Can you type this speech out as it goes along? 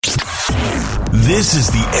This is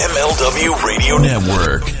the MLW Radio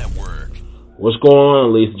Network. What's going on,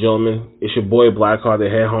 ladies and gentlemen? It's your boy Blackheart, the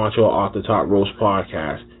head honcho off the Top Roast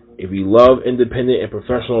Podcast. If you love independent and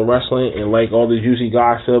professional wrestling and like all the juicy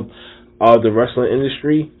gossip of the wrestling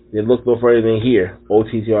industry, then look no further than here,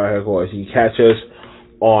 OTTR Headquarters. You can catch us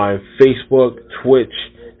on Facebook, Twitch,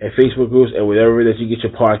 and Facebook groups, and whatever that you get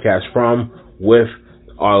your podcast from, with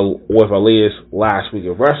our latest Last Week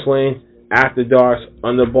of Wrestling, After Darks,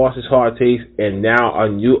 Under Boss's Hard Taste, and now our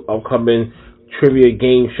new upcoming trivia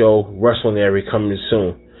game show, WrestleNary, coming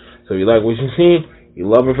soon. So if you like what you see, you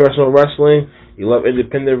love professional wrestling, you love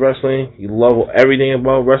independent wrestling, you love everything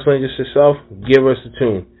about wrestling just yourself, give us a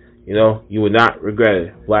tune. You know, you would not regret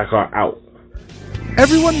it. Blackheart out.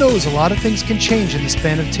 Everyone knows a lot of things can change in the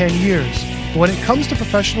span of 10 years. But when it comes to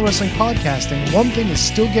professional wrestling podcasting, one thing is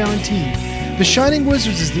still guaranteed. The Shining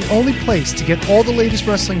Wizards is the only place to get all the latest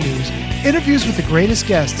wrestling news, interviews with the greatest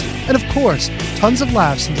guests, and of course, tons of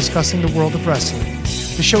laughs in discussing the world of wrestling.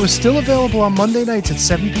 The show is still available on Monday nights at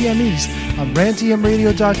 7 p.m. East on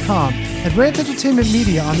rantemradio.com and Rant Entertainment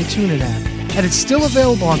Media on the TuneIn app. And it's still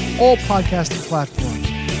available on all podcasting platforms.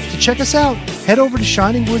 To check us out, head over to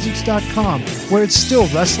shiningwizards.com, where it's still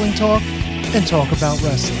wrestling talk and talk about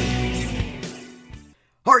wrestling.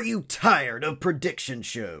 Are you tired of prediction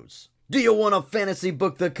shows? Do you want to fantasy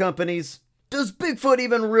book the companies? Does Bigfoot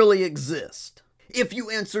even really exist? If you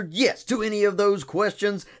answered yes to any of those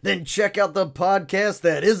questions, then check out the podcast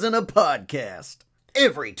that isn't a podcast.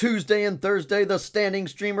 Every Tuesday and Thursday, the standing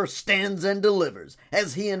streamer stands and delivers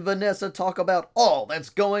as he and Vanessa talk about all that's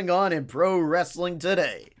going on in pro wrestling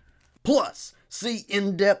today. Plus, see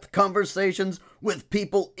in-depth conversations with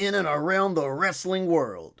people in and around the wrestling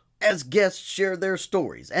world, as guests share their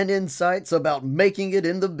stories and insights about making it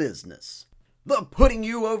in the business. The Putting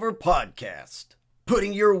You Over Podcast.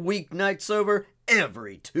 Putting your weeknights over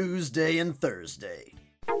every Tuesday and Thursday.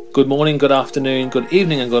 Good morning, good afternoon, good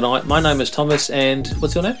evening, and good night. My name is Thomas, and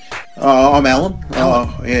what's your name? I'm Alan.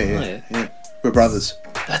 Alan. Oh, yeah. We're brothers.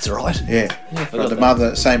 That's right.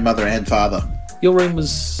 Yeah. Same mother and father. Your room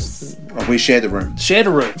was... We shared the room. Shared a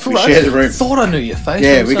room. We shared the room. Thought I knew your face.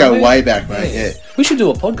 Yeah, we go way back, mate. Yeah. We should do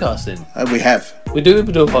a podcast then. We have. We do a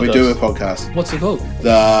podcast. We do a podcast. What's it called?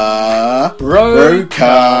 The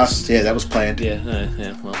Roadcast. Yeah, that was planned. Yeah,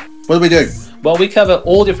 well. What do we do? Well, we cover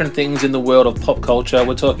all different things in the world of pop culture.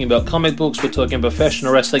 We're talking about comic books, we're talking about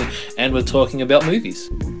professional wrestling, and we're talking about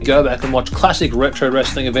movies. Go back and watch classic retro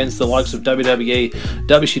wrestling events, the likes of WWE,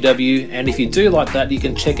 WCW, and if you do like that, you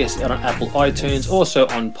can check us out on Apple iTunes, also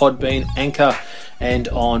on Podbean, Anchor, and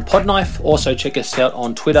on Podknife. Also check us out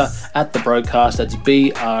on Twitter at The Broadcast. That's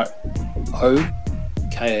BROKAST.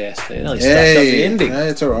 Nearly stacked up the ending. Yeah,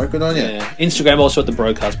 it's alright, good on you. Yeah. Instagram also at The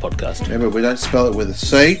Broadcast Podcast. Remember, we don't spell it with a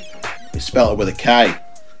C, we spell it with a K.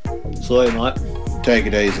 Sorry, mate. Take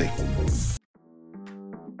it easy.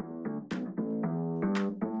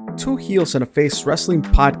 Two Heels and a Face Wrestling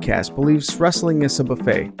Podcast believes wrestling is a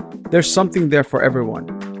buffet. There's something there for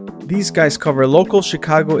everyone. These guys cover local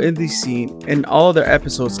Chicago indie scene, and all of their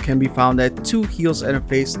episodes can be found at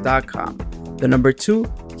twoheelsandaface.com. The number 2,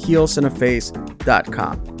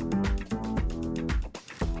 heelsandaface.com.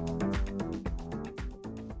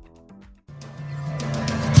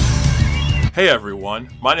 Hey everyone,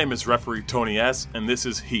 my name is Referee Tony S, and this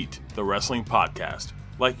is Heat, the wrestling podcast.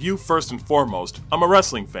 Like you, first and foremost, I'm a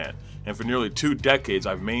wrestling fan, and for nearly 2 decades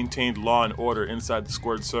I've maintained law and order inside the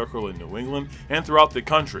squared circle in New England and throughout the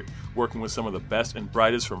country, working with some of the best and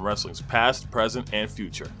brightest from wrestling's past, present, and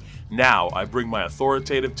future. Now I bring my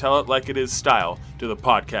authoritative tell-it-like-it-is style to the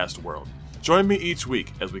podcast world. Join me each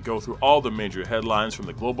week as we go through all the major headlines from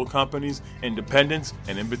the global companies, independents,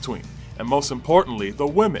 and in between. And most importantly, the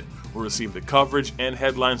women will receive the coverage and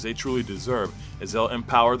headlines they truly deserve as they'll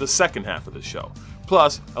empower the second half of the show.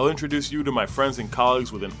 Plus, I'll introduce you to my friends and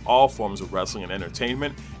colleagues within all forms of wrestling and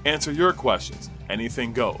entertainment, answer your questions,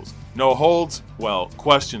 anything goes. No holds, well,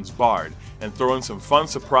 questions barred, and throw in some fun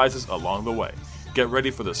surprises along the way. Get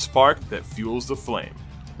ready for the spark that fuels the flame.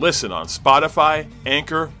 Listen on Spotify,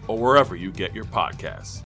 Anchor, or wherever you get your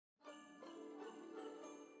podcasts.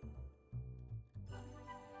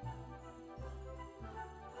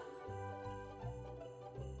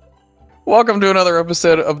 Welcome to another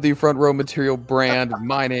episode of the Front Row Material brand.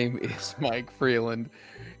 My name is Mike Freeland,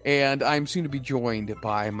 and I'm soon to be joined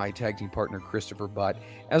by my tag team partner, Christopher Butt.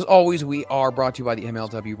 As always, we are brought to you by the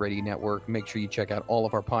MLW Radio Network. Make sure you check out all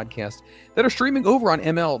of our podcasts that are streaming over on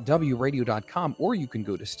MLWradio.com, or you can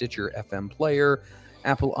go to Stitcher FM Player,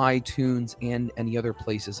 Apple, iTunes, and any other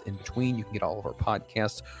places in between. You can get all of our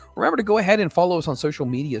podcasts. Remember to go ahead and follow us on social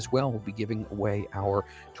media as well. We'll be giving away our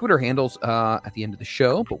Twitter handles at the end of the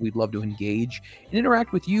show, but we'd love to engage and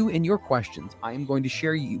interact with you and your questions. I am going to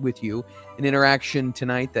share with you an interaction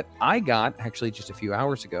tonight that I got actually just a few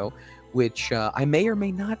hours ago, which I may or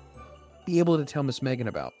may not be able to tell Miss Megan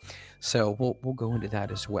about. So we'll go into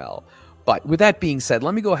that as well. But with that being said,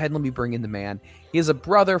 let me go ahead and let me bring in the man. He is a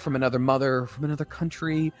brother from another mother, from another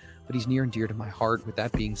country, but he's near and dear to my heart. With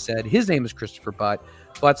that being said, his name is Christopher Butt.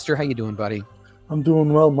 Buttster, how you doing, buddy? I'm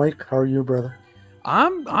doing well, Mike. How are you, brother?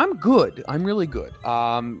 I'm good. I'm really good.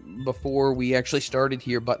 Before we actually started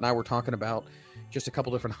here, Butt and I were talking about just a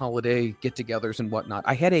couple different holiday get-togethers and whatnot.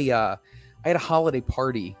 I had a holiday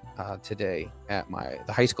party today at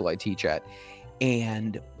the high school I teach at,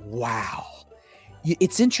 and wow.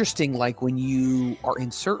 It's interesting, like when you are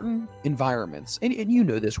in certain environments, and you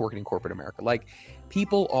know this working in corporate America, like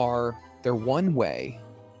people they're one way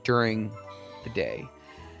during the day,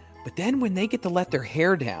 but then when they get to let their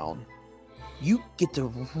hair down, you get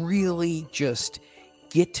to really just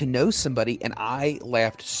get to know somebody. And I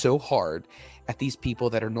laughed so hard at these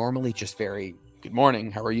people that are normally just very, good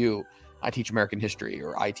morning, how are you? I teach American history,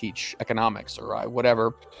 or I teach economics, or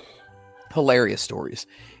whatever. Hilarious stories.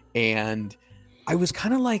 And I was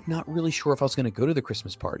kind of like not really sure if I was going to go to the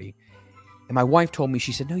Christmas party. And my wife told me,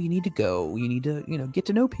 she said, no, you need to go. You need to, get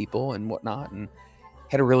to know people and whatnot. And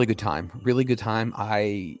had a really good time. Really good time.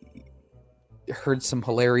 I heard some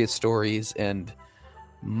hilarious stories, and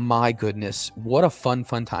my goodness, what a fun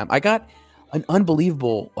time. I got an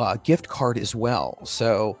unbelievable gift card as well.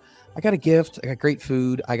 So I got a gift. I got great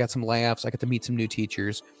food. I got some laughs. I got to meet some new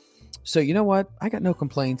teachers. So you know what? I got no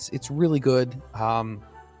complaints. It's really good.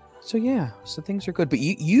 So things are good. But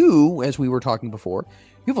you, as we were talking before,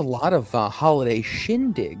 you have a lot of holiday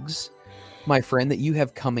shindigs, my friend, that you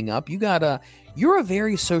have coming up. You're a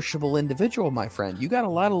very sociable individual, my friend. You got a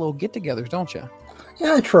lot of little get-togethers, don't you?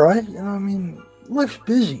 Yeah, I try. Life's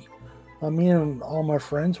busy. Me and all my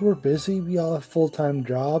friends, we're busy. We all have full-time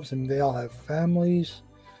jobs, and they all have families.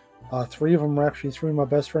 Three of them are actually three of my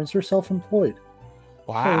best friends. They're self-employed.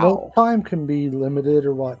 Wow. So, time can be limited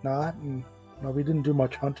or whatnot, and we didn't do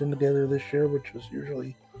much hunting together this year, which was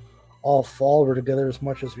usually all fall. We're together as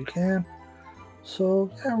much as we can.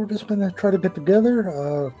 So, we're just going to try to get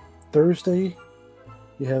together. Thursday,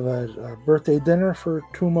 we have a birthday dinner for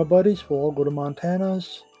two of my buddies. We'll all go to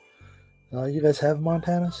Montana's. You guys have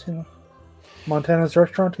Montana's, Montana's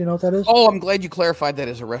restaurant, you know what that is? Oh, I'm glad you clarified that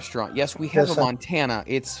as a restaurant. Yes, we have a Montana.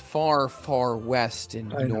 It's far, far west and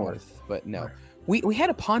north, but no. We had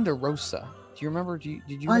a Ponderosa. Do you remember? Did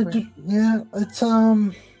you remember? I do, yeah. It's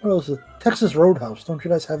what was it? Texas Roadhouse. Don't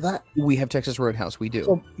you guys have that? We have Texas Roadhouse. We do.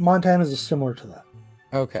 So Montana's is similar to that.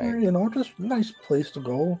 Okay. Just a nice place to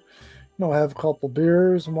go. Have a couple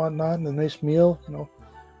beers and whatnot, and a nice meal.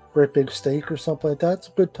 Great big steak or something like that. It's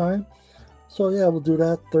a good time. So we'll do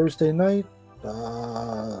that Thursday night,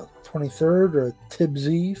 23rd, or Tibbs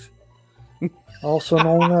Eve, also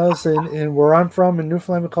known as in where I'm from in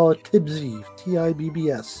Newfoundland, we call it Tibbs Eve, Tibbs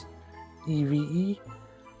Eve.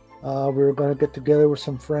 We're going to get together with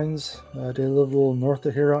some friends. They live a little north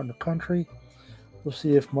of here out in the country. We'll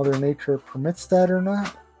see if Mother Nature permits that or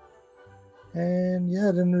not. And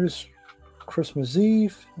then there's Christmas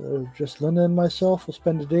Eve. Just Linda and myself will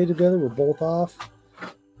spend the day together. We're both off.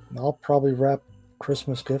 And I'll probably wrap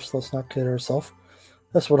Christmas gifts. Let's not kid ourselves.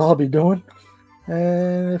 That's what I'll be doing.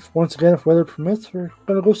 And if weather permits, we're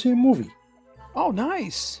going to go see a movie. Oh,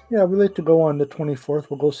 nice. Yeah, we like to go on the 24th.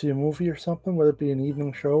 We'll go see a movie or something, whether it be an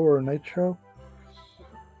evening show or a night show.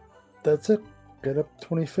 That's it. Get up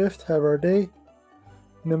 25th, have our day,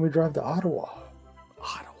 and then we drive to Ottawa.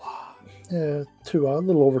 Yeah, a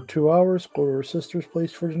little over 2 hours. Go to her sister's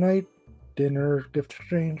place for the night. Dinner, gift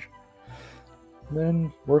exchange. And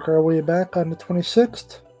then work our way back on the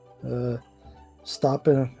 26th. Stop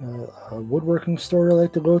in a woodworking store I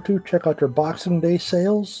like to go to. Check out their Boxing Day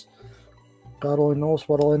sales. God only knows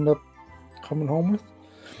what I'll end up coming home with.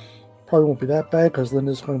 Probably won't be that bad because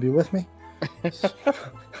Linda's going to be with me.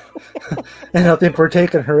 And I think we're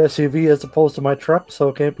taking her SUV as opposed to my truck, so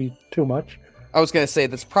it can't be too much. I was going to say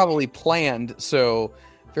that's probably planned, so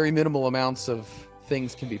very minimal amounts of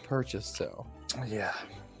things can be purchased. So yeah,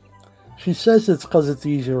 she says it's because it's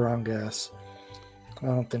easier on gas. I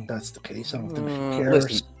don't think that's the case. I don't think she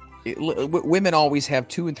cares. Listen, women always have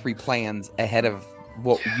 2 and 3 plans ahead of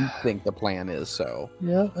what you think the plan is. So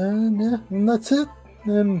and that's it.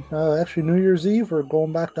 Then actually New Year's Eve we're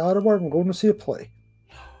going back to Ottawa and we're going to see a play.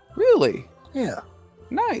 Really? Yeah.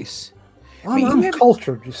 Nice. I'm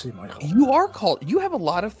cultured, you see, Michael. You are cultured. You have a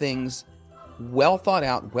lot of things well thought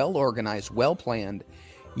out, well organized, well planned.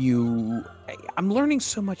 I'm learning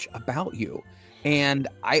so much about you, and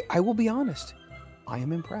I will be honest, I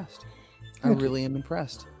am impressed. I really am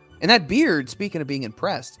impressed. And that beard, speaking of being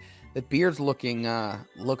impressed, that beard's looking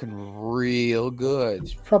real good.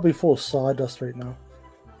 It's probably full of sawdust right now.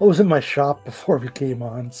 I was in my shop before we came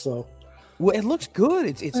on, so. Well, it looks good.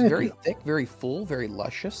 It's very thick, very full, very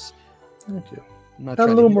luscious. Thank you. Got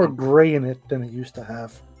a little more gray in it than it used to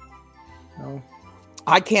have. No.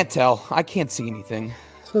 I can't tell. I can't see anything.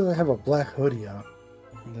 It's because I have a black hoodie on.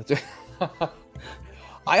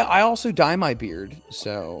 I also dye my beard,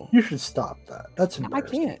 so you should stop that. That's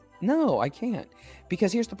embarrassing. I can't. No, I can't.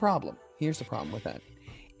 Because here's the problem. Here's the problem with that.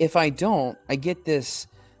 If I don't, I get this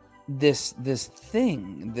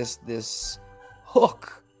thing, this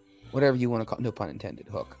hook, whatever you want to call it, no pun intended,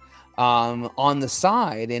 hook, on the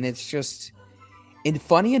side, and it's just. And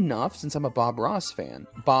funny enough, since I'm a Bob Ross fan,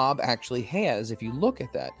 Bob actually has, if you look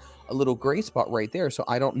at that, a little gray spot right there. So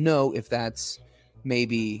I don't know if that's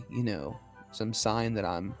maybe, some sign that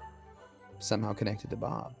I'm somehow connected to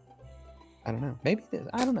Bob. I don't know. Maybe it is.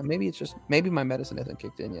 I don't know. Maybe my medicine hasn't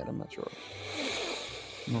kicked in yet. I'm not sure.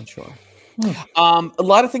 A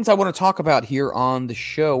lot of things I want to talk about here on the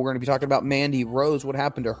show. We're going to be talking about Mandy Rose, what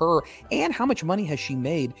happened to her, and how much money has she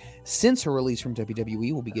made since her release from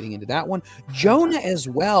WWE. We'll be getting into that one. Jonah as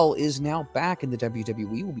well is now back in the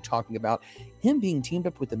WWE. We'll be talking about him being teamed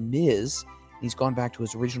up with The Miz. He's gone back to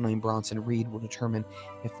his original name, Bronson Reed. We'll determine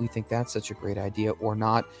if we think that's such a great idea or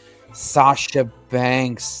not. Sasha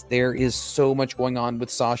Banks. There is so much going on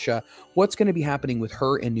with Sasha. What's going to be happening with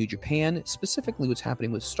her in New Japan, specifically what's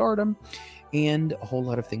happening with Stardom, and a whole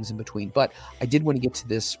lot of things in between. But I did want to get to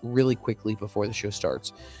this really quickly before the show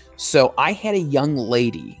starts. So I had a young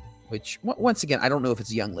lady, which, once again, I don't know if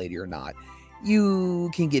it's a young lady or not.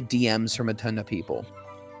 You can get DMs from a ton of people.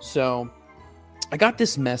 So I got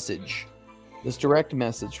this message, this direct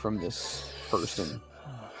message from this person.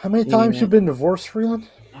 How many times you been divorced, Freeland?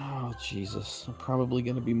 Oh, Jesus. Probably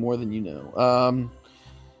going to be more than you know.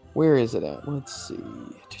 Where is it at? Let's see.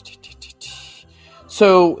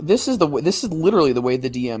 So this is literally the way the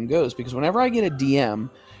DM goes, because whenever I get a DM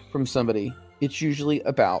from somebody, it's usually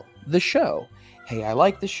about the show. Hey, I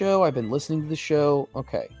like the show. I've been listening to the show.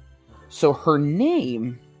 Okay. So her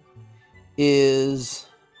name is,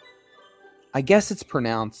 I guess it's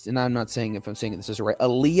pronounced, and I'm not saying if I'm saying this is right,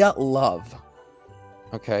 Aaliyah Love.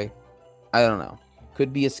 Okay. I don't know.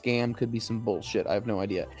 Could be a scam, could be some bullshit. I have no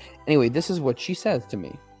idea. Anyway, this is what she says to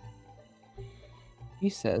me. She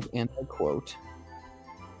says, and I quote,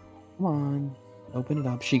 come on, open it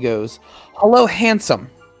up. She goes, hello, handsome.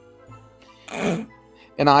 And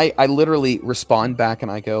I literally respond back and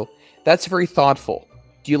I go, that's very thoughtful.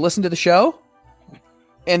 Do you listen to the show?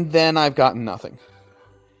 And then I've gotten nothing.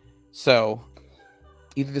 So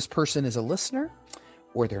either this person is a listener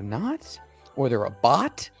or they're not. Or they're a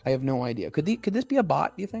bot? I have no idea. Could this be a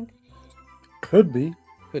bot, do you think? Could be.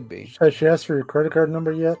 Could be. Has she asked for your credit card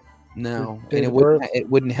number yet? No. And it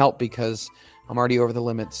wouldn't help because I'm already over the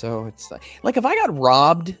limit. So it's like if I got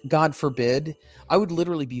robbed, God forbid, I would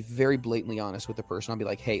literally be very blatantly honest with the person. I'd be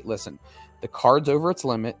like, hey, listen, the card's over its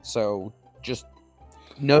limit. So just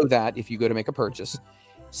know that if you go to make a purchase.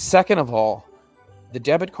 Second of all, the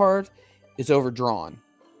debit card is overdrawn.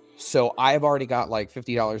 So I've already got like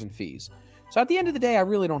 $50 in fees. So at the end of the day, I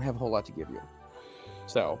really don't have a whole lot to give you.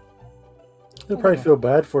 So he'll probably feel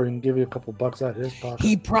bad for you and give you a couple bucks out of his pocket.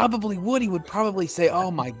 He probably would. He would probably say,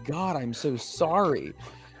 "Oh my God, I'm so sorry."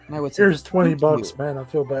 And I would say, "Here's $20, man. I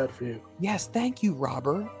feel bad for you." Yes, thank you,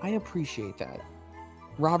 robber. I appreciate that.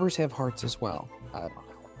 Robbers have hearts as well. I don't know.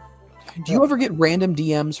 Do you ever get random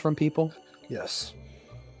DMs from people? Yes.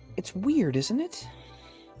 It's weird, isn't it?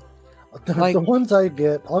 The ones I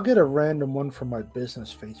get, I'll get a random one from my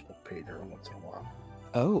business Facebook page every once in a while.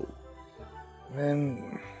 Oh.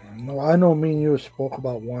 And no, I know me and you spoke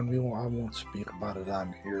about one. I won't speak about it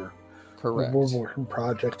on here. Correct. We're working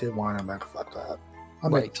project. They want to make fuck that. I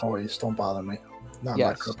make toys. Don't bother me. Not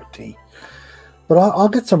my cup of tea. But I'll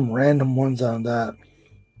get some random ones on that.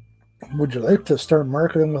 Would you like to start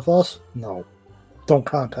marketing with us? No. Don't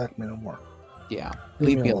contact me no more. Yeah.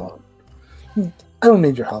 Leave me alone. I don't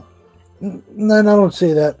need your help. And then I don't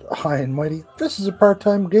say that high and mighty. This is a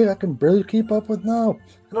part-time gig I can barely keep up with now.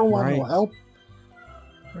 I don't want no help.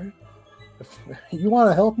 Right? If you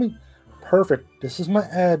want to help me, perfect. This is my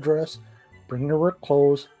address. Bring your work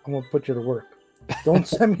clothes. I'm going to put you to work. Don't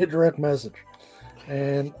send me a direct message.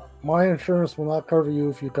 And my insurance will not cover you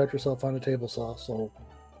if you cut yourself on a table saw. So,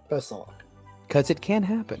 best of luck. Because it can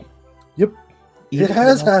happen. Yep. It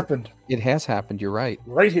has happened. It has happened. You're right.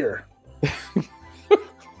 Right here.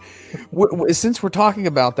 Since we're talking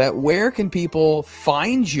about that, where can people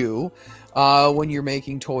find you when you're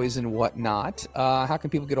making toys and whatnot? How can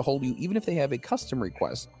people get a hold of you, even if they have a custom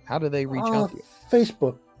request? How do they reach out to you?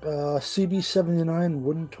 Facebook, CB79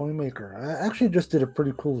 Wooden Toy Maker. I actually just did a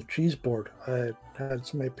pretty cool cheese board. I had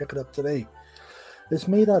somebody pick it up today. It's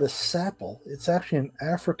made out of sapple. It's actually an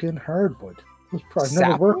African hardwood. I've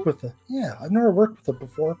never worked with it. Yeah, I've never worked with it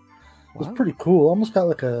before. It was pretty cool. Almost got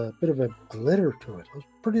like a bit of a glitter to it. It was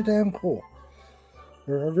pretty damn cool.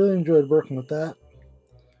 I really enjoyed working with that.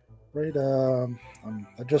 Right,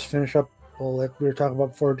 I just finished up, well, like we were talking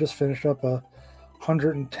about before, just finished up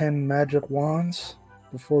 110 magic wands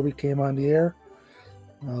before we came on the air.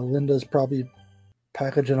 Linda's probably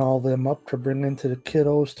packaging all of them up to bring into the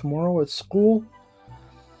kiddos tomorrow at school.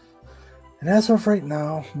 And as of right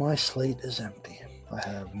now, my slate is empty. I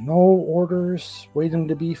have no orders waiting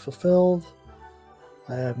to be fulfilled.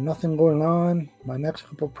 I have nothing going on. My next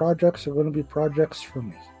couple of projects are going to be projects for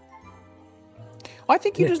me. I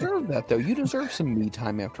think you deserve that, though. You deserve some me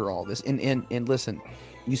time after all this. And listen,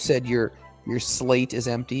 you said your slate is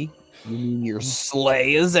empty. You mean your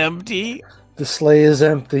sleigh is empty? The sleigh is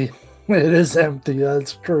empty. It is empty.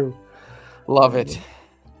 That's true. Love it.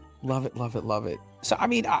 Love it, love it, love it. So, I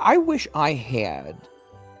mean, I wish I had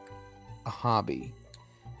a hobby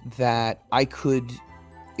that I could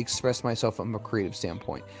express myself from a creative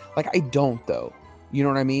standpoint. Like, I don't, though. You know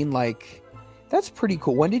what I mean? Like, that's pretty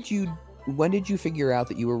cool. When did you figure out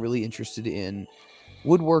that you were really interested in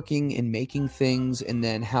woodworking and making things? And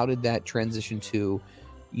then how did that transition to,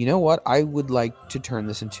 you know what, I would like to turn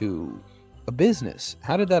this into a business?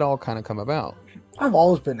 How did that all kind of come about? I've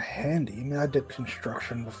always been handy. I mean, I did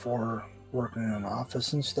construction before working in an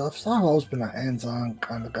office and stuff, so I've always been a hands-on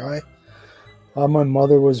kind of guy. My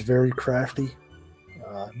mother was very crafty,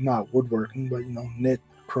 not woodworking, but, knit,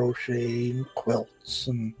 crochet, quilts,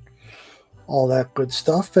 and all that good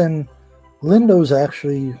stuff. And Linda's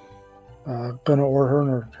actually going to order, her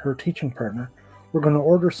and her teaching partner, we're going to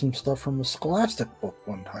order some stuff from a Scholastic book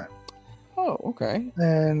one time. Oh, okay.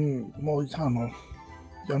 And, well, I don't know,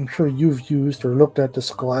 I'm sure you've used or looked at the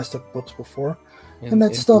Scholastic books before, and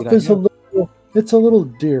that stuff is a little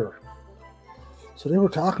dear. So they were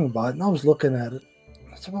talking about it, and I was looking at it.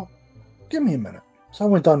 I said, well, give me a minute. So I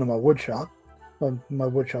went down to my wood shop. My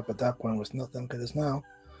wood shop at that point was nothing like it is now.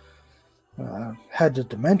 Had the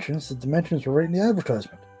dimensions. The dimensions were right in the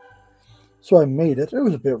advertisement. So I made it. It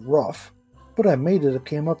was a bit rough, but I made it. It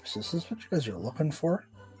came up and says, "Is this what you guys are looking for?"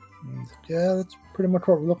 And I said, yeah, that's pretty much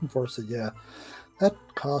what we're looking for. I said, yeah, that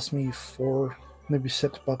cost me $4, maybe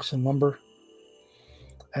 $6 a number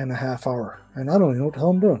and a half hour. And I don't even know what the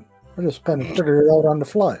hell I'm doing. I just kind of figured it out on the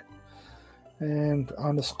fly. And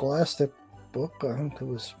on the Scholastic book, I think it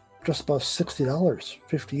was just about $60,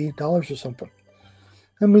 $58 or something.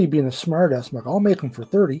 And me being a smart ass, I'm like, I'll make them for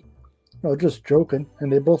 $30. Just joking.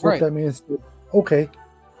 And they both looked at me and said, okay,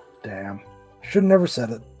 damn, should have never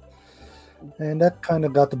said it. And that kind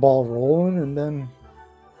of got the ball rolling. And then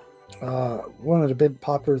one of the big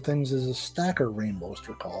popular things is a stacker rainbows,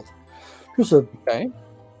 they're called. Just a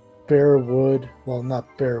bare wood, well,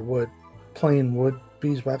 not bare wood, plain wood,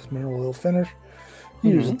 beeswax mineral oil finish.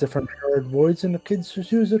 You use different hardwoods, and the kids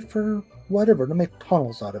just use it for whatever. They make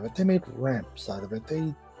tunnels out of it. They make ramps out of it.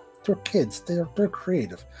 They're kids. They're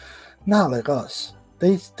creative. Not like us.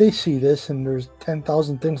 They see this, and there's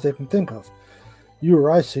 10,000 things they can think of. You or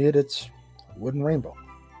I see it, it's a wooden rainbow.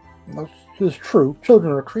 It's true.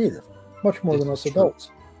 Children are creative, much more than us adults.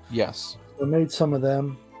 Yes. I made some of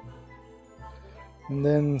them. And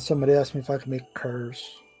then somebody asked me if I could make cars.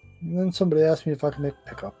 And then somebody asked me if I could make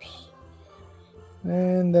pickups.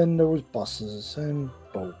 And then there was buses and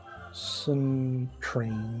boats and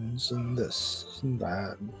trains and this and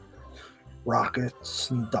that. And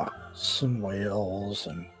rockets and ducks and whales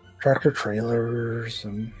and tractor trailers.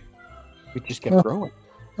 And we just kept growing.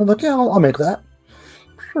 I'm like, yeah, I'll make that.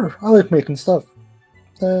 Sure, I like making stuff.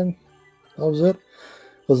 And that was it.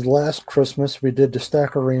 It was last Christmas. We did the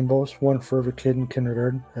stack of rainbows, one for every kid in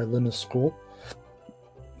kindergarten at Linda's school.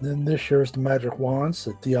 Then this year is the magic wands,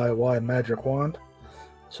 the DIY magic wand.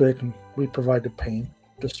 So we provide the paint,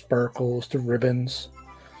 the sparkles, the ribbons.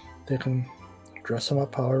 They can dress them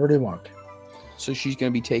up however they want. So she's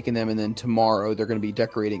going to be taking them, and then tomorrow they're going to be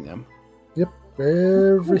decorating them. Yep,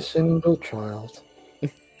 every single child.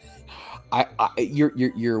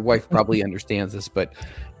 Your wife probably understands this, but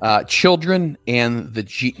children and the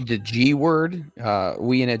G word,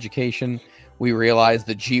 we in education, we realize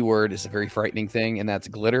the G word is a very frightening thing, and that's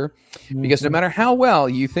glitter. Because no matter how well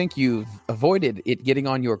you think you've avoided it getting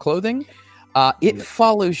on your clothing, it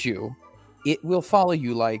follows you. It will follow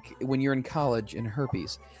you like when you're in college and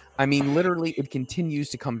herpes. I mean, literally, it continues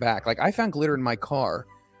to come back. Like, I found glitter in my car,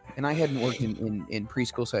 and I hadn't worked in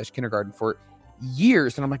preschool / kindergarten for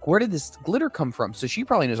years. And I'm like, where did this glitter come from? So she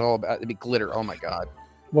probably knows all about the glitter. Oh, my God.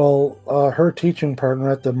 Well, her teaching partner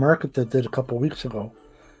at the market that did a couple weeks ago,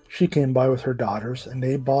 she came by with her daughters, and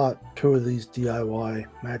they bought 2 of these DIY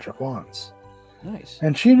magic wands. Nice.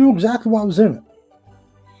 And she knew exactly what was in it.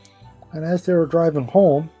 And as they were driving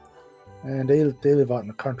home, and they live out in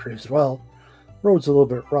the country as well, road's a little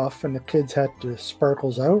bit rough, and the kids had the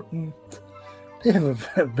sparkles out, and they have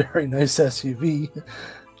a very nice SUV.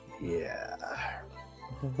 Yeah.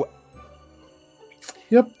 What?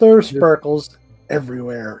 Yep, there are sparkles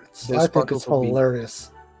everywhere. Those I think sparkles it's will be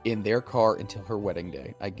hilarious. in their car until her wedding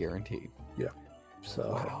day, I guarantee. Yeah.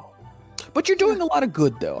 So. Wow. But you're doing a lot of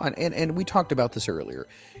good, though, and we talked about this earlier.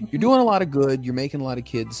 You're doing a lot of good. You're making a lot of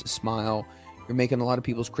kids smile. You're making a lot of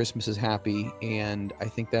people's Christmases happy, and I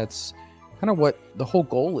think that's kind of what the whole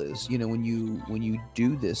goal is. You know, when you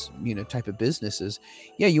do this, type of businesses,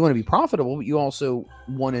 yeah, you want to be profitable, but you also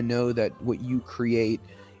want to know that what you create,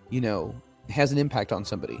 has an impact on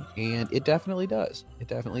somebody, and it definitely does. It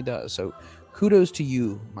definitely does. So, kudos to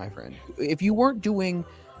you, my friend. If you weren't doing,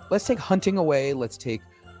 let's take hunting away, let's take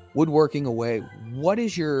woodworking away, what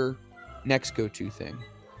is your next go-to thing?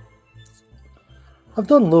 I've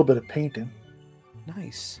done a little bit of painting.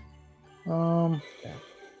 Nice. I don't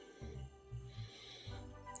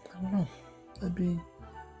know. I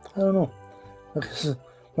don't know. Because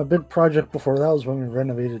my big project before that was when we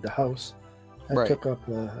renovated the house. That took up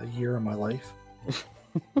a year of my life.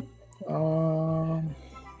 Yeah,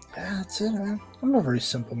 that's it, man. I'm a very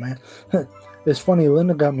simple man. It's funny,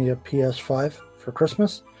 Linda got me a PS5 for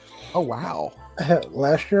Christmas. Oh, wow.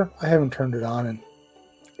 Last year, I haven't turned it on in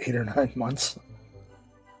 8 or 9 months.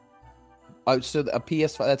 So a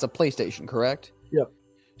PS5, that's a PlayStation, correct? Yep.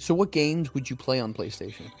 So what games would you play on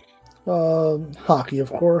PlayStation? Hockey,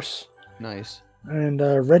 of course. Nice. And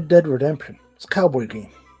Red Dead Redemption. It's a cowboy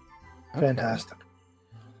game. Okay. Fantastic.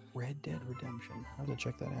 Red Dead Redemption. I have to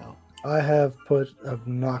check that out. I have put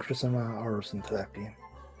obnoxious amount of hours into that game.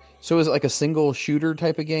 So is it like a single shooter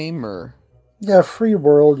type of game, or? Yeah, free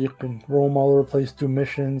world. You can roam all over the place, do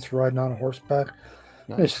missions, riding on a horseback.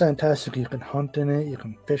 Nice. It's fantastic. You can hunt in it. You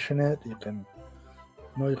can fish in it. You can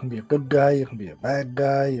be a good guy. You can be a bad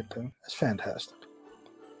guy. It's fantastic.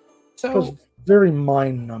 So it's very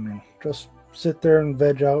mind-numbing. Just sit there and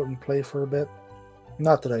veg out and play for a bit.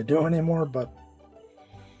 Not that I do anymore, but.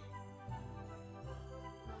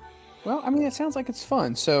 Well, I mean, it sounds like it's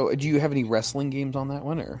fun. So, do you have any wrestling games on that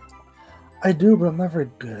one, or? I do, but I'm not very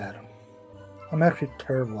good at them. I'm actually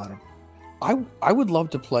terrible at them. I would love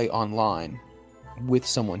to play online with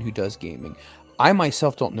someone who does gaming. I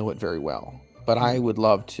myself don't know it very well, but I would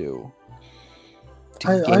love to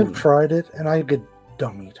I've tried it, and I get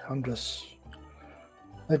dummied. I'm just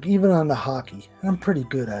like, even on the hockey, I'm pretty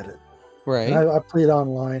good at it. Right. And I played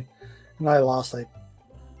online, and I lost like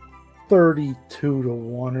 32-1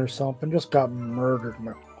 or something. Just got murdered.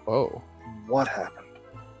 Whoa. What happened?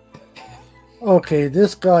 Okay,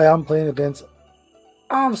 this guy I'm playing against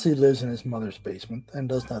obviously lives in his mother's basement and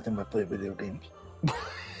does nothing but play video games.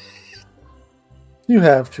 You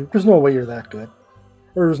have to. There's no way you're that good.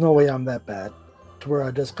 Or there's no way I'm that bad to where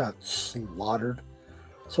I just got slaughtered.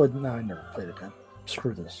 So I never played again.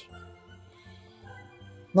 Screw this.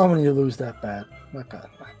 Not when you lose that bad. My God.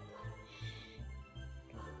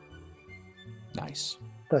 Nice.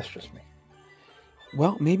 That's just me.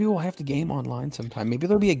 Well, maybe we'll have to game online sometime. Maybe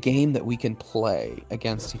there'll be a game that we can play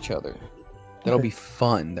against each other. That'll be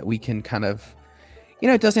fun, that we can kind of,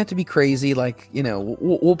 it doesn't have to be crazy. Like,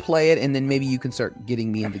 we'll play it, and then maybe you can start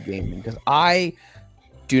getting me into gaming, because I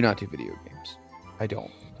do not do video games. I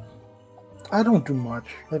don't. I don't do much.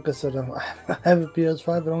 Like I said, I have a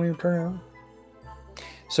PS5. I don't even turn it on.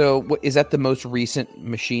 So, is that the most recent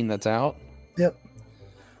machine that's out? Yep.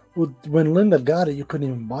 Well, when Linda got it, you couldn't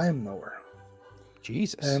even buy them nowhere.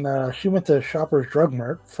 Jesus. And she went to Shoppers Drug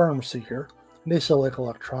Mart pharmacy here. They sell like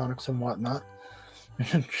electronics and whatnot.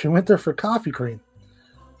 And she went there for coffee cream.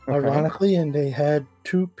 Okay. Ironically, and they had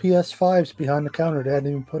 2 PS5s behind the counter they hadn't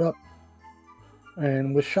even put up.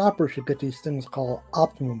 And with Shoppers, you get these things called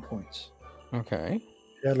Optimum Points. Okay.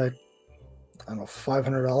 She had like, I don't know,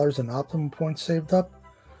 $500 in Optimum Points saved up.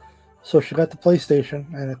 So she got the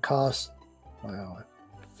PlayStation, and it cost, like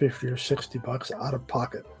 $50 or $60 out of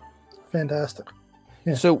pocket. Fantastic.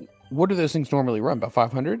 Yeah. So, what do those things normally run? About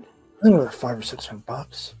 500? I think they're $500 or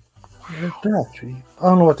 $600. They're cheap. I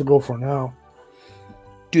don't know what to go for now.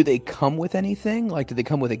 Do they come with anything? Like, do they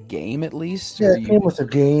come with a game at least? Yeah, it came with a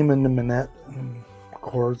game and the manette and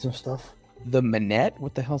cords and stuff. The manette?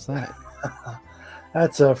 What the hell's that?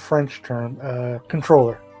 That's a French term.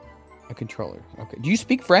 Controller. A controller. Okay. Do you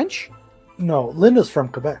speak French? No, Linda's from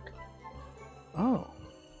Quebec. Oh.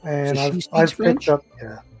 And So she I've speaks French? picked up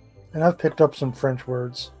and I've picked up some French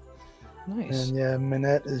words. Nice. And yeah,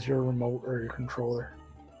 manette is your remote or your controller.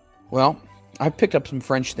 Well, I've picked up some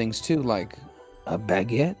French things too, like a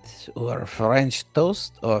baguette or French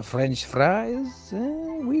toast or French fries.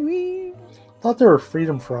 Oui, oui. I thought there were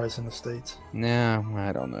freedom fries in the States. No,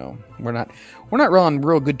 I don't know. We're not real on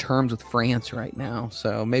real good terms with France right now,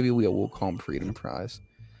 so maybe we'll call them freedom fries.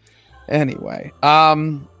 Anyway,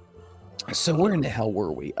 so where in the hell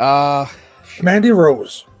were we? Mandy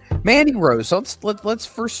Rose. Mandy Rose. So let's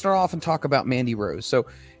first start off and talk about Mandy Rose. So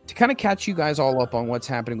to kind of catch you guys all up on what's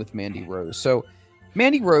happening with Mandy Rose. So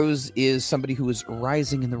Mandy Rose is somebody who is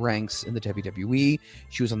rising in the ranks in the WWE.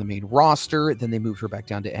 She was on the main roster. Then they moved her back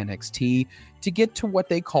down to NXT to get to what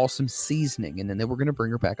they call some seasoning. And then they were going to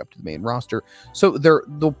bring her back up to the main roster. So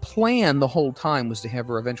the plan the whole time was to have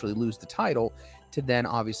her eventually lose the title to then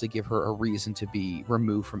obviously give her a reason to be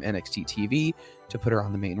removed from NXT TV to put her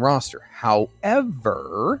on the main roster.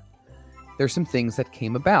 However, there's some things that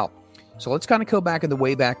came about. So let's kind of go back in the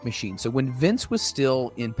Wayback Machine. So when Vince was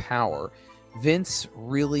still in power, Vince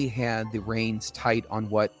really had the reins tight on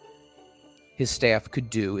what his staff could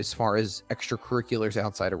do as far as extracurriculars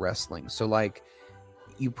outside of wrestling. So like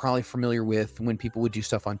you're probably familiar with when people would do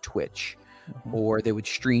stuff on Twitch or they would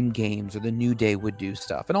stream games or the New Day would do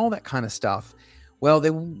stuff and all that kind of stuff. Well,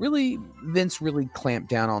 Vince really clamped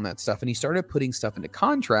down on that stuff and he started putting stuff into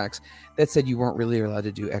contracts that said you weren't really allowed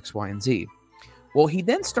to do X, Y, and Z. Well, he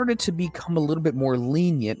then started to become a little bit more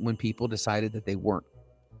lenient when people decided that they weren't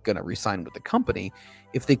going to resign with the company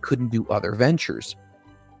if they couldn't do other ventures.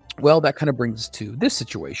 Well, that kind of brings us to this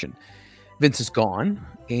situation. Vince is gone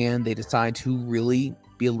and they decide to really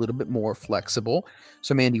be a little bit more flexible.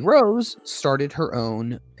 So Mandy Rose started her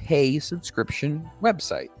own pay subscription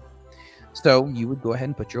website. So you would go ahead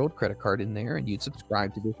and put your old credit card in there and you'd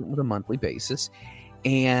subscribe to this on a monthly basis.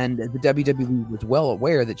 And the WWE was well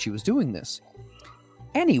aware that she was doing this.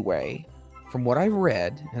 Anyway, from what I've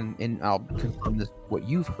read, and I'll confirm this, what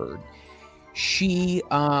you've heard, she,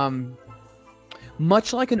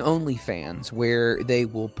 much like an OnlyFans, where they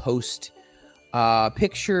will post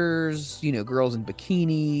pictures, girls in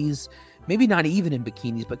bikinis, maybe not even in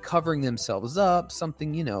bikinis, but covering themselves up,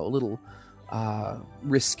 something, a little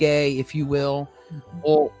risque, if you will.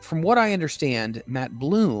 Well, from what I understand, Matt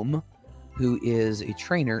Bloom, who is a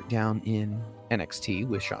trainer down in NXT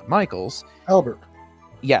with Shawn Michaels. Albert.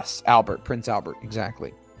 Yes, Prince Albert,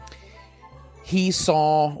 exactly. He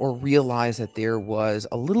saw or realized that there was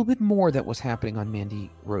a little bit more that was happening on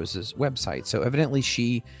Mandy Rose's website. So evidently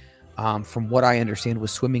she, from what I understand,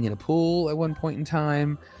 was swimming in a pool at one point in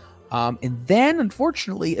time. And then,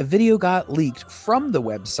 unfortunately, a video got leaked from the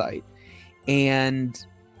website. And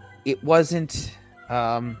it wasn't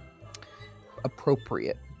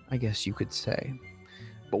appropriate, I guess you could say.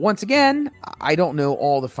 But once again, I don't know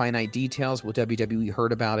all the finite details. Well, WWE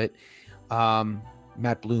heard about it.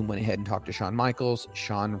 Matt Bloom went ahead and talked to Shawn Michaels.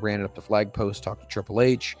 Shawn ran it up the flag post, talked to Triple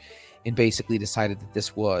H, and basically decided that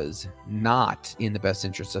this was not in the best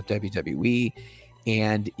interest of WWE.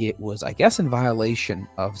 And it was, I guess, in violation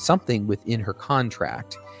of something within her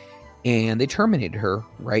contract. And they terminated her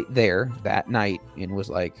right there that night and was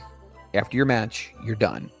like, after your match, you're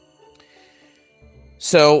done.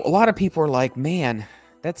 So a lot of people are like, man,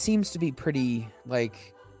 that seems to be pretty,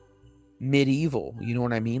 like, medieval. You know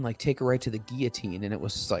what I mean? Like, take her right to the guillotine. And it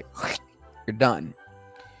was just like, you're done.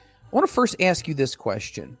 I want to first ask you this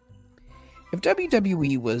question. If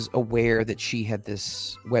WWE was aware that she had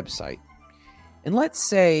this website, and let's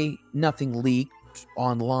say nothing leaked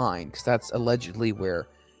online, because that's allegedly where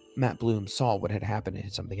Matt Bloom saw what had happened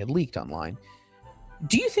and something had leaked online,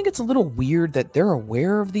 do you think it's a little weird that they're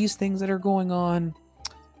aware of these things that are going on,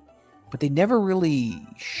 but they never really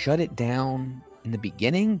shut it down in the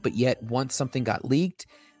beginning, but yet once something got leaked,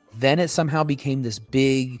 then it somehow became this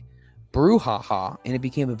big brouhaha and it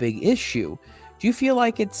became a big issue? Do you feel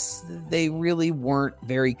like they really weren't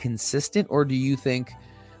very consistent, or do you think,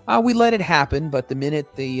 we let it happen, but the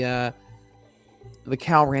minute the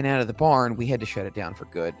cow ran out of the barn, we had to shut it down for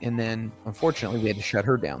good, and then unfortunately we had to shut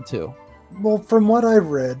her down too? Well, from what I've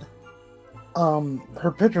read,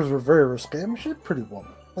 her pictures were very risque. I mean, she's a pretty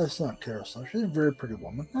woman. Let's not care so. She's a very pretty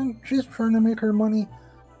woman, and she's trying to make her money.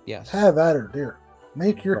 Yes. Have at her, dear.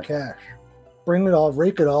 Make your cash. Bring it all,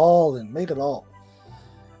 rake it all, and make it all.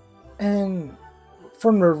 And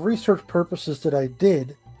from the research purposes that I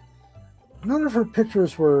did, none of her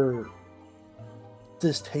pictures were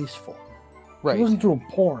distasteful. Right. She wasn't doing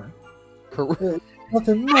porn. Correct.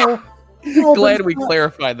 Nothing. No. No, Glad we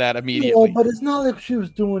clarified that immediately. No, but it's not like she was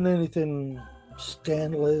doing anything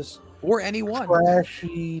scandalous or anyone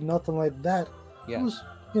trashy, nothing like that. Yeah. It was,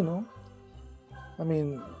 I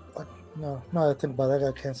mean, no, now that I think about it, I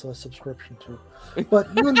gotta cancel a subscription too.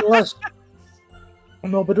 But nonetheless,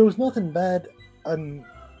 no, but there was nothing bad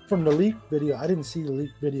from the leaked video. I didn't see the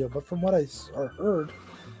leaked video, but from what I heard,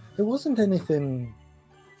 it wasn't anything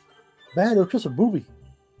bad. It was just a boobie.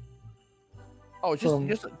 Oh,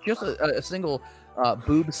 just a single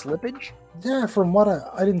boob slippage? Yeah, from what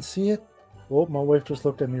I didn't see it. Oh, my wife just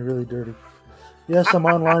looked at me really dirty. Yes, I'm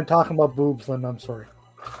online talking about boobs, Lynn. I'm sorry.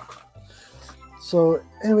 So,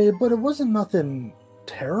 anyway, but it wasn't nothing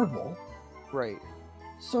terrible. Right.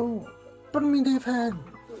 So, but I mean, they've had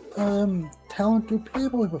talent through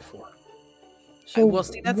Playboy before. So, well,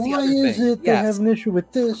 see, that's why the other is thing. it they have an issue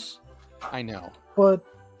with this? I know. But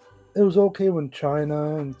it was okay when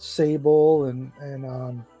China and Sable and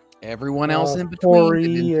everyone else in between Tori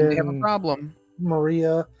didn't have a and problem.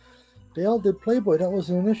 Maria, they all did Playboy. That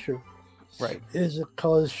wasn't an issue. Right. Is it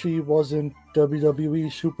because she wasn't WWE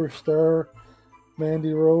superstar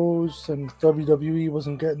Mandy Rose and WWE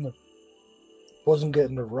wasn't getting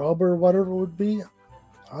the rub or whatever it would be?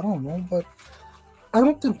 I don't know, but I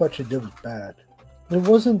don't think what she did was bad. There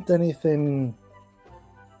wasn't anything.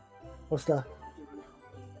 What's that?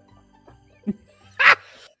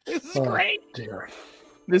 This is great. Dear.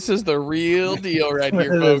 This is the real deal right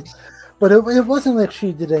here, folks. But it wasn't like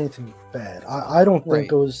she did anything bad. I don't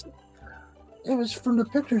think it was. It was from the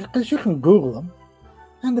pictures, because you can Google them,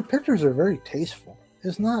 and the pictures are very tasteful.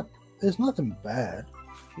 There's nothing bad.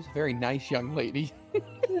 She's a very nice young lady.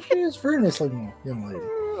 She is a very nice young lady.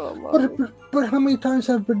 But how many times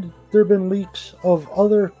have there been leaks of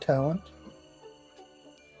other talent,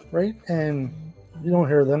 right? And you don't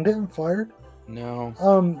hear them getting fired. No.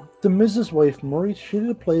 The Mrs. wife, Maurice, she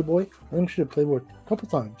did a Playboy. I think she did Playboy a couple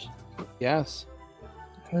times. Yes.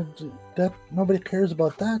 That nobody cares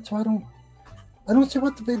about that, so I don't see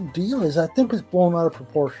what the big deal is. I think it's blown out of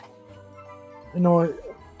proportion.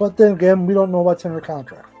 But then again, we don't know what's in her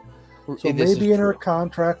contract. So maybe in her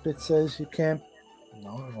contract it says you can't,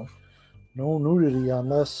 no nudity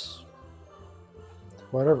unless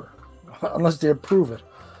unless they approve it.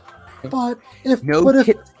 But if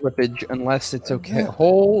kit slippage unless it's okay. Yeah.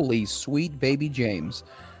 Holy sweet baby James.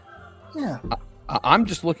 Yeah. I'm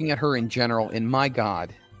just looking at her in general, and my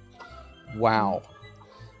God, wow.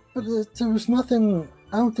 But there was nothing.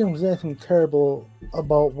 I don't think there was anything terrible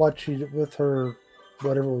about what she did with her,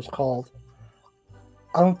 whatever it was called.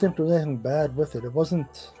 I don't think there was anything bad with it. It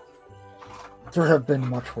wasn't. There have been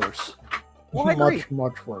much worse. Well, I agree.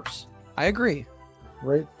 Much worse. I agree.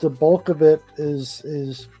 Right. The bulk of it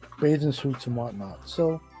is bathing suits and whatnot.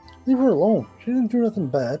 So leave her alone. She didn't do nothing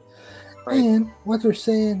bad. Right. And what they're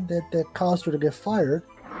saying that caused her to get fired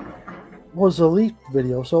was a leaked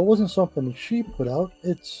video. So it wasn't something that she put out.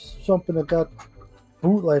 It's something that got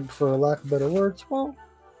bootlegged, for lack of better words. Well,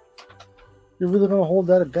 you're really going to hold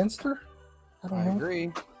that against her? I don't know.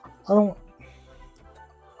 Agree.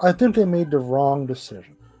 I think they made the wrong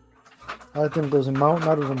decision. I think there's a mountain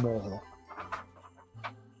out of a molehill.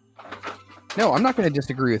 No, I'm not going to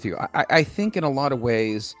disagree with you. I think in a lot of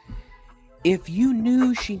ways, if you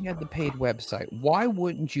knew she had the paid website, why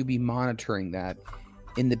wouldn't you be monitoring that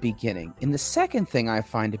in the beginning? And the second thing I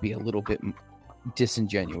find to be a little bit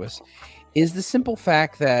disingenuous is the simple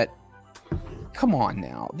fact that, come on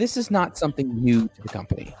now, this is not something new to the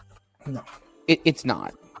company. No. It's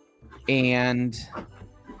not. And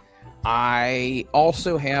I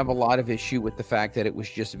also have a lot of issue with the fact that it was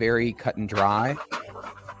just very cut and dry.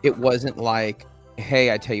 It wasn't like,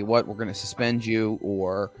 hey, I tell you what, we're going to suspend you,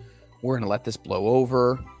 or we're going to let this blow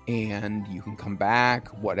over and you can come back,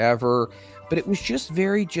 whatever. But it was just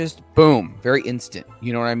boom, very instant.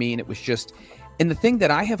 You know what I mean? It was just, and the thing that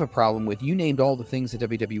I have a problem with, you named all the things that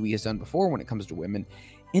WWE has done before when it comes to women,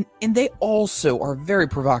 and they also are very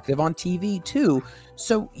provocative on TV too.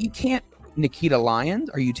 So you can't, Nikita Lyons,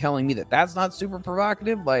 are you telling me that that's not super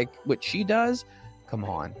provocative like what she does? Come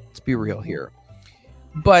on, let's be real here.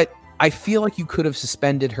 But I feel like you could have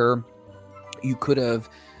suspended her. You could have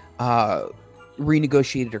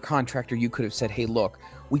renegotiated her contract, or you could have said, hey, look,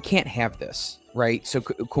 we can't have this, right? So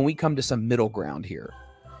can we come to some middle ground here?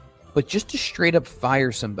 But just to straight up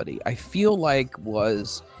fire somebody, I feel like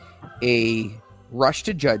was a rush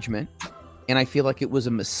to judgment, and I feel like it was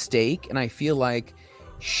a mistake, and I feel like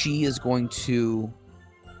she is going to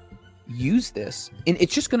use this, and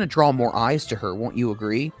it's just going to draw more eyes to her. Won't you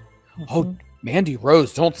agree? Mm-hmm. Oh, Mandy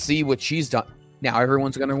Rose, don't see what she's done. Now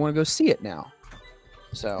everyone's going to want to go see it now.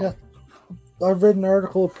 So yeah. I've read an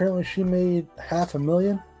article. Apparently she made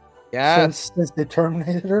 $500,000 Yes. Since they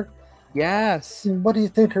terminated her. Yes. What do you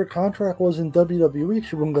think her contract was in WWE?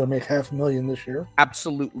 She wasn't going to make $500,000 this year.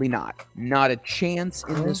 Absolutely not. Not a chance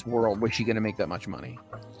in this world was she going to make that much money.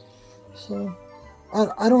 So,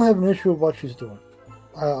 I don't have an issue with what she's doing.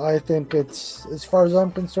 I think it's, as far as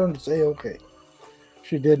I'm concerned, it's A-okay.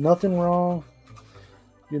 She did nothing wrong.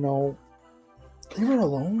 You know, leave her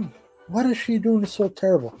alone. What is she doing so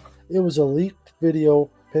terrible? It was a leaked video,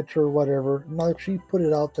 picture, whatever. Not she put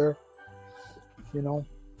it out there. You know,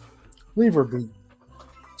 leave her be.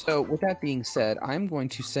 So, with that being said, I'm going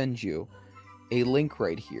to send you a link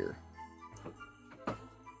right here.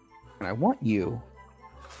 And I want you...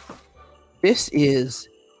 This is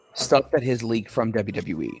stuff that has leaked from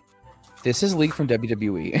WWE. This is leaked from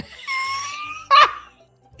WWE.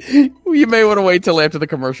 You may want to wait till after the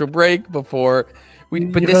commercial break before we...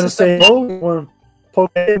 But You're this is say hello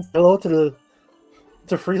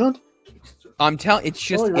to Freeland? I'm telling... It's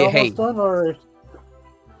just... You're hey... almost done, or...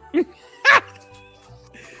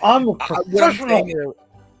 I'm a professional.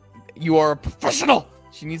 You are a professional.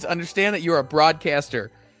 She needs to understand that you're a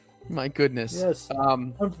broadcaster. My goodness. Yes.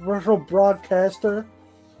 I'm a professional broadcaster.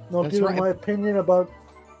 No, That's giving right. my opinion about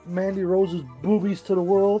Mandy Rose's boobies to the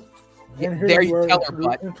world. Yeah, And here there you you are tell her,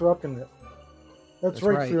 bud. interrupting it. That's That's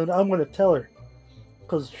right, right. Freeland. I'm going to tell her.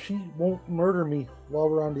 Because she won't murder me while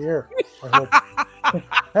we're on the air. I hope.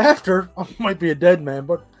 After, I might be a dead man,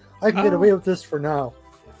 but I can get away with this for now.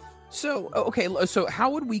 So, okay, so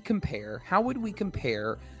how would we compare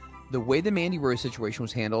the way the Mandy Rose situation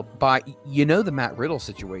was handled by, the Matt Riddle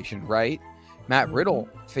situation, right? Matt Riddle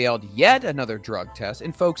failed yet another drug test.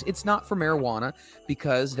 And folks, it's not for marijuana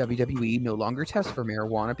because WWE no longer tests for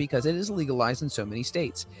marijuana because it is legalized in so many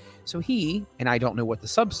states. So he, and I don't know what the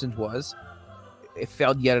substance was, it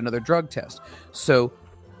failed yet another drug test. So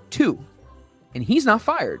 2, and he's not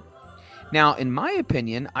fired. Now, in my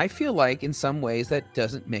opinion, I feel like in some ways that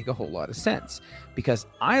doesn't make a whole lot of sense because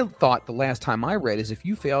I thought the last time I read is if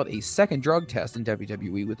you failed a second drug test in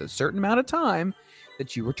WWE with a certain amount of time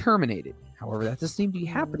that you were terminated. However, that doesn't seem to be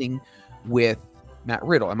happening with Matt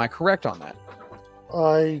Riddle. Am I correct on that?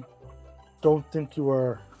 I don't think you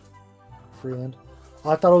are, Freeland.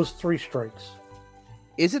 I thought it was 3 strikes.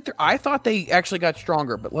 Is it? I thought they actually got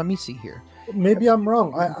stronger, but let me see here. Maybe I'm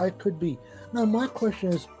wrong. I could be. Now, my question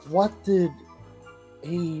is, what did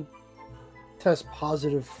he test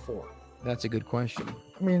positive for? That's a good question.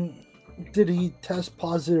 I mean, did he test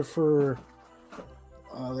positive for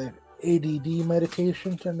like ADD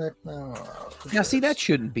medication? Now, see, that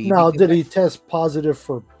shouldn't be. Now, did he test positive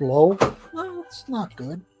for blow? Well, it's not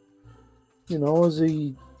good. Is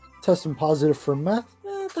he testing positive for meth?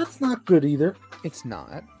 That's not good either. It's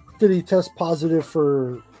not. Did he test positive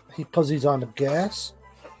for because he's on the gas?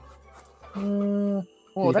 Well,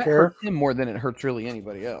 that hurts him more than it hurts really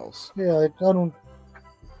anybody else. Yeah, I don't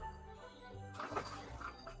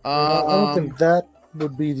think that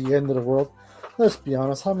would be the end of the world. Let's be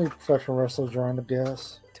honest. How many professional wrestlers are on the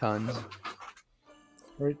gas? Tons.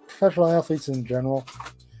 Right? Professional athletes in general.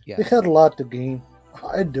 Yeah. They had a lot to gain.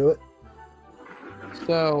 I'd do it.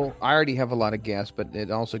 So I already have a lot of gas, but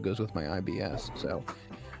it also goes with my IBS. So,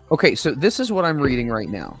 okay, so this is what I'm reading right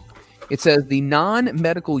now. It says the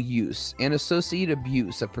non-medical use and associated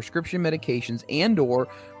abuse of prescription medications and/or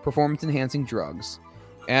performance-enhancing drugs,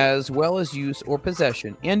 as well as use or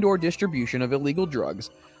possession and/or distribution of illegal drugs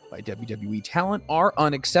by WWE talent are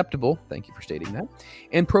unacceptable. Thank you for stating that.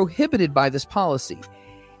 And prohibited by this policy,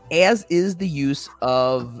 as is the use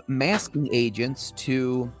of masking agents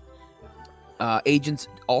to agents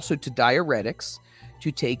also to diuretics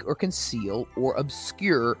to take or conceal or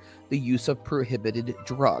obscure the use of prohibited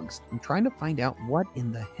drugs. I'm trying to find out what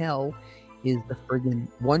in the hell is the friggin'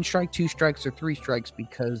 1 strike, 2 strikes, or 3 strikes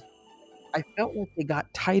because I felt like they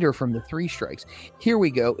got tighter from the 3 strikes. Here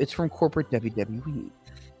we go. It's from corporate WWE.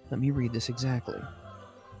 Let me read this exactly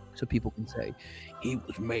so people can say he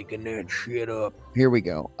was making that shit up. Here we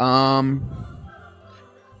go.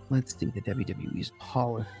 Let's see the WWE's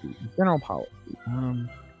policy, general policy.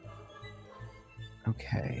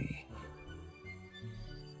 Okay.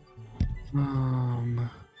 Man,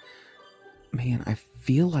 I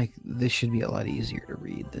feel like this should be a lot easier to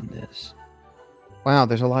read than this. Wow,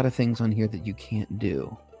 there's a lot of things on here that you can't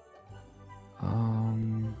do.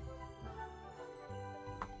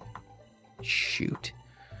 Shoot.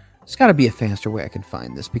 There's got to be a faster way I can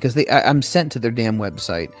find this because I'm sent to their damn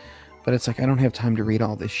website, but it's like I don't have time to read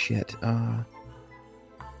all this shit.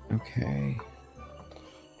 Okay.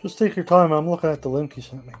 Just take your time. I'm looking at the link you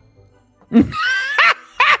sent me.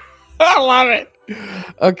 I love it.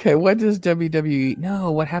 Okay, what does WWE... No,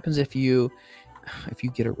 what happens if you if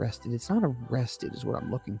you get arrested. It's not arrested is what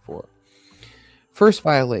I'm looking for. First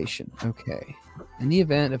violation. Okay. In the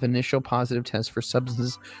event of initial positive test for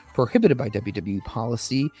substances prohibited by WWE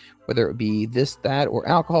policy, whether it be this, that, or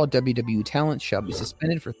alcohol, WWE talent shall be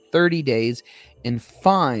suspended for 30 days and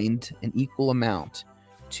fined an equal amount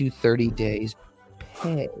to 30 days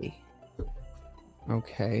pay.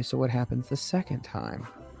 Okay, so what happens the second time?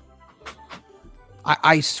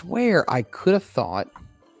 I swear I could have thought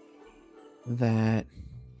that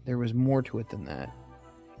there was more to it than that.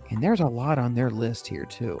 And there's a lot on their list here,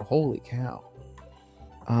 too. Holy cow.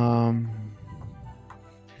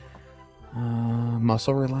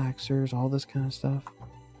 Muscle relaxers, all this kind of stuff.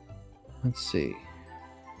 Let's see.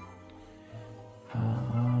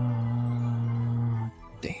 Damn.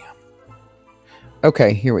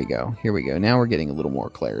 Okay, here we go. Now we're getting a little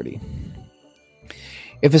more clarity.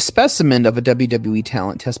 If a specimen of a WWE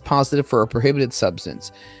talent tests positive for a prohibited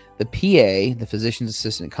substance, the PA, the physician's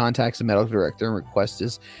assistant, contacts the medical director and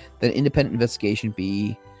requests that an independent investigation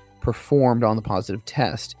be performed on the positive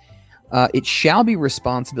test. It shall be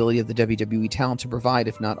responsibility of the WWE talent to provide,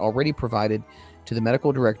 if not already provided, to the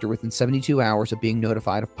medical director within 72 hours of being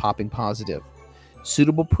notified of popping positive.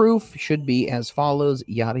 Suitable proof should be as follows,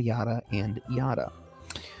 yada, yada, and yada.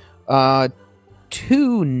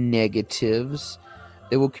 2 negatives.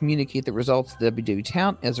 They will communicate the results to the WWE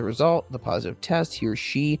talent. As a result of the positive test, he or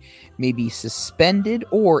she may be suspended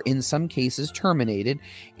or, in some cases, terminated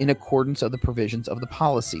in accordance of the provisions of the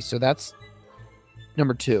policy. So that's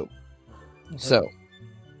number 2. Okay. So,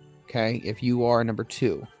 okay, if you are number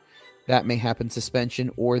 2, that may happen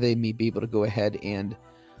suspension, or they may be able to go ahead and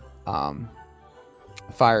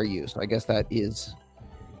fire you. So I guess that is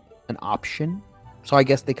an option. So I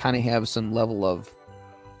guess they kind of have some level of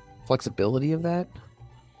flexibility of that.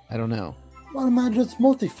 I don't know. Well, imagine it's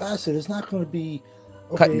multifaceted. It's not going to be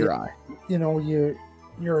cutting your eye. You know, your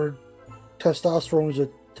testosterone is a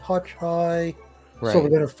touch high, right. So we're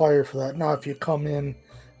going to fire for that. Now, if you come in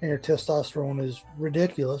and your testosterone is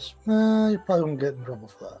ridiculous, you're probably going to get in trouble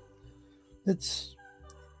for that.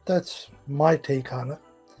 That's my take on it.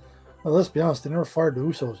 Well, let's be honest, they never fired the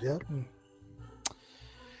Usos yet.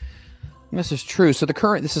 This is true. So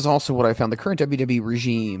this is also what I found. The current WWE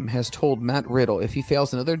regime has told Matt Riddle if he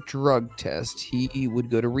fails another drug test, he would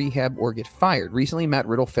go to rehab or get fired. Recently, Matt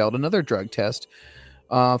Riddle failed another drug test,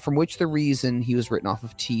 from which the reason he was written off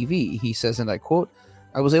of TV. He says, and I quote,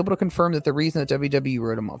 "I was able to confirm that the reason that WWE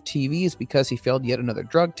wrote him off TV is because he failed yet another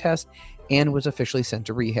drug test and was officially sent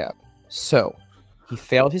to rehab." So he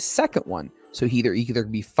failed his second one. So he either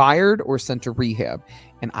be fired or sent to rehab.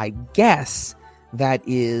 And I guess that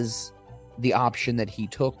is the option that he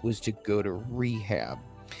took, was to go to rehab.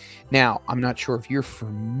 Now, I'm not sure if you're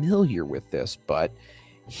familiar with this, but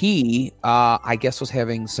he, I guess, was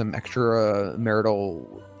having some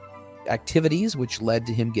extramarital activities, which led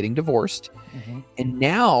to him getting divorced. Mm-hmm. And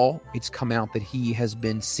now it's come out that he has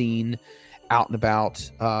been seen out and about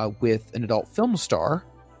with an adult film star.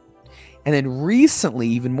 And then recently,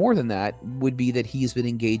 even more than that, would be that he's been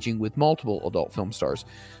engaging with multiple adult film stars.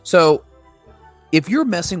 So if you're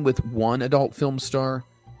messing with one adult film star,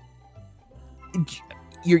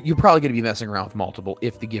 you're probably going to be messing around with multiple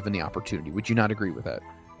if they're given the opportunity. Would you not agree with that?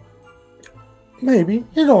 Maybe.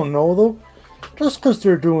 You don't know, though. Just because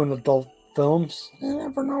they're doing adult films, you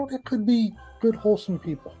never know. They could be good, wholesome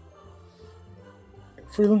people.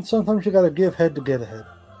 Freeland, sometimes you got to give head to get ahead.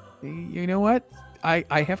 You know what?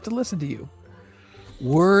 I have to listen to you.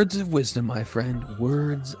 Words of wisdom, my friend.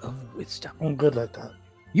 Words of wisdom. I'm good like that.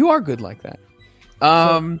 You are good like that.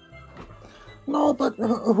 No, but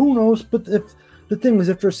who knows? But if the thing is,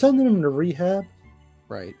 if they're sending them to rehab,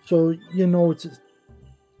 right? So it's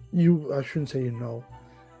I shouldn't say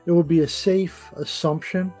it would be a safe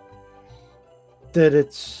assumption that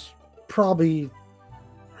it's probably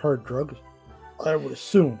hard drugs. I would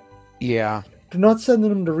assume. Yeah. They're not sending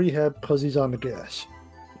him to rehab because he's on the gas.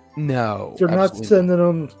 No. They're not sending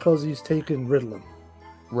him because he's taking Ritalin.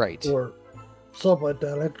 Right. Or something like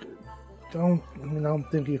that. I don't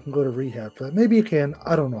think you can go to rehab for that. Maybe you can.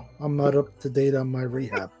 I don't know. I'm not up to date on my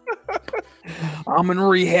rehab. I'm in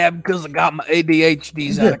rehab because I got my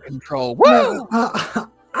ADHD's out of control. Woo! I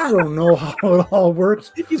don't know how it all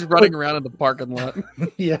works. He's running around in the parking lot.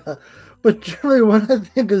 Yeah. But generally, when I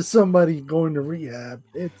think of somebody going to rehab,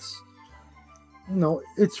 it's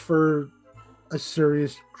for a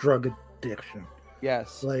serious drug addiction.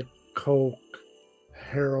 Yes. Like coke,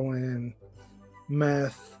 heroin,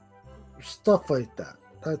 meth, stuff like that.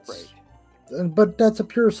 That's right. But that's a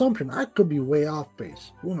pure assumption. I could be way off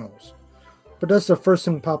base. Who knows? But that's the first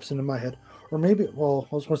thing that pops into my head. Or maybe, I was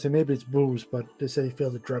going to say maybe it's booze, but they said he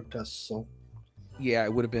failed the drug test, so. Yeah,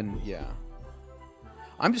 it would have been. Yeah.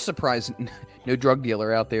 I'm just surprised no drug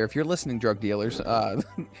dealer out there. If you're listening, drug dealers, how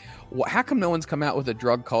come no one's come out with a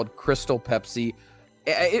drug called Crystal Pepsi?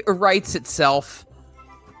 It writes itself,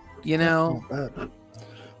 you know. Not bad.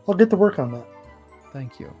 I'll get to work on that.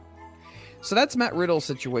 Thank you. So that's Matt Riddle's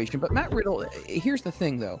situation. But Matt Riddle, here's the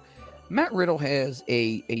thing, though. Matt Riddle has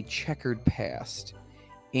a checkered past.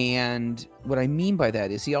 And what I mean by that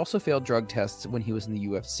is he also failed drug tests when he was in the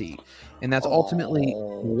UFC. And that's ultimately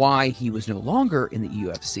why he was no longer in the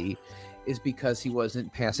UFC, is because he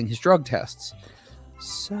wasn't passing his drug tests.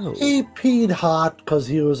 So he peed hot because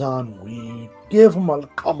he was on weed. Give him a...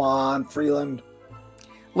 Come on, Freeland.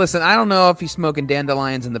 Listen, I don't know if he's smoking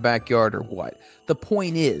dandelions in the backyard or what. The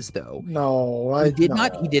point is, though, he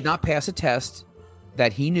did not pass a test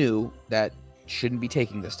that he knew that shouldn't be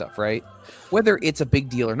taking this stuff, right? Whether it's a big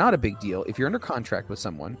deal or not a big deal, if you're under contract with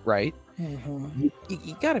someone, right? Mm-hmm.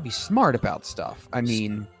 You got to be smart about stuff. I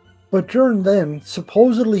mean, but during then,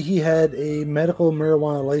 supposedly he had a medical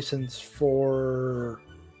marijuana license for,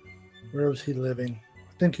 where was he living?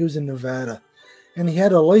 I think he was in Nevada, and he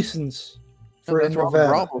had a license for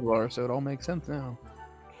Nevada. So it all makes sense now.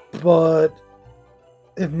 But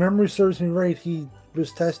if memory serves me right, he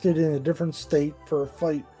was tested in a different state for a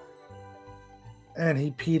fight, and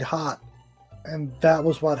he peed hot, and that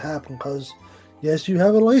was what happened. Because yes, you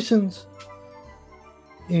have a license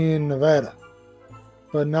in Nevada,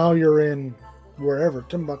 but now you're in wherever,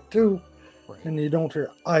 Timbuktu, right, and you don't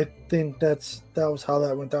hear. I think that was how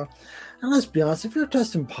that went down. And let's be honest, if you're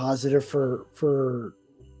testing positive for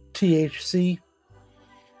THC,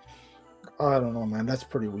 I don't know, man, that's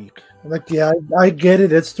pretty weak. Like, yeah, I get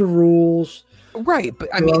it, it's the rules, right? But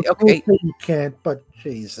I mean, okay, you can't. But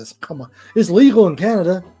Jesus, come on, it's legal in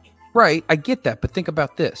Canada, right? I get that, but think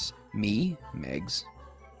about this: me, Megs,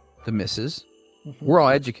 the missus, we're all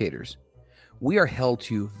educators. We are held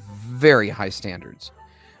to very high standards,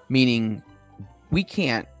 meaning we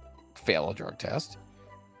can't fail a drug test.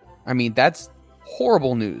 I mean, that's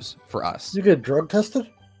horrible news for us. You get drug tested?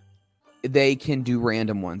 They can do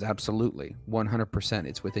random ones, absolutely, 100%.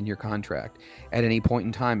 It's within your contract. At any point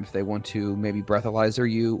in time, if they want to maybe breathalyzer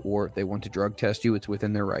you or if they want to drug test you, it's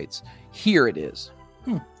within their rights. Here it is.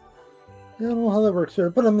 I don't know how that works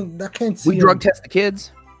here, but I mean, I can't see. We drug test the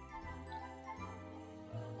kids.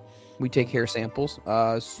 We take hair samples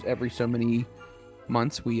every so many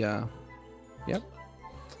months. Yep.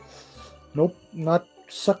 Nope, not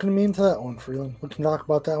sucking me into that one, Freeland. We can talk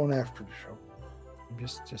about that one after the show. I'm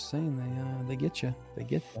just saying they get you. They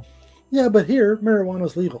get you. Yeah, but here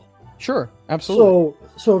marijuana's legal. Sure, absolutely.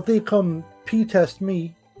 So if they come pee test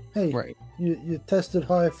me, hey, right? You tested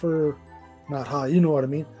high for, not high. You know what I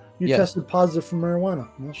mean? You tested positive for marijuana.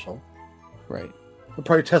 So, right. You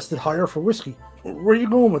probably tested higher for whiskey. Where are you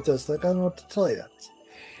going with this? Like, I don't know what to tell you.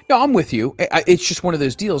 No, I'm with you. It's just one of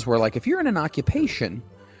those deals where, like, if you're in an occupation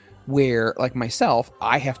where, like myself,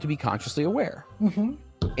 I have to be consciously aware. Mm-hmm.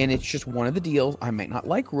 And it's just one of the deals. I might not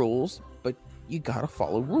like rules, but you got to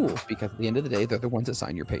follow rules because at the end of the day, they're the ones that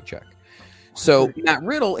sign your paycheck. So Matt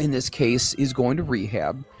Riddle, in this case, is going to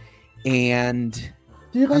rehab. And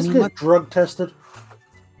do you guys get drug tested?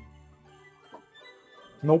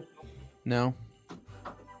 Nope. No.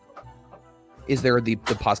 Is there the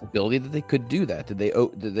possibility that they could do that? Did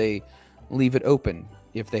they leave it open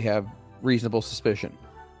if they have reasonable suspicion?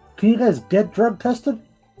 Can you guys get drug tested?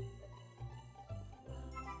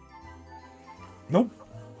 Nope.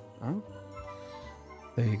 Oh.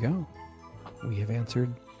 There you go. We have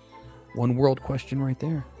answered one world question right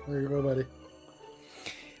there. There you go, buddy.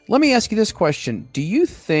 Let me ask you this question. Do you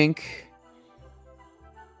think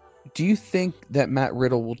that Matt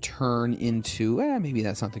Riddle will turn into, maybe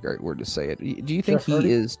that's not the right word to say it. Do you think Jeff Hardy?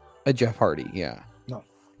 He is a Jeff Hardy? Yeah. No.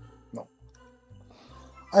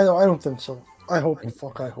 I don't think so. I hope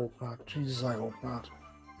not. Jesus, I hope not.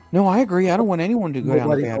 No, I agree. I don't want anyone to go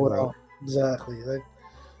down a bad road. Exactly.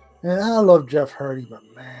 And I love Jeff Hardy, but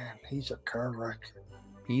man, he's a car wreck.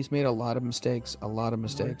 He's made a lot of mistakes.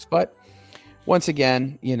 But once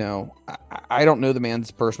again, I don't know the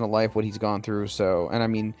man's personal life, what he's gone through. So, and I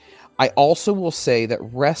mean, I also will say that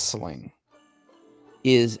wrestling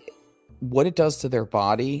is what it does to their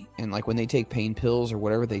body. And like when they take pain pills or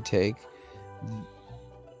whatever they take,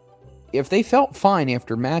 if they felt fine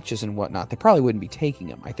after matches and whatnot, they probably wouldn't be taking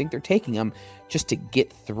them. I think they're taking them just to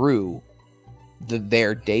get through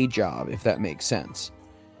their day job, if that makes sense.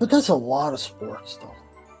 But that's a lot of sports, though.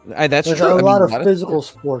 That's There's true. A lot of physical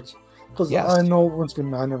sports. Because yes. I know once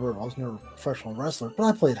again, I was never a professional wrestler, but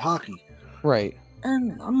I played hockey. Right.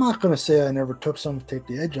 And I'm not going to say I never took some to take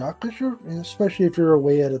the edge off, because especially if you're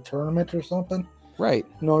away at a tournament or something, Right.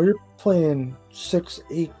 No, you're playing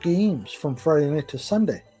 6-8 games from Friday night to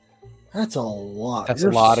Sunday. That's a lot. That's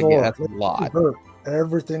You're a lot sore. again. That's a Like, lot. you hurt.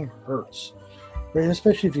 Everything hurts. Right?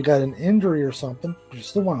 Especially if you got an injury or something, you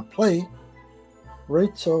still want to play.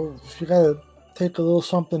 Right? So if you got to take a little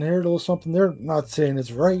something here, a little something there, not saying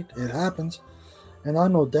it's right, it happens. And I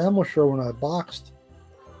know damn well sure when I boxed,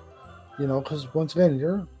 because once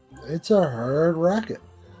again, it's a hard racket.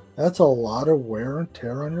 That's a lot of wear and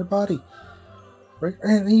tear on your body. Right?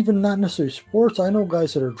 And even not necessarily sports. I know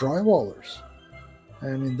guys that are drywallers. I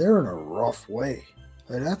mean, they're in a rough way.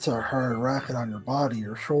 Like, that's a hard racket on your body,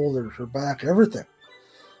 your shoulders, your back, everything.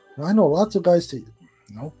 And I know lots of guys that,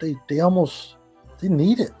 they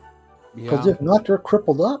need it. Because if not, they're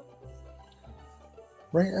crippled up.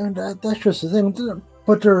 Right? And that's just the thing.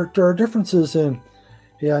 But there are differences in,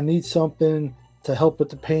 I need something to help with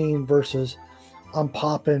the pain versus I'm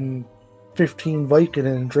popping 15 Vicodin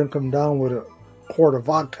and drink them down with a quart of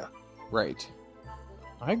vodka. Right.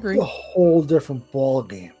 I agree. It's a whole different ball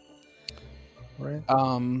game. Right?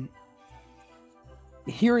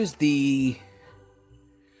 Here is the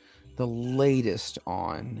latest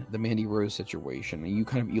on the Mandy Rose situation. You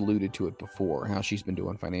kind of alluded to it before, how she's been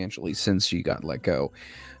doing financially since she got let go.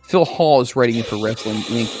 Phil Hall is writing in for Wrestling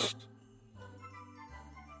Inc.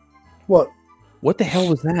 What the hell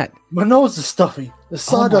was that? My nose is stuffy. There's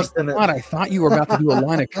sawdust in it. God, I thought you were about to do a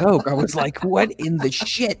line of coke. I was like, what in the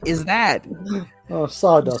shit is that? Oh,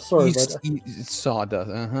 sawdust. Sorry about that. Sawdust,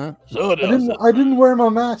 uh-huh. Sawdust. I didn't wear my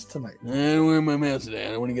mask tonight. I didn't wear my mask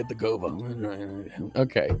today. I want to get the Gova.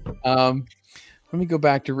 Okay. Let me go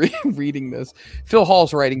back to reading this. Phil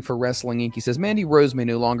Hall's writing for Wrestling Inc. He says, Mandy Rose may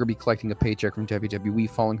no longer be collecting a paycheck from WWE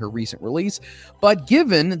following her recent release, but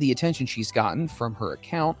given the attention she's gotten from her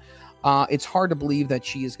account, it's hard to believe that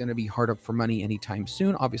she is going to be hard up for money anytime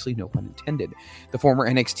soon. Obviously, no pun intended. The former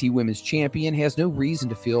NXT Women's Champion has no reason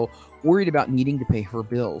to feel worried about needing to pay her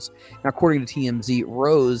bills. Now, according to TMZ,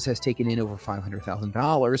 Rose has taken in over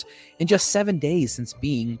 $500,000 in just 7 days since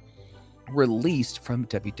being released from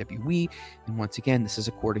WWE. And once again, this is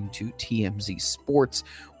according to TMZ Sports.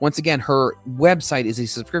 Once again, her website is a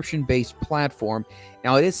subscription-based platform.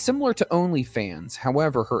 Now, it is similar to OnlyFans.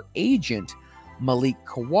 However, her agent, Malik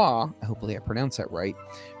Kawa, hopefully I pronounced that right,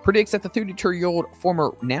 predicts that the 32-year-old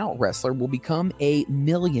former Now wrestler will become a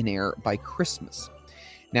millionaire by Christmas.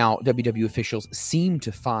 Now, WWE officials seem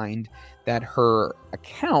to find that her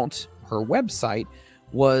account, her website,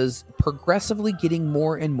 was progressively getting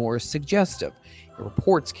more and more suggestive. The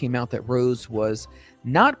reports came out that Rose was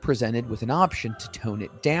not presented with an option to tone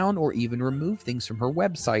it down or even remove things from her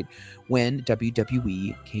website when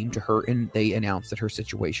WWE came to her and they announced that her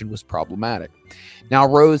situation was problematic. Now,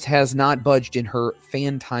 Rose has not budged in her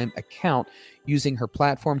Fan Time account, using her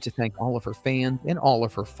platform to thank all of her fans and all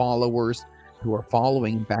of her followers who are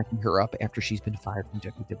following and backing her up after she's been fired from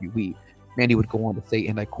WWE. Mandy would go on to say,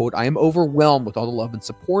 and I quote, "I am overwhelmed with all the love and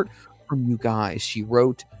support from you guys." She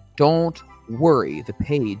wrote, "Don't worry, the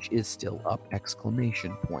page is still up!" !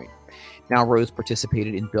 Now, Rose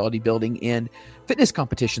participated in bodybuilding and fitness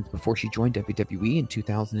competitions before she joined WWE in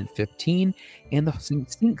 2015, and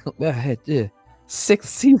the sixth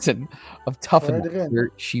season of Tough Enough,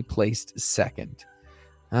 where she placed second.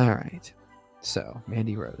 All right, so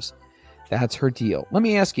Mandy Rose, that's her deal. Let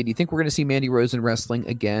me ask you, do you think we're going to see Mandy Rose in wrestling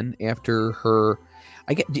again after her?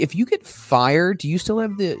 If you get fired, do you still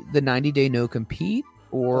have the 90-day no compete,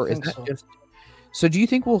 or is that just? So do you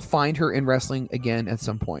think we'll find her in wrestling again at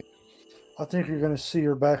some point? I think you're going to see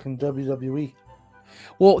her back in WWE.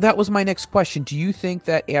 Well, that was my next question. Do you think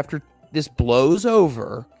that after this blows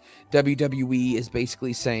over, WWE is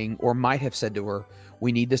basically saying, or might have said to her,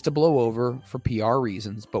 we need this to blow over for PR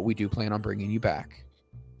reasons, but we do plan on bringing you back?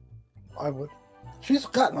 I would. She's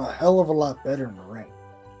gotten a hell of a lot better in the ring.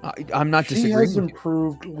 I'm not disagreeing. She has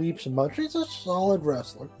improved leaps and bounds. She's a solid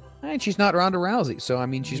wrestler. And she's not Ronda Rousey, so I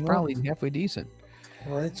mean, she's probably halfway decent.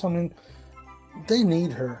 Right? So I mean, they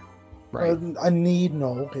need her. Right.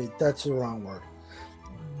 Okay, that's the wrong word.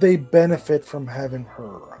 They benefit from having her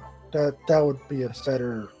around. That would be a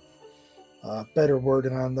better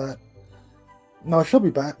wording on that. No, she'll be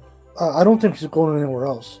back. I don't think she's going anywhere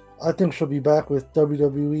else. I think she'll be back with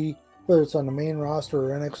WWE, whether it's on the main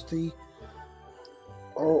roster or NXT,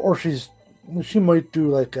 or she might do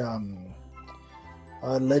like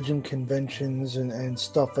legend conventions and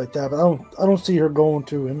stuff like that. But I don't see her going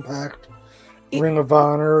to Impact, Ring of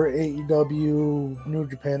Honor, AEW, New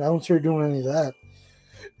Japan. I don't see her doing any of that.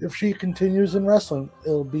 If she continues in wrestling,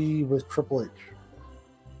 it'll be with Triple H.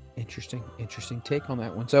 Interesting take on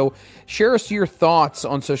that one. So share us your thoughts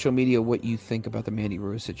on social media, what you think about the Mandy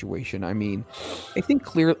Rose situation. I mean, I think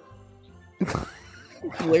clearly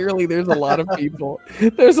Clearly, there's a lot of people.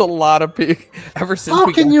 There's a lot of people. Ever since How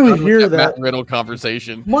we can got you done with hear Matt that? Riddle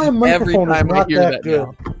conversation? My Every microphone is time I not hear that that good.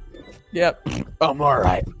 now. Yep. I'm all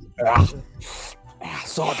right.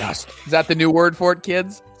 Sawdust. Is that the new word for it,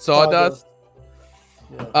 kids? Sawdust.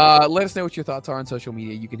 Let us know what your thoughts are on social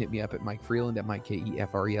media. You can hit me up at Mike Freeland at Mike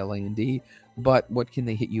KEFRELAND. But what can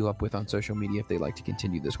they hit you up with on social media if they'd like to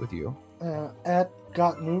continue this with you? At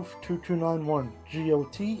Gotnewf2291.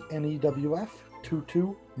 GOTNEWF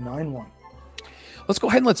 2291. Let's go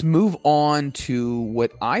ahead and let's move on to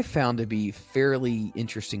what I found to be fairly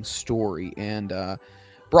interesting story. And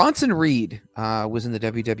Bronson Reed was in the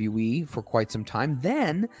WWE for quite some time.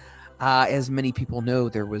 Then, as many people know,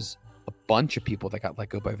 there was a bunch of people that got let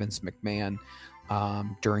go by Vince McMahon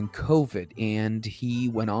during COVID. And he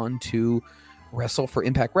went on to wrestle for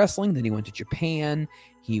Impact Wrestling. Then he went to Japan.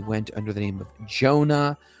 He went under the name of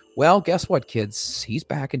Jonah. Well, guess what, kids? He's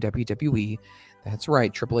back in WWE. That's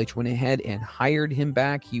right. Triple H went ahead and hired him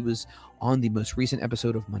back. He was on the most recent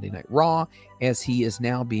episode of Monday Night Raw, as he is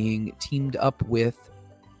now being teamed up with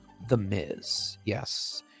The Miz.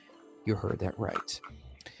 Yes, you heard that right.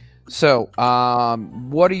 So,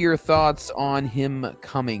 what are your thoughts on him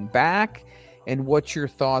coming back? And what's your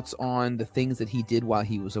thoughts on the things that he did while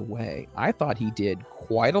he was away? I thought he did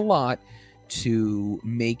quite a lot to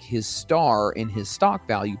make his star and his stock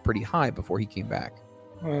value pretty high before he came back.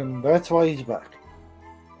 And that's why he's back.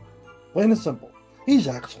 Plain and simple. He's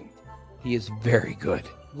excellent. He is very good.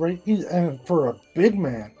 Right? And for a big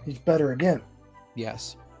man, he's better again.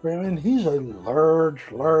 Yes. Right? I mean, he's a large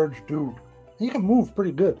dude. He can move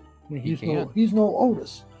pretty good. I mean, he's no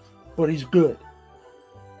Otis, but he's good.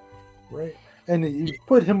 Right? And you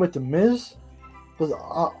put him with The Miz, because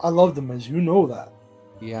I love The Miz. You know that.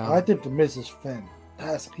 Yeah. I think The Miz is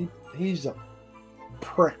fantastic. He's a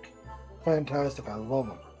prick. Fantastic. I love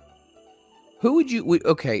him. Who would you...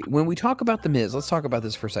 Okay, when we talk about The Miz, let's talk about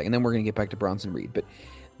this for a second, then we're going to get back to Bronson Reed. But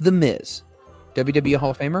The Miz, WWE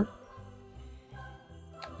Hall of Famer?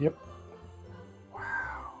 Yep.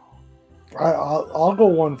 Wow. I'll go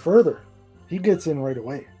one further. He gets in right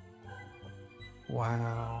away.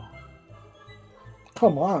 Wow.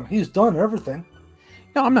 Come on. He's done everything.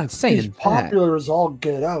 No, I'm not saying he's popular as all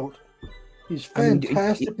get out. He's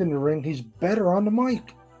fantastic in the ring. He's better on the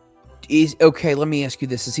mic. Okay, let me ask you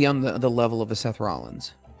this. Is he on the level of a Seth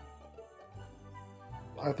Rollins?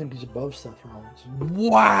 I think he's above Seth Rollins.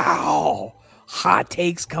 Wow. Hot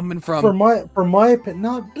takes coming from... For my opinion.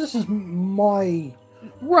 Now, this is my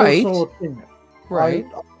personal opinion. Right.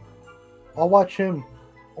 I'll watch him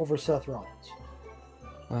over Seth Rollins.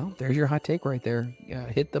 Well, there's your hot take right there.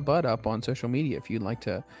 Hit the butt up on social media if you'd like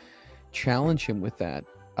to challenge him with that.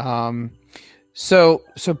 So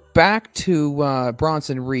back to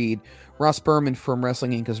Bronson Reed. Ross Berman from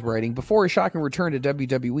Wrestling Inc. is writing, before his shocking return to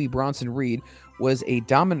WWE, Bronson Reed was a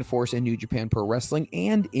dominant force in New Japan Pro Wrestling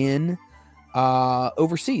and in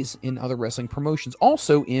overseas in other wrestling promotions.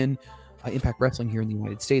 Also in Impact Wrestling here in the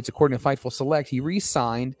United States. According to Fightful Select, he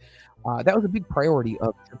re-signed. That was a big priority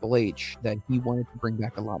of Triple H, that he wanted to bring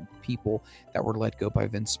back a lot of people that were let go by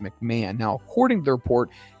Vince McMahon. Now, according to the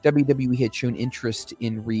report, WWE had shown interest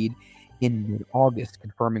in Reed in mid-August,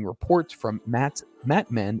 confirming reports from Matt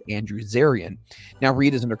Men, Andrew Zarian. Now,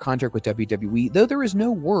 Reed is under contract with WWE, though there is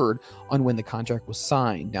no word on when the contract was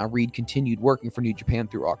signed. Now, Reed continued working for New Japan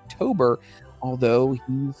through October, although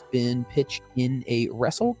he's been pitched in a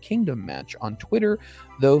Wrestle Kingdom match on Twitter,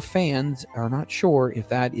 though fans are not sure if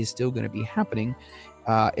that is still going to be happening,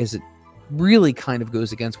 as it really kind of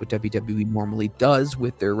goes against what WWE normally does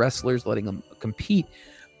with their wrestlers, letting them compete.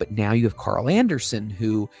 But now you have Carl Anderson,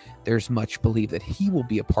 who there's much belief that he will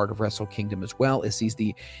be a part of Wrestle Kingdom as well, as he's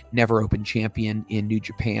the Never Open champion in New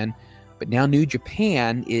Japan. But now New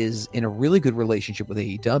Japan is in a really good relationship with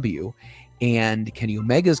AEW, and Kenny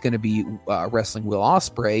Omega is going to be wrestling Will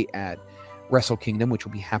Ospreay at Wrestle Kingdom, which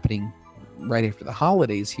will be happening right after the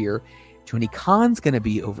holidays here. Tony Khan's going to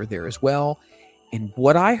be over there as well. And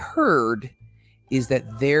what I heard is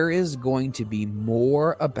that there is going to be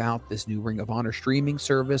more about this new Ring of Honor streaming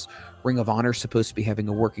service. Ring of Honor is supposed to be having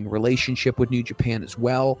a working relationship with New Japan as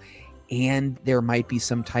well. And there might be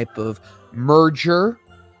some type of merger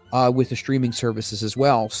with the streaming services as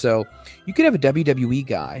well. So you could have a WWE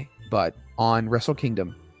guy, but on Wrestle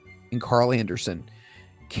Kingdom, in Carl Anderson,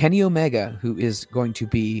 Kenny Omega, who is going to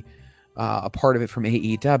be a part of it from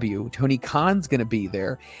AEW, Tony Khan's going to be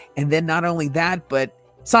there. And then not only that, but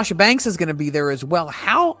Sasha Banks is going to be there as well.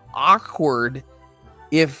 How awkward,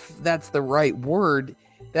 if that's the right word,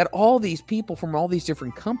 that all these people from all these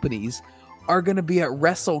different companies are going to be at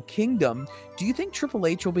Wrestle Kingdom. Do you think Triple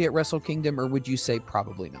H will be at Wrestle Kingdom, or would you say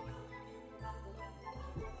probably not?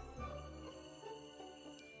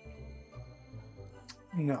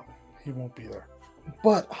 No, he won't be there.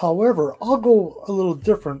 But, however, I'll go a little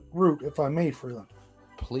different route if I may, Freeland.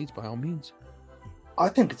 Please, by all means. I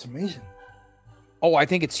think it's amazing. Oh, I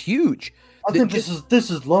think it's huge. I think this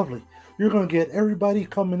is lovely. You're going to get everybody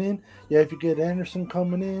coming in. Yeah, if you get Anderson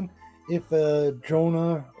coming in, if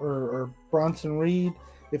Jonah or Bronson Reed,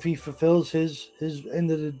 if he fulfills his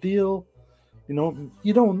end of the deal,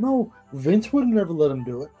 you don't know. Vince would never let him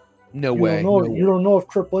do it. No way. You don't know if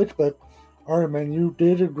Triple H, but all right, man, you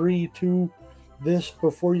did agree to this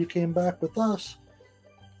before you came back with us.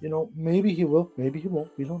 Maybe he will, maybe he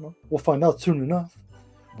won't. We don't know. We'll find out soon enough.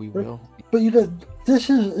 We will. But this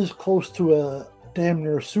is close to a damn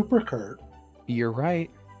near super card. You're right.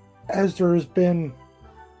 As there has been,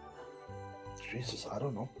 Jesus, I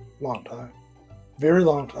don't know, long time, very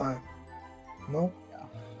long time. No,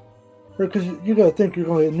 because you got to think you're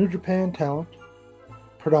going to get New Japan talent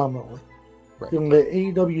predominantly. Right. You're going to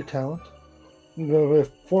get AEW talent. You're going to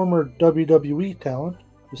get former WWE talent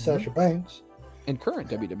with Sasha Banks and current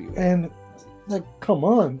WWE. And come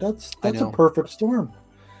on, that's a perfect storm.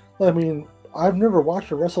 I mean, I've never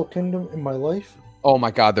watched a Wrestle Kingdom in my life. Oh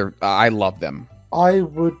my God, I love them. I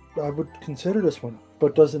would consider this one,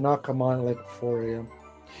 but does it not come on at 4 a.m.?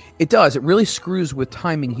 It does. It really screws with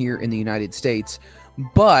timing here in the United States.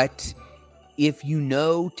 But if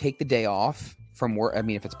take the day off from work, I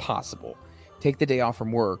mean, if it's possible, take the day off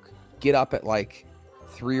from work, get up at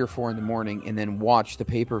 3 or 4 in the morning, and then watch the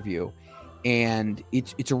pay-per-view. And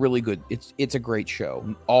it's a really good, it's a great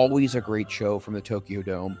show. Always a great show from the Tokyo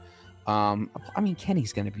Dome. I mean,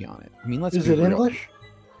 Kenny's going to be on it. I mean, Is it real. English?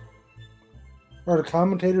 Are the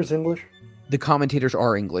commentators English? The commentators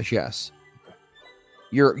are English, yes.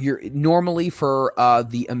 You're normally for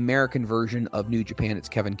the American version of New Japan, it's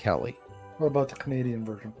Kevin Kelly. What about the Canadian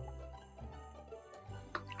version?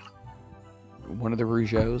 One of the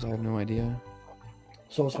Rougeaus, I have no idea.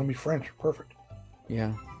 So it's going to be French. Perfect.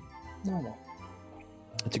 Yeah. No.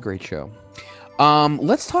 It's a great show.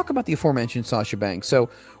 Let's talk about the aforementioned Sasha Banks. So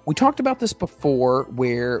we talked about this before,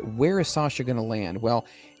 where is Sasha going to land? Well,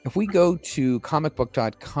 if we go to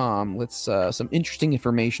comicbook.com, some interesting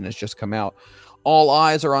information has just come out. All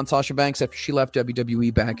eyes are on Sasha Banks after she left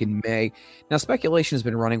WWE back in May. Now, speculation has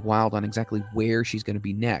been running wild on exactly where she's going to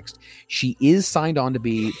be next. She is signed on to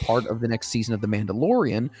be part of the next season of The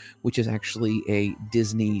Mandalorian, which is actually a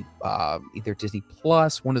Disney, either Disney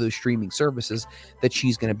Plus, one of those streaming services that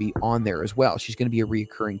she's going to be on there as well. She's going to be a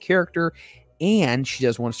reoccurring character, and she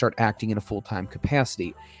does want to start acting in a full-time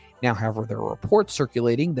capacity. Now, however, there are reports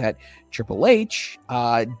circulating that Triple H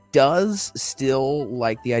does still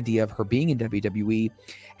like the idea of her being in WWE.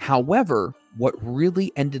 However, what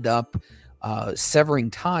really ended up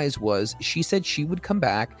severing ties was she said she would come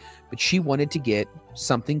back, but she wanted to get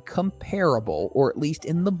something comparable, or at least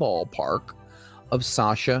in the ballpark, of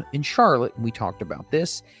Sasha and Charlotte. We talked about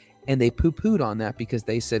this, and they poo-pooed on that because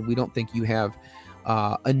they said, we don't think you have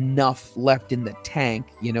enough left in the tank.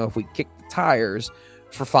 If we kick the tires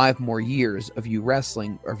for 5 more years of you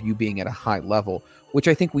wrestling, or of you being at a high level, which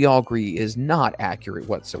I think we all agree is not accurate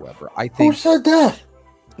whatsoever. I think who said that?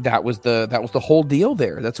 That was the whole deal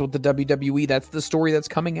there. That's what the WWE, that's the story that's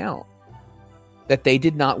coming out. That they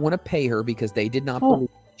did not want to pay her because they did not believe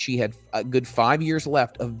she had a good 5 years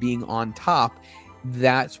left of being on top.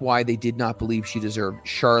 That's why they did not believe she deserved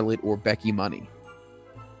Charlotte or Becky money.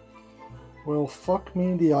 Well, fuck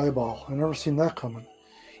me in the eyeball. I never seen that coming.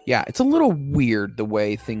 Yeah, it's a little weird the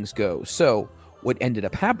way things go. So what ended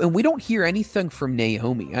up happening, we don't hear anything from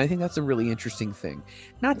Naomi. And I think that's a really interesting thing.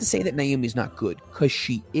 Not to say that Naomi's not good, because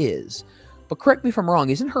she is. But correct me if I'm wrong,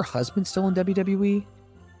 isn't her husband still in WWE?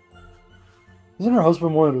 Isn't her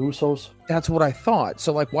husband one of the Usos? That's what I thought.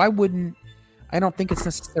 So, why wouldn't... I don't think it's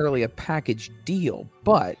necessarily a package deal,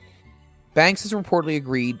 but Banks has reportedly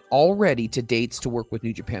agreed already to dates to work with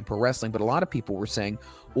New Japan Pro Wrestling, but a lot of people were saying,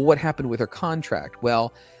 well, what happened with her contract?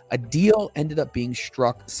 Well, a deal ended up being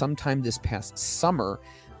struck sometime this past summer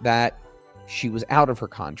that she was out of her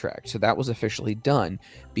contract. So that was officially done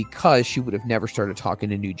because she would have never started talking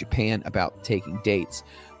to New Japan about taking dates.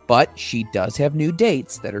 But she does have new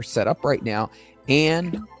dates that are set up right now,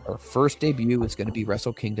 and her first debut is going to be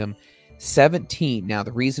Wrestle Kingdom 17. Now,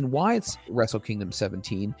 the reason why it's Wrestle Kingdom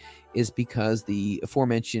 17 is because the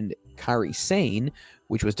aforementioned Kairi Sane,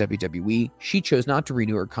 which was WWE, she chose not to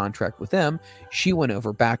renew her contract with them. She went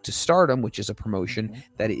over back to Stardom, which is a promotion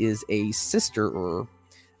that is a sister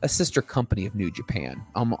company of New Japan,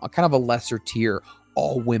 kind of a lesser tier,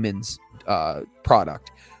 all women's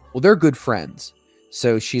product. Well, they're good friends.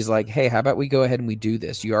 So she's like, hey, how about we go ahead and we do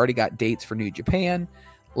this? You already got dates for New Japan.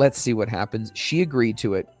 Let's see what happens. She agreed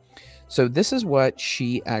to it. So this is what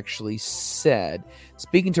she actually said.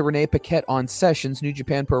 Speaking to Renee Paquette on Sessions, New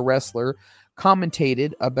Japan Pro Wrestler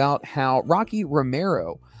commentated about how Rocky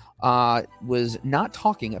Romero was not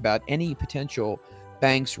talking about any potential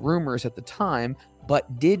Banks rumors at the time,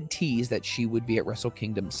 but did tease that she would be at Wrestle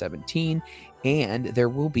Kingdom 17, and there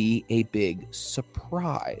will be a big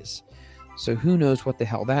surprise. So who knows what the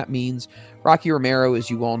hell that means. Rocky Romero, as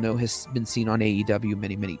you all know, has been seen on AEW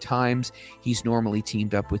many, many times. He's normally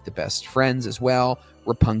teamed up with the Best Friends as well.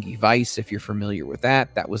 Roppongi Vice, if you're familiar with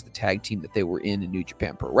that. That was the tag team that they were in New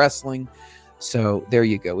Japan Pro Wrestling. So there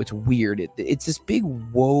you go. It's weird. It's this big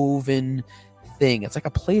woven thing. It's like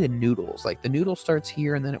a plate of noodles. Like the noodle starts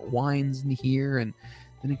here and then it winds in here and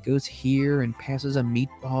then it goes here and passes a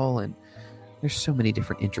meatball. And there's so many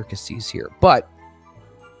different intricacies here. But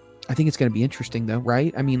I think it's going to be interesting, though,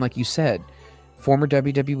 right? I mean, like you said, former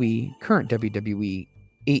WWE, current WWE,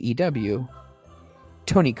 AEW,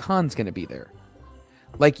 Tony Khan's going to be there.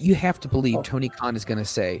 Like, you have to believe Tony Khan is going to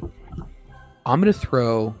say, I'm going to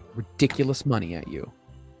throw ridiculous money at you,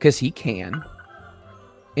 because he can,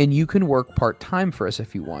 and you can work part-time for us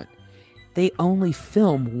if you want. They only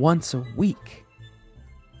film once a week.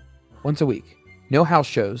 Once a week. No house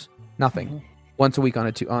shows, nothing. Mm-hmm. Once a week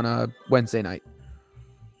on a Wednesday night.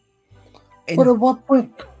 But at what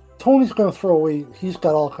point, Tony's going to throw away, he's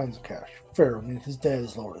got all kinds of cash. Fair, I mean, his dad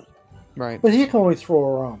is loaded. Right. But he can only throw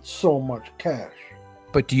around so much cash.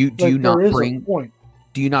 But do you not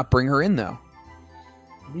bring her in, though?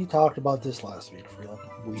 We talked about this last week, Freeland.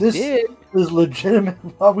 We this did. is legitimate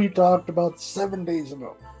what we talked about 7 days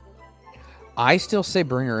ago. I still say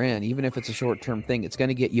bring her in, even if it's a short-term thing. It's going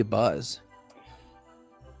to get you buzz.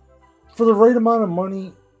 For the right amount of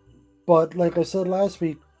money, but like I said last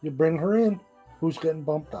week, you bring her in, who's getting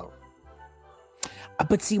bumped out?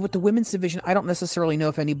 But see, with the women's division, I don't necessarily know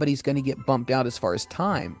if anybody's going to get bumped out as far as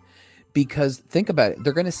time. Because think about it,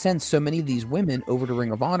 they're going to send so many of these women over to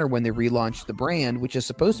Ring of Honor when they relaunch the brand, which is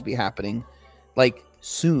supposed to be happening like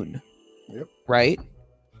soon. Yep. Right?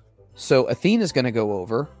 So Athena's going to go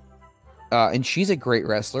over, and she's a great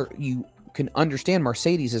wrestler. You can understand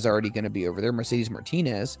Mercedes is already going to be over there, Mercedes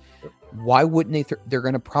Martinez. Yep. Why wouldn't they? They're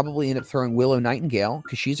going to probably end up throwing Willow Nightingale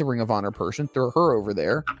because she's a Ring of Honor person. Throw her over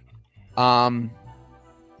there.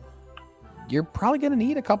 You're probably going to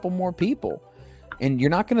need a couple more people. And you're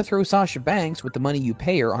not going to throw Sasha Banks with the money you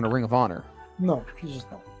pay her on a Ring of Honor. No, she's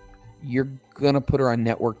just not. You're going to put her on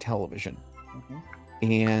network television.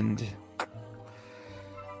 Mm-hmm. And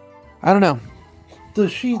I don't know.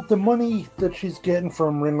 The money that she's getting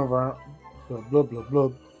from Ring of Honor, blah, blah,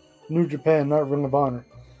 blah, New Japan, not Ring of Honor,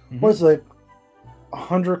 was like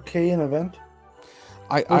 $100K an event?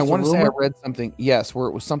 I want to say I read something, yes, where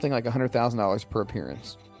it was something like $100,000 per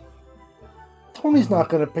appearance. Tony's not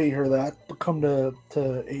going to pay her that to come to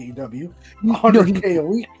AEW. $100K a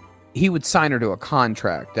week. He would sign her to a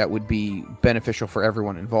contract that would be beneficial for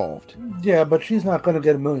everyone involved. Yeah, but she's not going to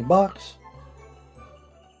get $1 million.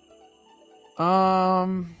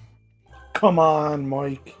 Come on,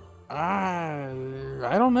 Mike. I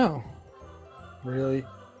don't know. Really?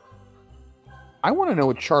 I want to know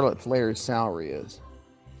what Charlotte Flair's salary is.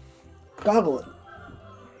 Gobble it.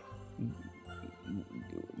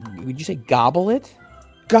 Would you say gobble it?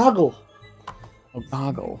 Goggle. Oh,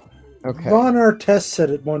 goggle. Okay. Ron Artest said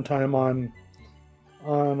it one time on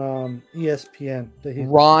ESPN.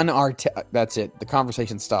 Ron Artest. That's it. The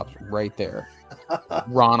conversation stops right there.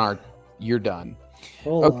 Ron Artest. You're done.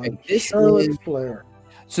 Hold on. Charlotte Flair.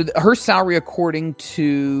 So her salary, according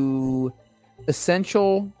to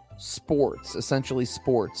Essentially Sports,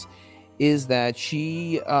 is that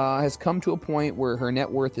she has come to a point where her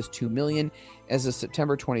net worth is $2 million as of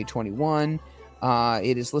September 2021.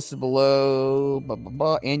 It is listed below. Blah, blah,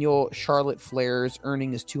 blah. Annual Charlotte Flair's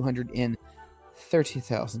earning is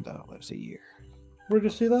 $230,000 a year. Where'd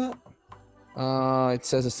you see that? It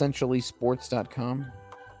says essentiallysports.com.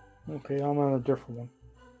 Okay, I'm on a different one.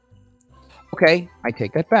 Okay, I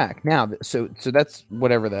take that back. Now, so that's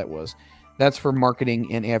whatever that was. That's for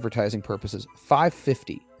marketing and advertising purposes.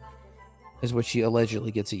 $550 is what she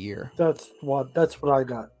allegedly gets a year. That's what I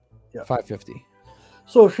got. Yeah, $550.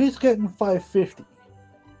 So if she's getting $550,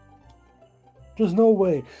 there's no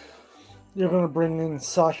way you're going to bring in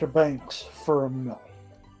Sasha Banks for $1 million.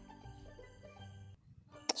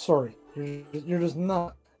 Sorry, you're just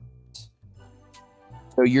not.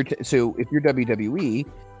 So so if you're WWE,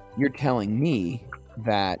 you're telling me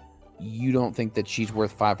that you don't think that she's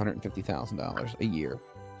worth $550,000 a year.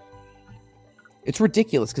 It's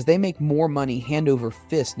ridiculous because they make more money hand over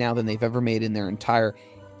fist now than they've ever made in their entire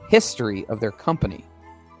history of their company.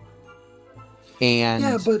 And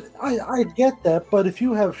yeah, but I get that. But if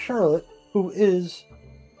you have Charlotte, who is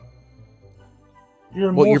your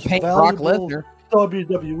you're most paying Brock valuable Lesnar.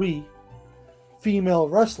 WWE female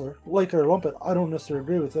wrestler, like her or lump it, I don't necessarily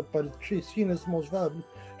agree with it, but she's seen as the most valuable.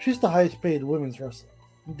 She's the highest paid women's wrestler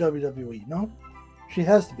in WWE. No, she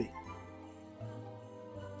has to be.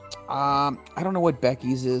 I don't know what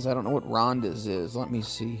Becky's is. I don't know what Ronda's is. Let me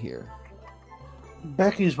see here.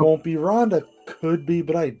 Becky's won't be. Ronda could be,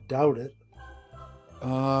 but I doubt it.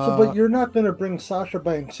 But you're not going to bring Sasha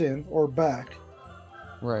Banks in or back,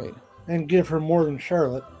 right, and give her more than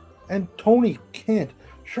Charlotte. And Tony can't.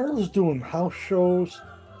 Charlotte's doing house shows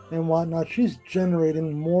and whatnot. She's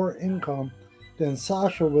generating more income than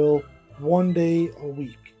Sasha will one day a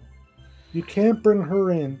week. You can't bring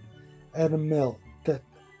her in at a mill.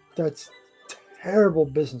 That's terrible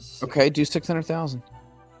business. Okay, do 600,000.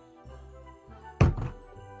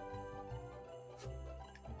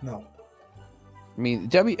 No. I mean,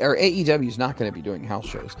 AEW is not going to be doing house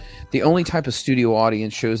shows. The only type of studio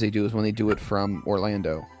audience shows they do is when they do it from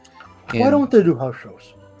Orlando. Why don't they do house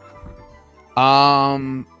shows?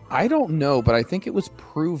 I don't know, but I think it was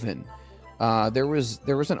proven. There was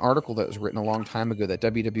an article that was written a long time ago that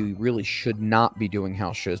WWE really should not be doing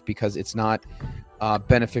house shows because it's not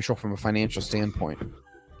beneficial from a financial standpoint.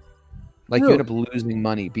 Like Really? you end up losing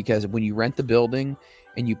money because when you rent the building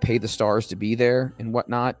and you pay the stars to be there and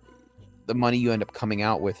whatnot, the money you end up coming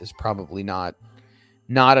out with is probably not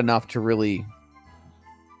enough to really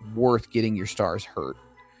worth getting your stars hurt.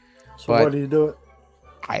 So why do you do it?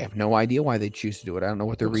 I have no idea why they choose to do it. I don't know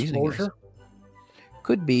what their reasoning is.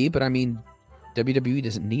 Could be, but I mean, WWE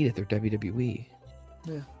doesn't need it. They're WWE.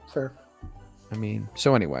 Yeah, fair. I mean,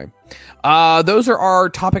 so anyway, those are our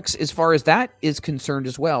topics as far as that is concerned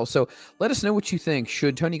as well. So let us know what you think.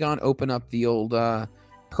 Should Tony Khan open up the old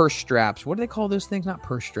purse straps? What do they call those things? Not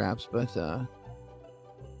purse straps, but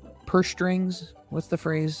purse strings. What's the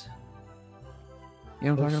phrase? You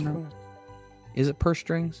know what I'm talking about? Is it purse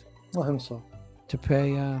strings? I think so. To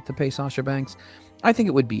pay Sasha Banks, I think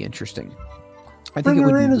it would be interesting. I think Bring it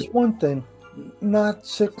would her in be is one thing, not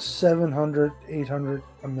 600, 700, 800,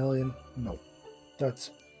 a million. No,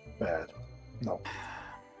 that's bad. No,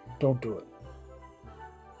 don't do it.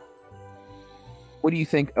 What do you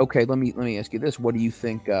think? Okay, let me ask you this. What do you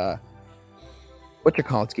think? What you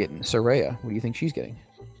call it's getting? Saraya. What do you think she's getting?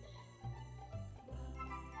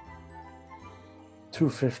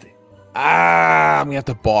 250. I'm gonna have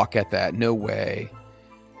to balk at that. No way.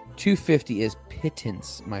 250 is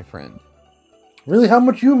pittance, my friend. Really, how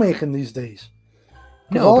much you making these days?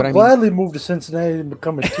 No, I'll but gladly move to Cincinnati and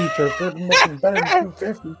become a teacher if they're making better than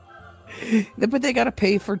 250. But they got to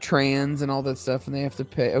pay for trans and all that stuff, and they have to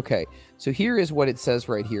pay. Okay, so here is what it says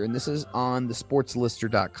right here, and this is on the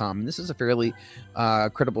sportslister.com, and this is a fairly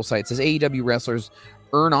credible site. It says AEW wrestlers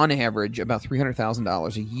earn on average about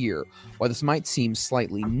 $300,000 a year. While this might seem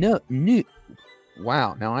slightly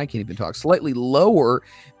wow, now I can't even talk. Slightly lower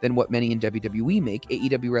than what many in WWE make,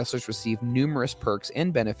 AEW wrestlers receive numerous perks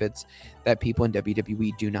and benefits that people in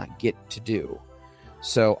WWE do not get to do.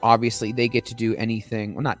 So obviously they get to do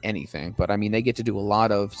anything, well, not anything, but I mean, they get to do a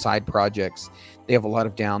lot of side projects. They have a lot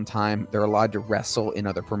of downtime. They're allowed to wrestle in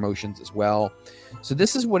other promotions as well. So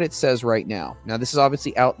this is what it says right now. Now, this is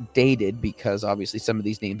obviously outdated because obviously some of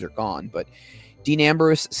these names are gone, but Dean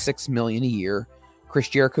Ambrose, $6 million a year. Chris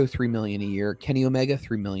Jericho, $3 million a year. Kenny Omega,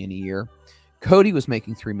 $3 million a year. Cody was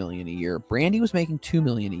making $3 million a year. Brandy was making $2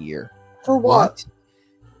 million a year. For what?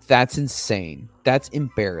 That's insane. That's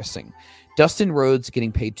embarrassing. Dustin Rhodes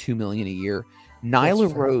getting paid $2 million a year.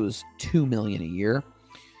 Nyla Rose, $2 million a year.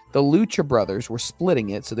 The Lucha Brothers were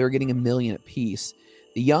splitting it, so they were getting $1 million apiece.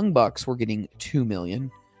 The Young Bucks were getting $2 million.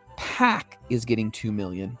 Pac is getting $2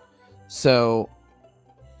 million. So,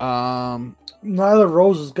 Nyla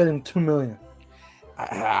Rose is getting $2 million.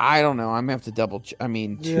 I don't know. I'm gonna have to double check. I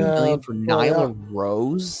mean, $2 million for Nyla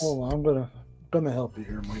Rose. Hold on, I'm gonna help you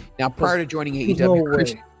here, Mike. Now, prior to joining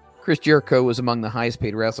AEW, Chris Jericho was among the highest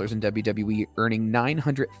paid wrestlers in WWE, earning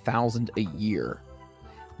 $900,000 a year.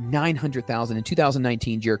 $900,000 in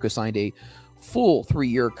 2019. Jericho signed a full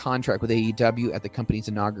 3-year contract with AEW at the company's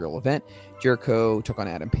inaugural event. Jericho took on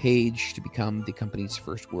Adam Page to become the company's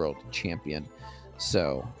first world champion.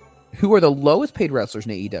 So, who are the lowest paid wrestlers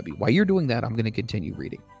in AEW? While you're doing that, I'm going to continue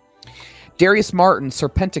reading. Darius Martin,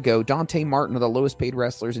 Serpentico, Dante Martin are the lowest paid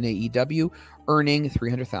wrestlers in AEW, earning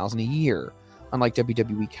 $300,000 a year. Unlike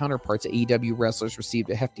WWE counterparts, AEW wrestlers received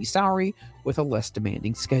a hefty salary with a less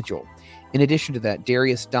demanding schedule. In addition to that,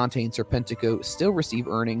 Darius, Dante, and Serpentico still receive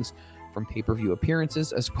earnings from pay-per-view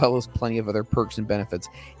appearances, as well as plenty of other perks and benefits.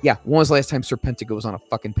 Yeah, when was the last time Serpentico was on a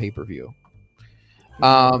fucking pay-per-view?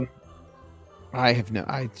 I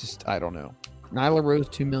don't know. Nyla Rose,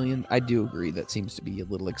 $2 million. I do agree that seems to be a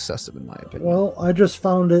little excessive in my opinion. Well, I just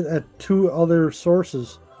found it at 2 other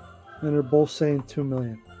sources, and they're both saying $2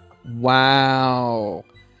 million. Wow.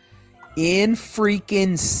 In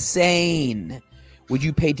freaking sane. Would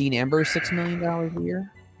you pay Dean Ambrose $6 million a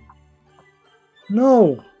year?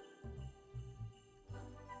 No.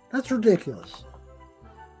 That's ridiculous.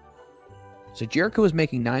 So Jericho was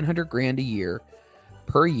making $900,000 a year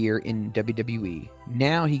per year in WWE.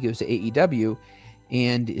 Now he goes to AEW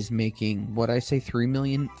and is making $3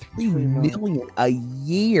 million a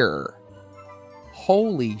year.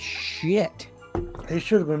 Holy shit. They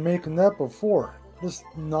should have been making that before. This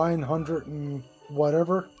 900 and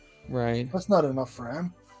whatever. Right. That's not enough for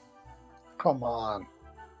him. Come on.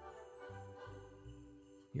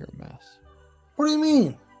 You're a mess. What do you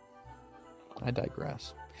mean? I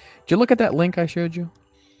digress. Did you look at that link I showed you?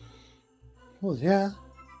 Well, yeah.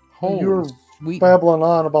 Holy you were sweet. babbling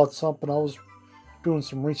on about something. I was doing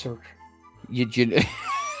some research. Did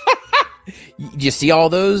you see all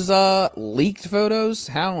those leaked photos?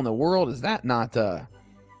 How in the world is that not...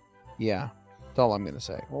 Yeah, that's all I'm going to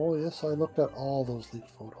say. Oh, yes, I looked at all those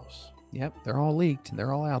leaked photos. Yep, they're all leaked and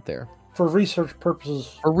they're all out there. For research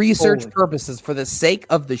purposes. For research purposes, for the sake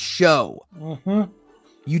of the show. Mm-hmm.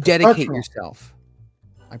 You dedicate yourself.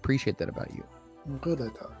 I appreciate that about you. I'm good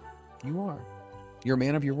at that. You are. You're a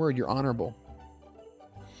man of your word. You're honorable.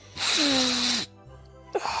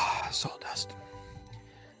 Sawdust.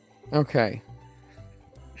 Okay.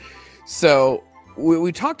 So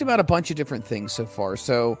we talked about a bunch of different things so far.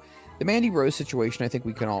 So the Mandy Rose situation, I think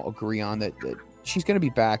we can all agree on that she's going to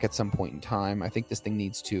be back at some point in time. I think this thing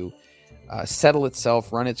needs to settle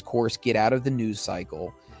itself, run its course, get out of the news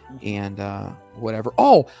cycle, and whatever.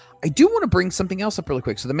 Oh, I do want to bring something else up really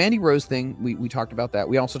quick. So the Mandy Rose thing, we talked about that.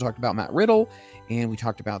 We also talked about Matt Riddle, and we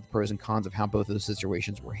talked about the pros and cons of how both of those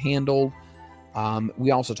situations were handled.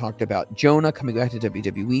 We also talked about Jonah coming back to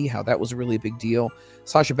WWE, how that was really a big deal.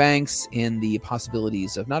 Sasha Banks and the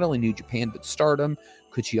possibilities of not only New Japan, but Stardom.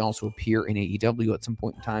 Could she also appear in AEW at some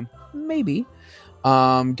point in time? Maybe.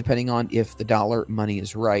 Depending on if the dollar money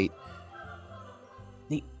is right.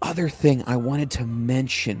 The other thing I wanted to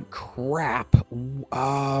mention, did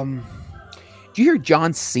you hear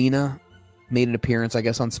John Cena made an appearance, I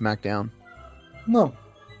guess, on SmackDown? No.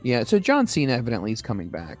 Yeah, so John Cena evidently is coming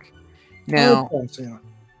back. Now,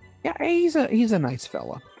 yeah, he's a nice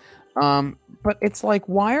fella. But it's like,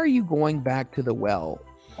 why are you going back to the well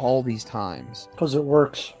all these times? Because it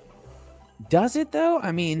works. Does it though?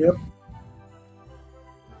 I mean, yep.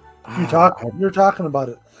 You're talking about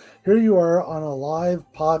it. Here you are on a live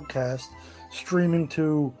podcast streaming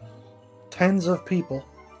to tens of people.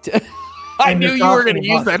 I knew you were going to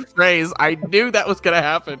use that phrase. I knew that was going to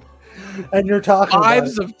happen. And you're talking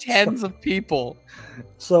lives of tens of people.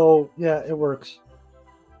 So, yeah, it works.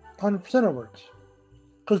 100% it works.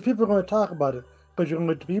 Because people are going to talk about it. Because you're going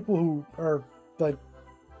to get the people who are, like,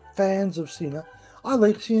 fans of Cena. I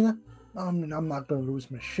like Cena. I mean, I'm not going to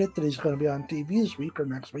lose my shit that he's going to be on TV this week or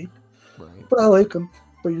next week. Right. But I like him.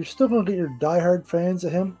 But you're still going to get your diehard fans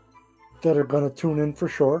of him that are going to tune in for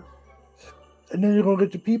sure. And then you're going to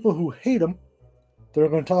get the people who hate him that are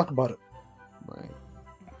going to talk about it. Right.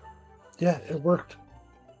 Yeah, it worked.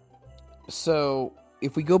 So,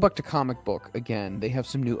 if we go back to comic book, again, they have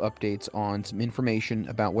some new updates on some information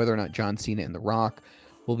about whether or not John Cena and The Rock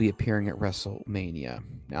will be appearing at WrestleMania.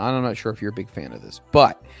 Now, I'm not sure if you're a big fan of this,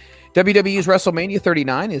 but WWE's WrestleMania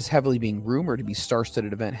 39 is heavily being rumored to be a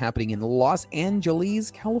star-studded event happening in Los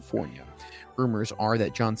Angeles, California. Rumors are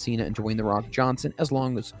that John Cena and Dwayne The Rock Johnson,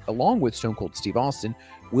 along with Stone Cold Steve Austin,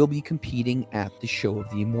 will be competing at the Show of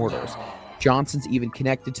the Immortals. Johnson's even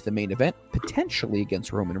connected to the main event, potentially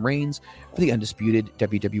against Roman Reigns for the undisputed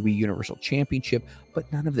WWE Universal Championship,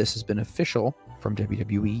 but none of this has been official from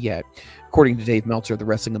WWE yet. According to Dave Meltzer, the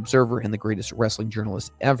Wrestling Observer and the greatest wrestling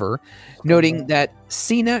journalist ever, noting that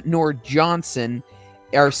Cena nor Johnson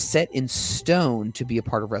are set in stone to be a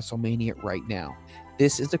part of WrestleMania right now.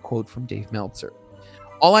 This is a quote from Dave Meltzer.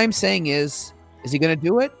 All I'm saying is he going to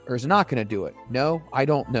do it or is he not going to do it? No, I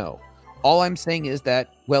don't know. All I'm saying is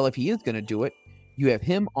that, well, if he is going to do it, you have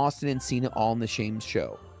him, Austin, and Cena all in the same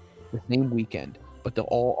show, the same weekend, but they'll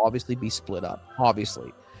all obviously be split up,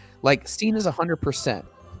 obviously. Like, Cena's 100%.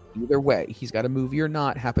 Either way, he's got a movie or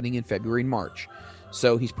not happening in February and March.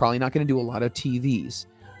 So he's probably not going to do a lot of TVs,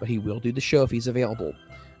 but he will do the show if he's available.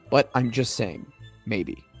 But I'm just saying,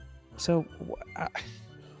 maybe. So,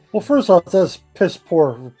 well, first off, that's piss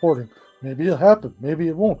poor reporting. Maybe it'll happen. Maybe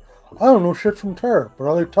it won't. I don't know shit from Tara, but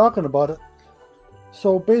I like talking about it.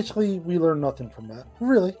 So basically, we learn nothing from that.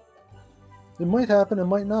 Really. It might happen, it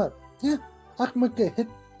might not. Yeah, I might get hit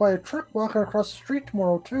by a truck walking across the street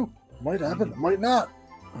tomorrow too. Might happen, might not.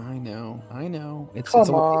 I know.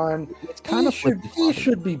 Come on. It's kind of he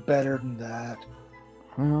should be better than that.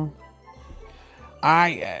 Well,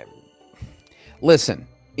 listen.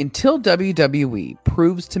 Until WWE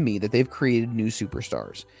proves to me that they've created new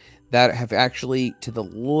superstars that have actually to the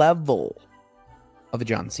level of a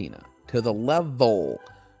John Cena, to the level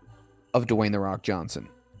of Dwayne The Rock Johnson,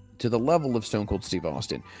 to the level of Stone Cold Steve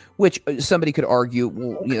Austin, which somebody could argue,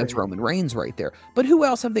 well, Okay. that's Roman Reigns right there. But who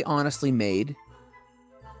else have they honestly made?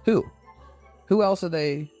 Who else are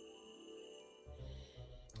they?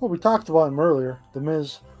 Well, we talked about him earlier, The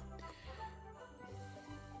Miz.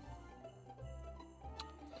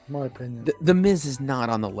 In my opinion. The Miz is not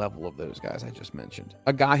on the level of those guys I just mentioned.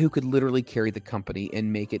 A guy who could literally carry the company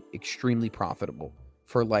and make it extremely profitable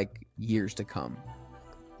for like years to come.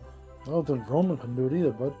 I don't think Roman can do it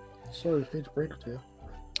either, bud. Sorry, I hate to break it to you.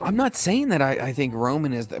 I'm not saying that I think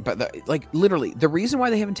Roman is, like literally the reason why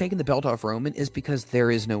they haven't taken the belt off Roman is because there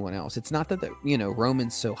is no one else. It's not that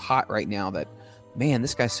Roman's so hot right now that, man,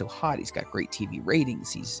 this guy's so hot. He's got great TV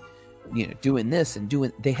ratings. He's doing this and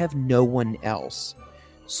doing. They have no one else.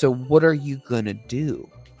 So what are you gonna do?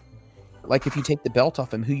 Like if you take the belt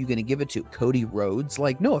off him, who are you gonna give it to? Cody Rhodes?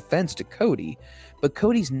 Like no offense to Cody, but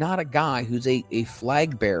Cody's not a guy who's a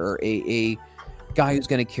flag bearer, a guy who's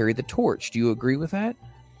gonna carry the torch. Do you agree with that?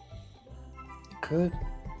 Could.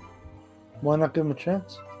 Why not give him a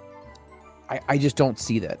chance? I just don't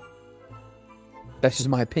see that. That's just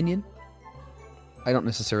my opinion. I don't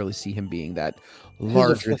necessarily see him being that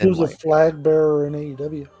larger He was than a flag bearer in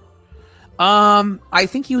AEW. I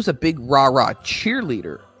think he was a big rah-rah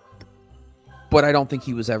cheerleader, but I don't think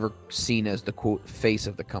he was ever seen as the quote face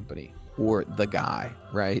of the company or the guy,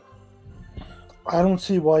 right? I don't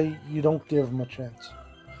see why you don't give him a chance.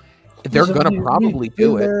 They're going to probably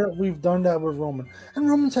do it. We've done that with Roman. And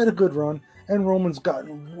Roman's had a good run. And Roman's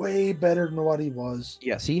gotten way better than what he was.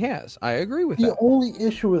 Yes, he has. I agree with that. The only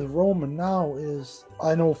issue with Roman now is,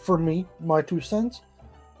 I know for me, my 2 cents,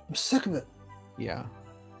 I'm sick of it. Yeah.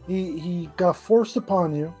 He got forced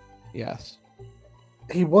upon you. Yes.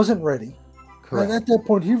 He wasn't ready. Correct. And at that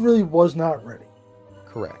point, he really was not ready.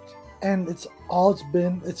 Correct. And it's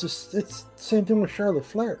been. It's the same thing with Charlotte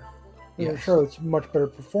Flair. Yes. Charlotte's a much better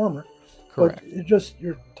performer. Correct. But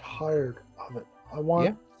you're tired of it. I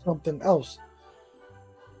want something else.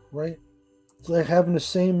 Right? It's like having the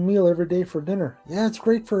same meal every day for dinner. Yeah, it's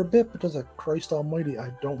great for a bit, but Christ almighty, I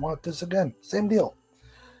don't want this again. Same deal.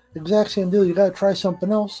 Exact same deal. You got to try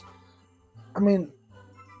something else. I mean,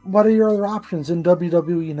 what are your other options in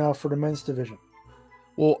WWE now for the men's division?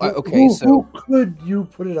 Well, okay, who could you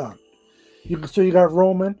put it on? So you got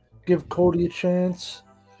Roman. Give Cody a chance.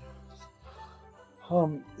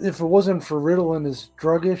 If it wasn't for Riddle and his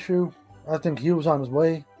drug issue, I think he was on his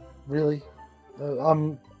way. Really,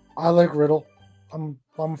 I like Riddle. I'm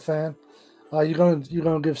a fan. You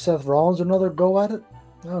gonna give Seth Rollins another go at it?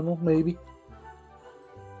 I don't know, maybe.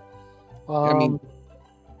 I mean,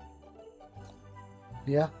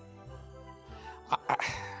 yeah.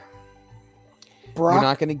 Brock, you're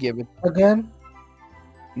not going to give it again?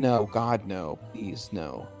 No, God, no, please,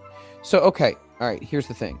 no. So, okay, all right. Here's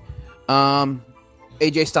the thing.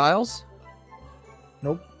 AJ Styles?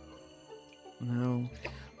 Nope. No.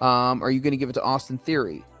 Are you going to give it to Austin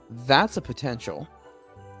Theory? That's a potential.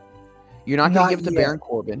 You're not going to give it to Baron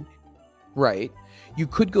Corbin, right? You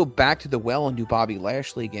could go back to the well and do Bobby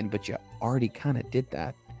Lashley again, but you already kind of did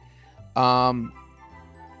that.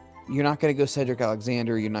 You're not going to go Cedric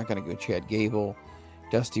Alexander. You're not going to go Chad Gable,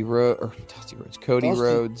 Cody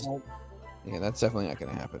Rhodes. Nope. Yeah, that's definitely not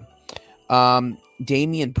going to happen.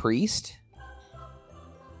 Damian Priest.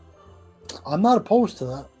 I'm not opposed to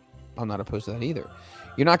that. I'm not opposed to that either.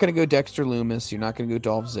 You're not going to go Dexter Lumis. You're not going to go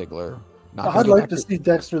Dolph Ziggler. I'd like to see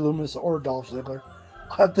Dexter Lumis or Dolph Ziggler.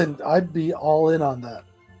 I think I'd be all in on that.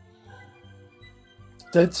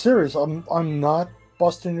 Dead serious. I'm not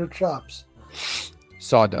busting your chops.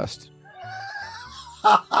 Sawdust.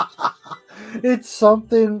 It's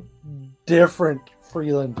something different,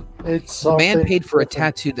 Freeland. It's something. The man paid for a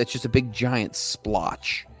tattoo that's just a big giant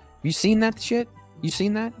splotch. You seen that shit? You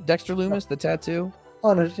seen that? Dexter Lumis, the tattoo?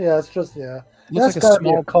 Yeah, it's just, yeah. Looks That's like a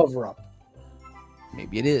small cover-up.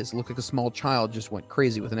 Maybe it is. Look like a small child just went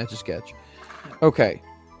crazy with an Etch-a-Sketch. Okay,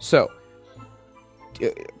 so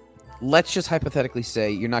let's just hypothetically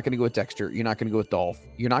say you're not going to go with Dexter. You're not going to go with Dolph.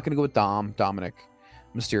 You're not going to go with Dominic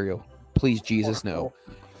Mysterio. Please, Jesus, no.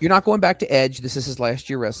 You're not going back to Edge. This is his last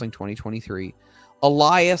year wrestling, 2023.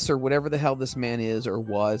 Elias or whatever the hell this man is or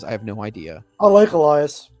was, I have no idea. I like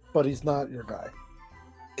Elias, but he's not your guy.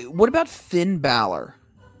 What about Finn Balor?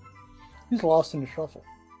 He's lost in the shuffle.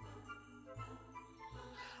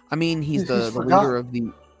 I mean, he's the leader forgotten. of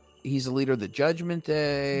the. He's the leader of the Judgment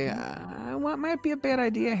Day. What might be a bad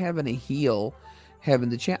idea having a heel, having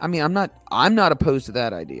the champ. I mean, I'm not opposed to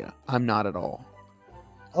that idea. I'm not at all.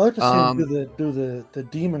 I like to see him do the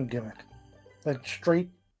demon gimmick, like straight.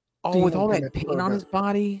 Oh, with all that gimmick paint for a on bit. his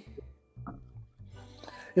body.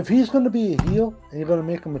 If he's going to be a heel and you're going to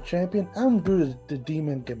make him a champion, have him do the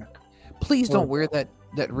demon gimmick. Please don't wear that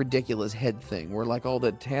ridiculous head thing where like all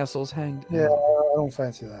the tassels hang. Yeah, I don't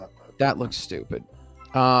fancy that. But. That looks stupid.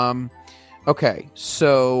 Okay,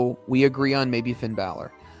 so we agree on maybe Finn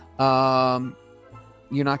Balor.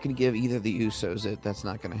 You're not going to give either of the Usos it. That's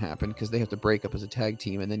not going to happen because they have to break up as a tag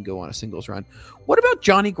team and then go on a singles run. What about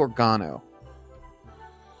Johnny Gargano?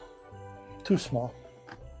 Too small.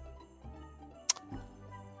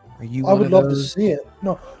 Are you? I would love to see it.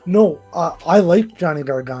 No. I like Johnny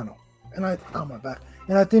Gargano, and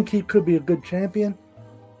and I think he could be a good champion.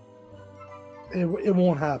 It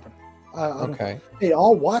won't happen. Okay. Hey,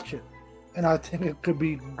 I'll watch it, and I think it could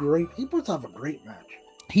be great. He puts off a great match.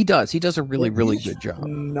 He does. He does a really good job.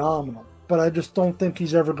 Phenomenal. But I just don't think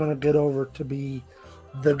he's ever going to get over to be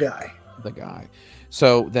the guy. The guy.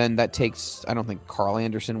 So then that takes. I don't think Carl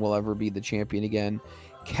Anderson will ever be the champion again.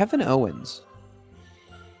 Kevin Owens.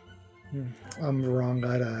 I'm the wrong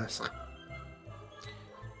guy to ask.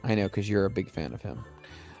 I know, because you're a big fan of him.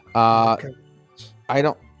 Okay. I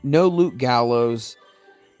don't know Luke Gallows.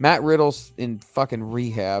 Matt Riddle's in fucking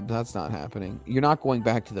rehab. That's not happening. You're not going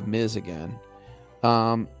back to the Miz again.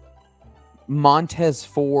 Montez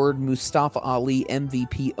Ford, Mustafa Ali,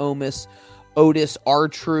 MVP Omis, Otis,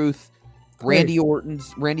 R-Truth, Randy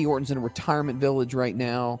Orton's in a retirement village right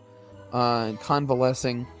now,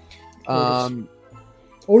 convalescing.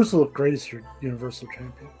 Otis looked great as your Universal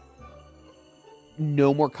Champion.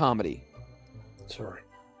 No more comedy. Sorry.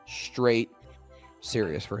 Straight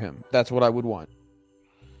serious for him. That's what I would want.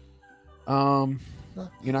 You're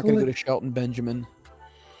not going to go to Shelton Benjamin.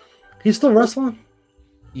 He's still wrestling?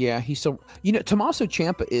 Yeah, he's still... Tommaso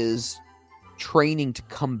Ciampa is training to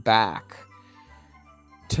come back.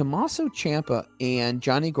 Tommaso Ciampa and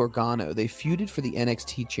Johnny Gargano, they feuded for the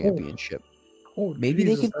NXT Championship. Maybe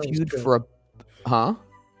Jesus, they can feud for a... Huh?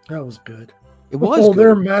 That was good. It was good.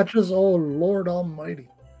 Their matches, oh Lord Almighty.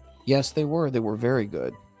 Yes, they were. They were very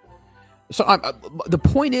good. So the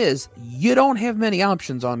point is, you don't have many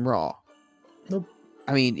options on Raw. Nope.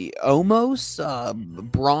 I mean, Omos,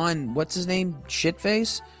 Braun, what's his name?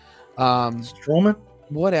 Shitface? Strowman?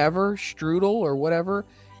 Whatever. Strudel or whatever.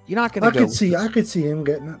 You're not going to go... I could see him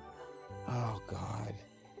getting it. Oh, God.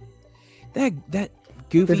 That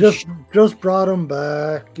goofy... They just brought him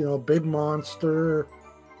back, big monster.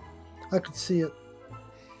 I could see it.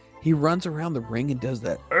 He runs around the ring and does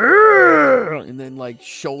that, and then like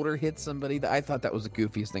shoulder hits somebody. I thought that was the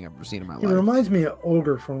goofiest thing I've ever seen in my life. It reminds me of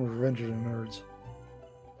Ogre from Revenge of the Nerds.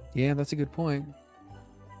 Yeah, that's a good point.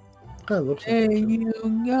 Guy looks like hey, you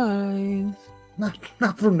guys.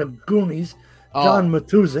 Not from the Goonies. John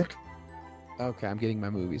Matuzik. Okay, I'm getting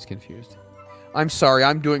my movies confused. I'm sorry.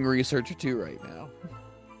 I'm doing research too right now.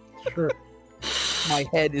 Sure. My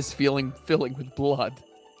head is filling with blood.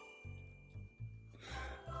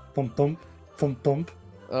 Thump, thump, thump, thump.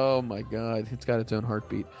 Oh my God, it's got its own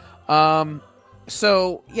heartbeat.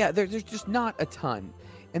 So yeah, there's just not a ton.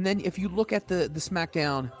 And then if you look at the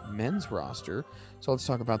SmackDown men's roster, so let's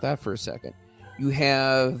talk about that for a second. You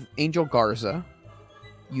have Angel Garza.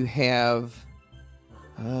 You have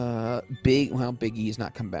Big E's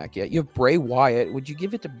not come back yet. You have Bray Wyatt. Would you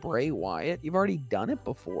give it to Bray Wyatt? You've already done it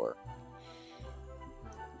before.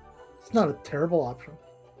 It's not a terrible option.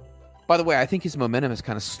 By the way, I think his momentum has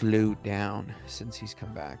kind of slowed down since he's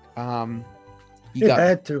come back. It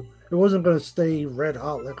had to. It wasn't going to stay red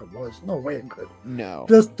hot like it was. No way it could. No.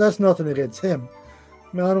 That's nothing against him.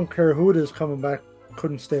 I mean, I don't care who it is coming back.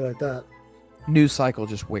 Couldn't stay like that. News cycle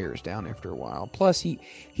just wears down after a while. Plus,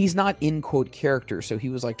 he's not in quote character, so he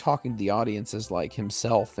was like talking to the audience as like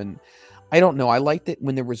himself. And I don't know. I liked it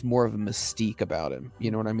when there was more of a mystique about him.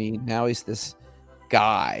 You know what I mean? Now he's this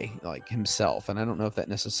guy like himself, and I don't know if that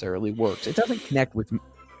necessarily works. It doesn't connect with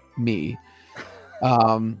me.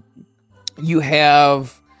 You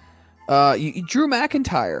have Drew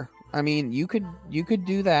McIntyre. I mean, you could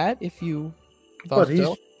do that if you thought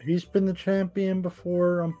so. He's been the champion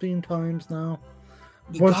before umpteen times now.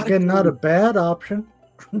 Once again, not a bad option.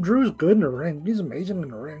 Drew's good in the ring. He's amazing in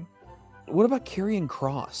the ring. What about Karrion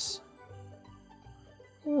Kross?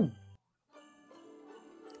 I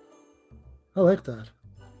like that.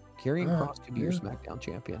 Karrion Kross could be your SmackDown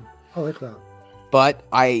champion. I like that. But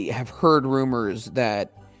I have heard rumors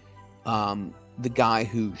that the guy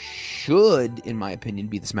who should, in my opinion,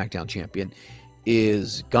 be the SmackDown champion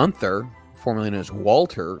is Gunther, formerly known as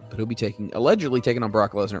Walter, but he'll be allegedly taking on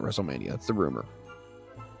Brock Lesnar at WrestleMania. That's the rumor.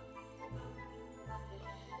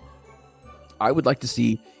 I would like to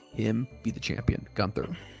see him be the champion, Gunther.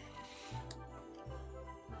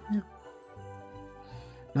 Yeah.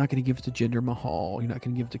 Not going to give it to Jinder Mahal. You're not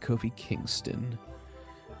going to give it to Kofi Kingston.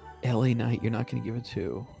 LA Knight, you're not going to give it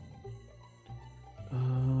to.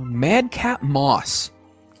 Madcap Moss.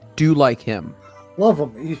 Do like him. Love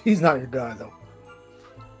him. He's not your guy, though.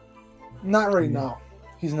 Not right now.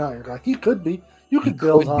 He's not your guy. He could be. You could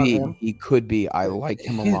build on him. He could be. I like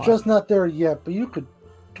him a lot. He's just not there yet, but you could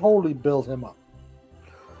totally build him up.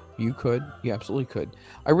 You could. You absolutely could.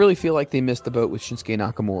 I really feel like they missed the boat with Shinsuke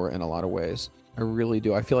Nakamura in a lot of ways. I really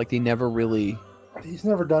do. I feel like they never really... He's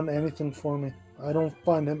never done anything for me. I don't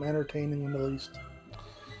find him entertaining in the least.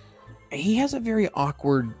 He has a very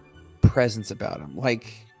awkward presence about him.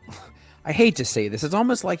 Like, I hate to say this. It's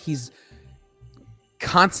almost like he's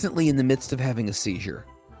constantly in the midst of having a seizure.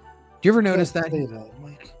 Do you ever notice that?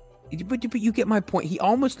 Mike. But you get my point. He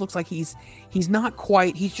almost looks like he's not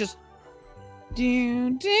quite. He's just... Yeah,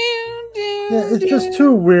 it's just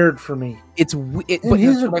too weird for me. But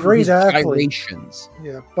he's a great athlete. Gyrations.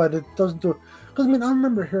 Yeah, but it doesn't do it. Because, I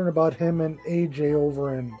remember hearing about him and AJ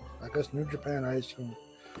over in, I guess, New Japan, I assume.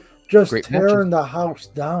 Just Great tearing matches. the house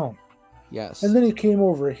down. Yes. And then he came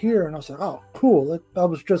over here, and I was like, oh, cool. I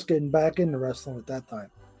was just getting back into wrestling at that time.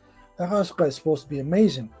 That house guy's supposed to be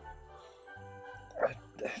amazing.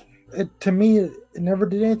 To me, it never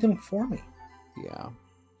did anything for me. Yeah.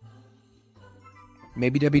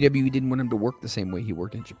 Maybe WWE didn't want him to work the same way he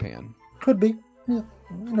worked in Japan. Could be. Yeah,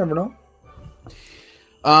 you never know.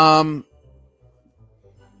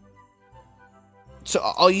 So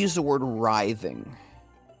I'll use the word writhing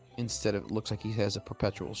instead of, it looks like he has a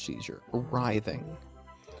perpetual seizure. Writhing.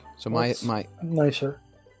 So Nicer.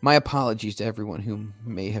 My apologies to everyone who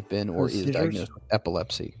may have been or is seizures? diagnosed with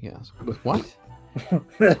epilepsy. Yes. With what?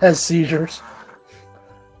 It has seizures.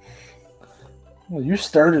 Well, you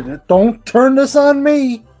started it. Don't turn this on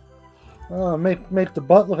me. Make the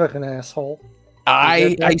butt look like an asshole.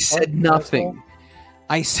 I said nothing.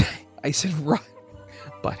 I said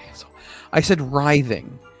butt asshole. I said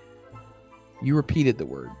writhing. You repeated the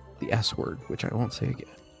word, the S word, which I won't say again.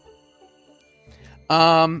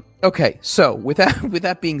 Okay, so with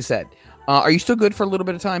that being said, are you still good for a little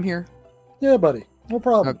bit of time here? Yeah, buddy. No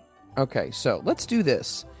problem. Okay, so let's do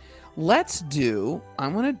this.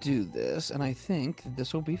 I'm going to do this, and I think that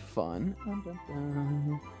this will be fun. Let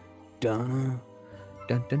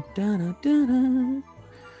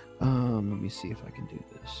me see if I can do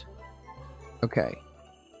this. Okay.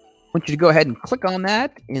 I want you to go ahead and click on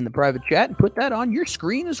that in the private chat and put that on your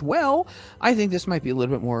screen as well. I think this might be a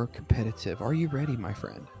little bit more competitive. Are you ready, my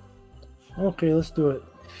friend? Okay, let's do it.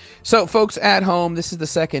 So, folks at home, this is the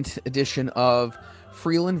second edition of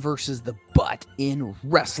Freeland versus the Butt in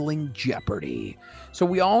Wrestling Jeopardy. So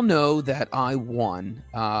we all know that I won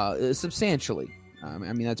substantially.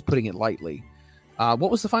 That's putting it lightly. What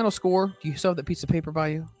was the final score? Do you still have that piece of paper by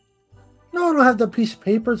you? No, I don't have that piece of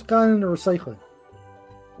paper. It's gone into recycling.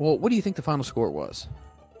 Well, what do you think the final score was?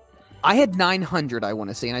 I had 900, I want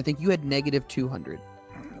to say, and I think you had negative 200.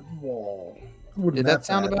 Whoa. Did that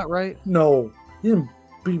sound about right? No, you didn't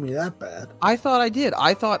beat me that bad. I thought I did.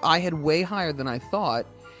 I thought I had way higher than I thought,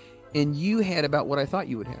 and you had about what I thought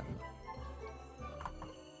you would have.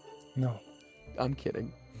 No. I'm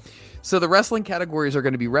kidding. So the wrestling categories are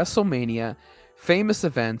going to be WrestleMania, famous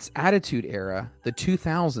events, Attitude Era, the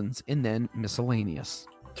 2000s, and then miscellaneous.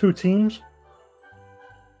 2 teams?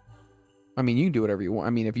 You can do whatever you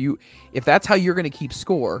want. If that's how you're going to keep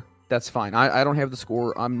score, that's fine. I don't have the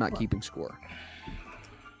score. I'm not keeping score.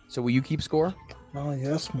 So will you keep score? Oh,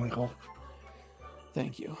 yes, Michael.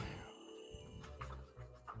 Thank you.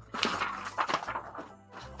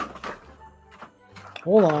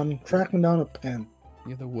 Hold on. Tracking down a pen.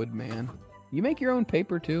 You're the wood man. You make your own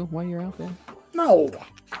paper, too, while you're out there? No.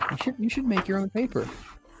 You should make your own paper.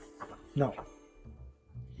 No.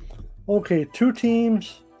 Okay, 2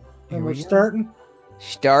 teams. And we're starting?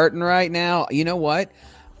 Starting right now. You know what?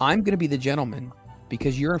 I'm going to be the gentleman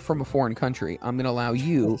because you're from a foreign country. I'm going to allow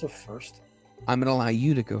you. That's a first. I'm going to allow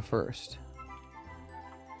you to go first.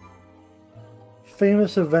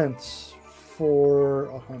 Famous events for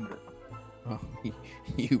 100. Oh,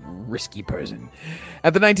 you risky person.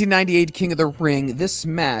 At the 1998 King of the Ring, this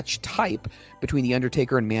match type between The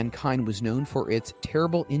Undertaker and Mankind was known for its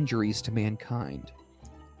terrible injuries to Mankind.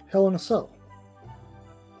 Hell in a Cell.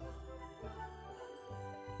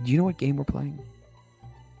 Do you know what game we're playing?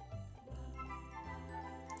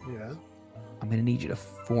 Yeah. I'm going to need you to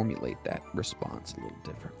formulate that response a little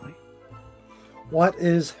differently. What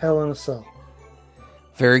is Hell in a Cell?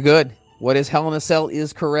 Very good. What is Hell in a Cell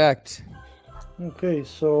is correct. Okay,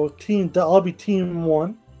 so I'll be team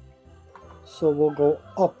 1. So we'll go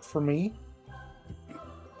up for me.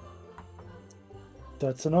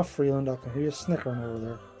 That's enough, Freeland. I can hear you snickering over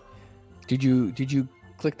there. Did you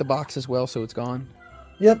click the box as well so it's gone?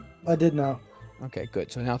 Yep, I did now. Okay,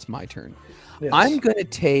 good. So now it's my turn. Yes. I'm going to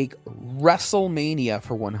take WrestleMania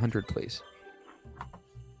for 100, please.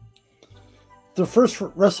 The first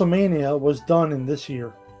WrestleMania was done in this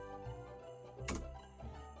year.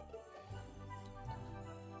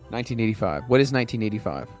 1985. What is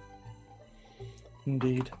 1985?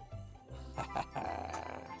 Indeed. I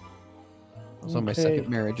was on my second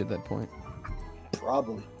marriage at that point.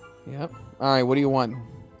 Probably. Yep. All right, what do you want?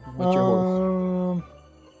 What's your horse?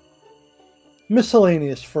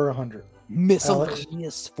 Miscellaneous for 100.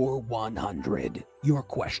 Miscellaneous for 100. Your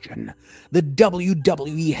question. The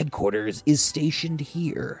WWE headquarters is stationed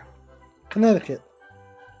here. Connecticut.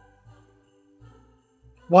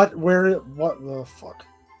 What the fuck?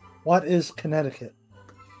 What is Connecticut?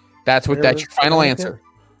 That's your final answer.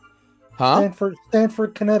 Huh?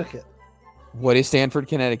 Stanford, Connecticut. What is Stanford,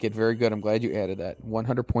 Connecticut? Very good. I'm glad you added that.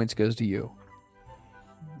 100 points goes to you.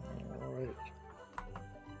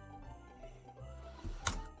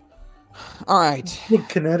 All right. Would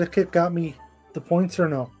Connecticut got me the points or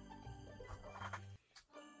no?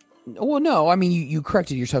 Well, no. I mean, you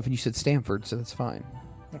corrected yourself and you said Stanford, so that's fine.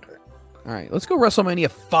 Okay. All right. Let's go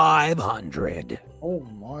WrestleMania 500. Oh,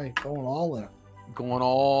 my. Going all in. Going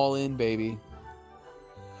all in, baby.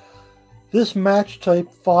 This match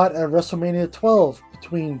type fought at WrestleMania 12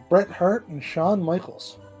 between Bret Hart and Shawn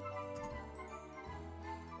Michaels.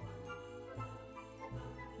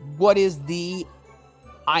 What is the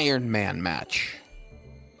Iron Man match?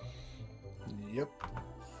 Yep.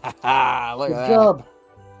 Look at that. Good job.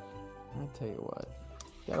 I'll tell you what.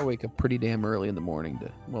 Gotta wake up pretty damn early in the morning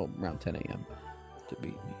around 10 a.m. to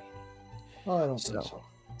beat me. Oh, I don't think so.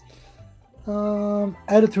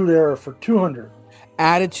 Attitude Era for 200.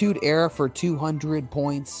 Attitude Era for 200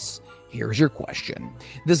 points. Here's your question.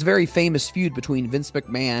 This very famous feud between Vince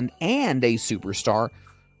McMahon and a superstar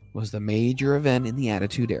was the major event in the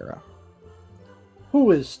Attitude Era. Who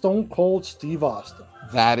is Stone Cold Steve Austin?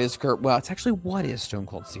 That is correct. Well, it's actually what is Stone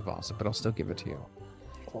Cold Steve Austin, but I'll still give it to you.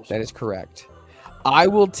 Close that enough. is correct. I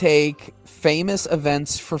will take famous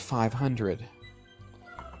events for 500.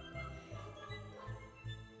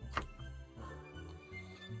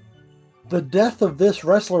 The death of this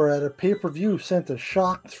wrestler at a pay-per-view sent a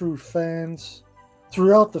shock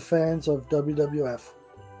throughout the fans of WWF.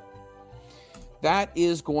 That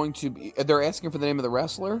is going to be... They're asking for the name of the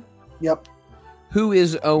wrestler? Yep. Who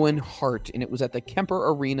is Owen Hart? And it was at the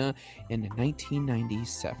Kemper Arena in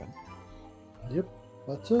 1997. Yep,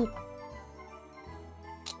 that's it.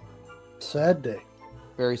 Sad day.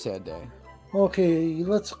 Very sad day. Okay,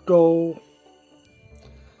 let's go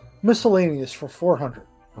miscellaneous for 400.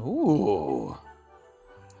 Ooh.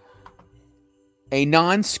 A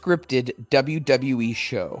non-scripted WWE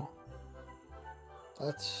show.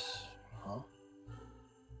 That's... Huh?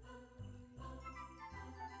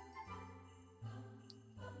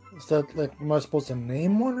 Is that like, am I supposed to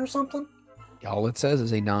name one or something? All it says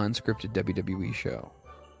is a non-scripted WWE show.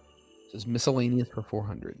 It says miscellaneous for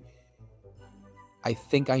 400. I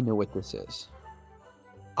think I know what this is.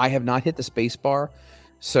 I have not hit the space bar,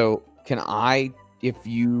 so can I, if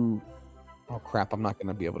you... Oh, crap, I'm not going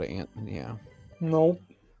to be able to answer. Yeah. Nope.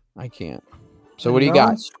 I can't. So what do you got?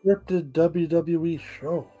 Non-scripted WWE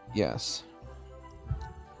show. Yes.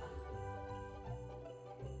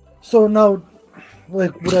 So now,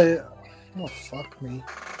 like, would I... Oh, fuck me.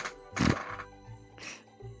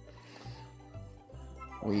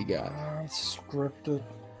 What you got? Scripted.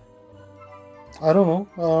 I don't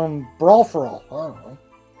know. Brawl for All. I don't know.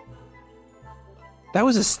 That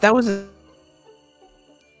was a.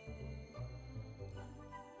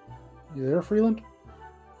 You there, Freeland?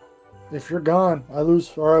 If you're gone, I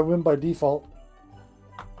lose or I win by default.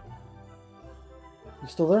 You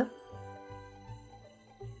still there?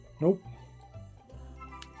 Nope.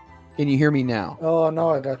 Can you hear me now? Oh, no,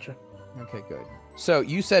 I got you. Okay, good. So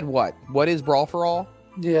you said what? What is Brawl for All?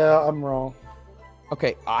 Yeah, I'm wrong.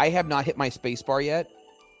 Okay, I have not hit my space bar yet,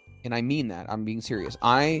 and I mean that. I'm being serious.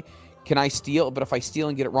 Can I steal? But if I steal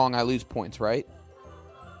and get it wrong, I lose points, right?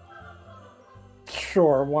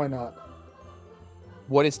 Sure, why not?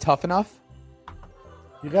 What is Tough Enough?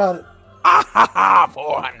 You got it.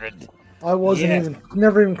 400. I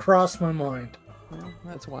never even crossed my mind. Well,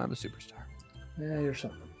 that's why I'm a superstar. Yeah, you're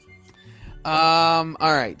something. All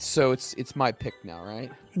right, so it's my pick now,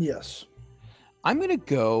 right? Yes. I'm gonna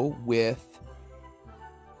go with.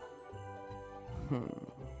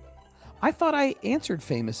 I thought I answered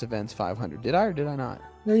famous events 500. Did I or did I not?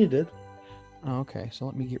 Yeah, you did. Oh, okay, so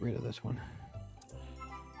let me get rid of this one.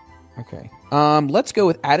 Okay. Let's go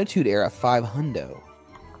with Attitude Era 500.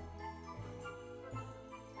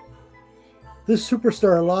 This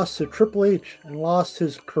superstar lost to Triple H and lost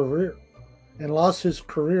his career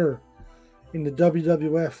in the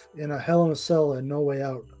WWF in a Hell in a Cell and No Way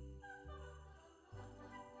Out.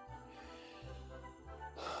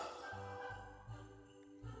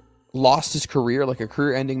 Lost his career, like a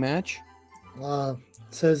career-ending match?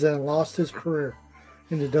 Says that lost his career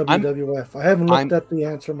in the WWF. I haven't looked at the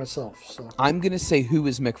answer myself. So I'm going to say, who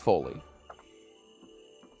is Mick Foley?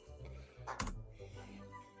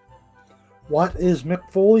 What is Mick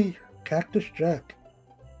Foley? Cactus Jack.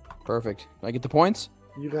 Perfect. I get the points?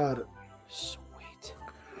 You got it. Sweet.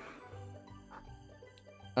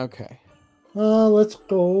 Okay. Let's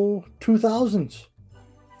go 2000s.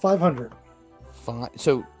 500.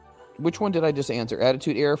 So, which one did I just answer?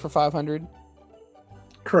 Attitude Era for 500?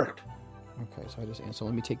 Correct. Okay, so I just answered.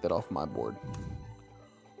 Let me take that off my board.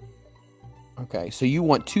 Okay, so you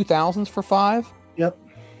want 2000s for 5? Yep.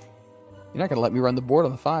 You're not going to let me run the board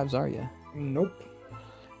on the 5s, are you? Nope.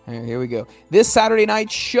 Here we go. This Saturday night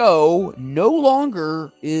show no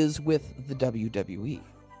longer is with the WWE.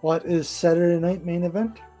 What is Saturday night main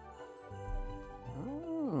event?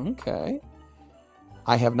 Oh, okay.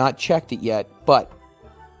 I have not checked it yet, but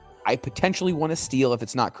I potentially want to steal if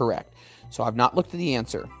it's not correct. So I've not looked at the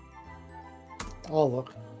answer. I'll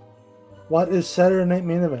look. What is Saturday night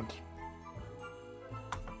main event?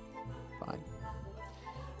 Fine.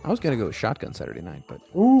 I was going to go with Shotgun Saturday night, but...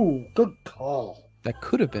 Ooh, good call. That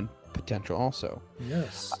could have been potential also.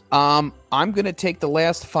 Yes. I'm going to take the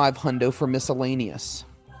last 500 for Miscellaneous.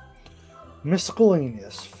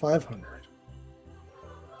 Miscellaneous, 500.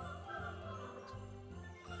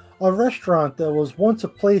 A restaurant that was once a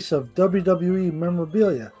place of WWE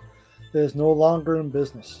memorabilia that is no longer in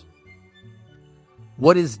business.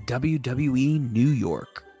 What is WWE New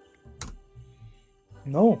York?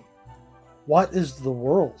 No. What is the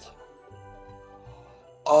world?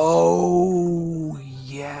 Oh,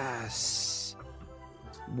 yes.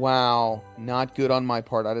 Wow. Not good on my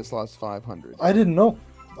part. I just lost 500. I didn't know.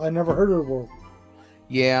 I never heard of the world.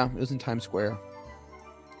 Yeah, it was in Times Square.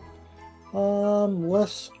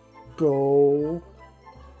 Let's go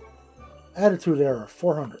Attitude Era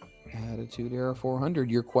 400. Attitude Era 400.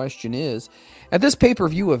 Your question is, at this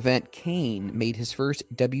pay-per-view event, Kane made his first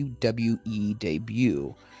WWE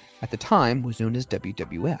debut. At the time, was known as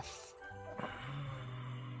WWF.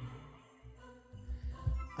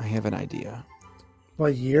 I have an idea.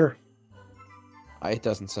 What year? It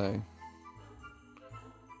doesn't say.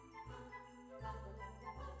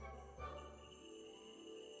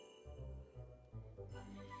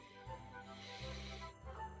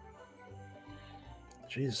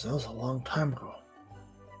 Jeez, that was a long time ago.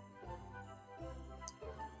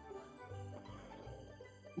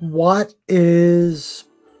 What is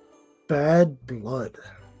Bad Blood?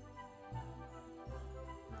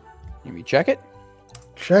 Let me check it.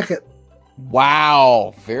 Check it.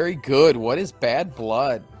 Wow, very good. What is Bad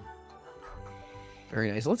Blood?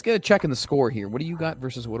 Very nice. Let's get a check in the score here. What do you got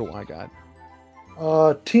versus what do I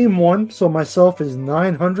got? Team 1, so myself is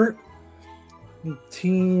 900.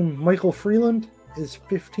 Team Michael Freeland is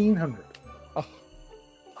 1,500. Oh,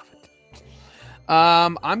 love it.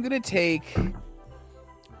 I'm going to take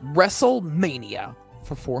WrestleMania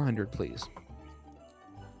for 400, please.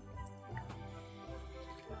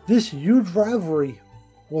 This huge rivalry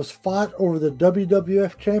was fought over the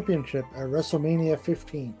WWF Championship at WrestleMania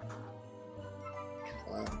 15.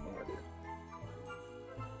 I have no idea.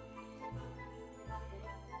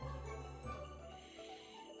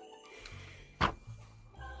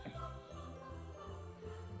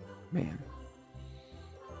 Man.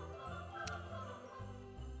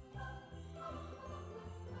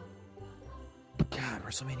 God,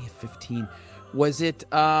 WrestleMania 15. Was it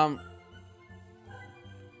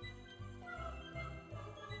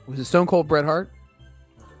Stone Cold Bret Hart?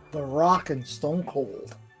 The Rock and Stone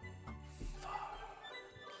Cold.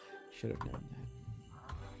 Should have known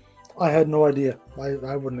that. I had no idea.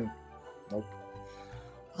 I wouldn't have. Nope.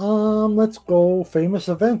 Let's go famous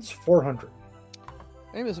events 400.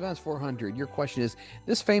 Famous events 400. Your question is,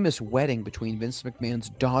 this famous wedding between Vince McMahon's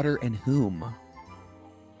daughter and whom?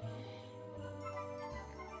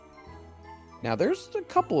 Now, there's a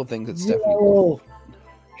couple of things that Stephanie... Well,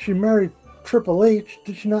 she married Triple H.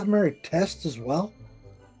 Did she not marry Test as well?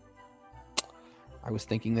 I was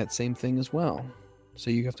thinking that same thing as well. So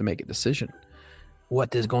you have to make a decision.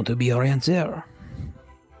 What is going to be your answer?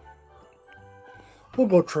 We'll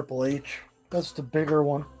go Triple H. That's the bigger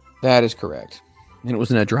one. That is correct. And it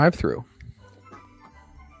was in a drive-thru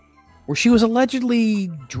where she was allegedly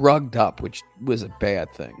drugged up, which was a bad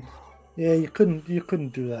thing. Yeah, you couldn't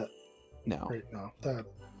do that. No. Right now. That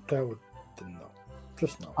would no.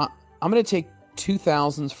 Just no. I'm going to take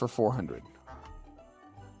 2000s for 400.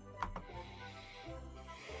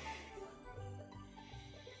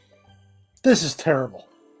 This is terrible.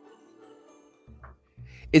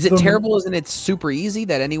 Is it terrible as in it's super easy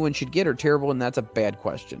that anyone should get, or terrible and that's a bad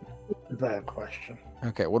question? Bad question.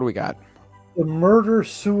 Okay, what do we got? The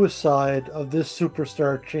murder-suicide of this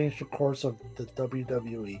superstar changed the course of the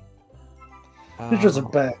WWE. It's just a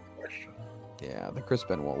bad question. Yeah, the Chris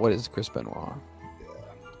Benoit. What is Chris Benoit?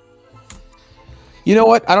 Yeah. You know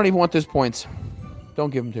what? I don't even want those points. Don't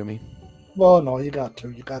give them to me. Well, no, you got to.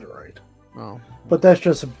 You got it right. Oh. But that's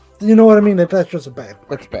just you know what I mean? That's just a bad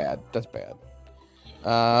question. That's bad.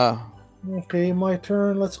 Okay, my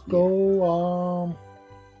turn. Let's go.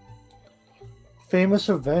 Famous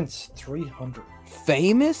events, 300.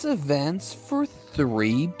 Famous events for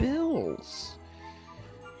 3 bills.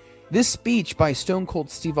 This speech by Stone Cold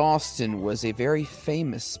Steve Austin was a very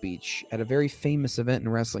famous speech at a very famous event in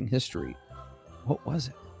wrestling history. What was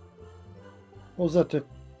it? What was that? The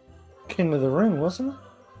King of the Ring, wasn't it?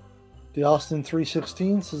 The Austin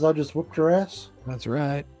 3:16 says, "I just whooped your ass." That's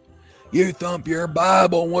right. You thump your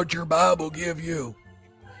Bible, what your Bible give you.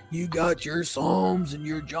 You got your Psalms and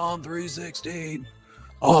your John 3:16.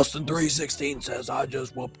 Austin 3:16 says, "I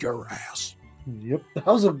just whooped your ass." Yep, that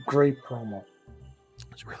was a great promo.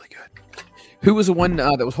 It's really good. Who was the one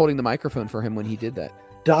that was holding the microphone for him when he did that?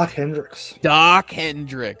 Doc Hendricks. Doc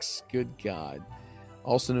Hendricks. Good God.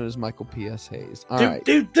 Also known as Michael P.S. Hayes. All right.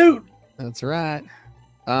 Dude. That's right.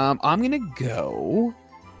 I'm going to go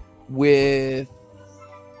with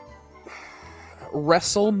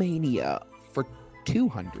WrestleMania for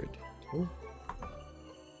 200. Ooh.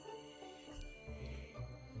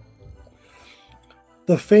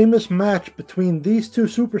 The famous match between these two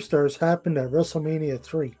superstars happened at WrestleMania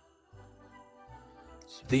 3.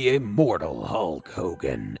 The immortal Hulk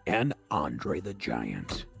Hogan and Andre the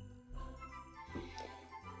Giant.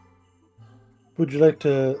 Would you like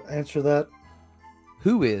to answer that?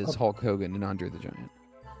 Who is Hulk Hogan and Andre the Giant?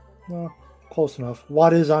 Well, close enough.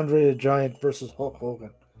 What is Andre the Giant versus Hulk Hogan?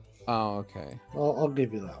 Oh, okay. I'll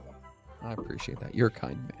give you that one. I appreciate that. You're a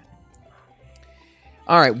kind man.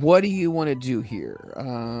 All right, what do you want to do here?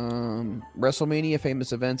 WrestleMania,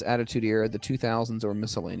 famous events, Attitude Era, the 2000s, or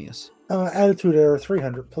miscellaneous? Attitude Era,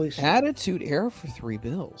 300, please. Attitude Era for 3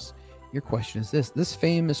 bills. Your question is this. This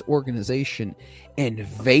famous organization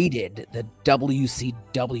invaded the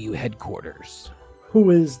WCW headquarters. Who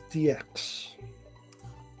is DX?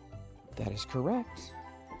 That is correct.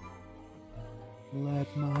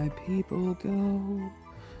 Let my people go.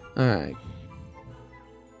 All right.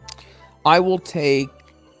 I will take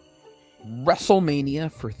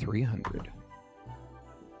WrestleMania for 300.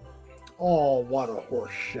 Oh, what a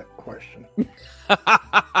horse shit question.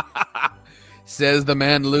 Says the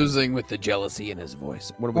man losing with the jealousy in his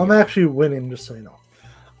voice. What are we I'm doing? actually winning, just so you know.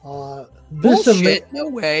 Bullshit. No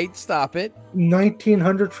way. Stop it.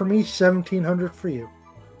 1900 for me, 1700 for you.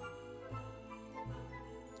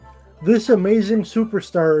 This amazing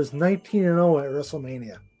superstar is 19-0 at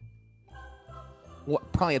WrestleMania.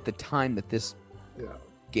 What, probably at the time that this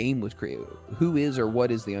game was created. Who is or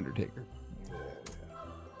what is The Undertaker?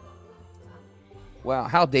 Wow,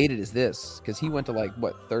 how dated is this? Because he went to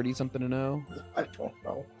 30-something and 0? I don't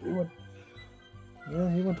know. He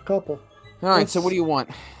went a couple. All right, so what do you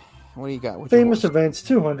want? What do you got? Famous events,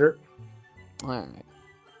 200. All right.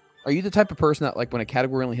 Are you the type of person that, when a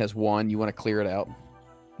category only has one, you want to clear it out?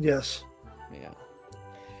 Yes. Yeah.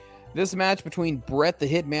 This match between Bret the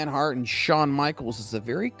Hitman Hart and Shawn Michaels is a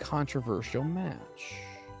very controversial match.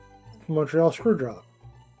 Montreal Screwjob.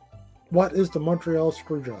 What is the Montreal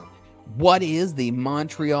Screwjob? What is the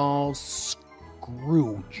Montreal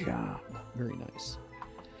Screwjob? Very nice.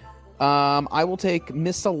 I will take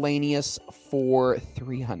miscellaneous for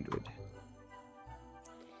 300.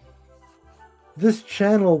 This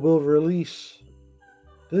channel will release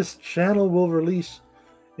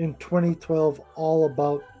in 2012 all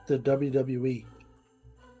about the WWE.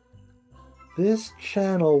 This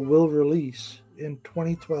channel will release in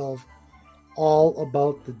 2012 all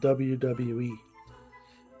about the WWE.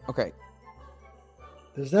 Okay.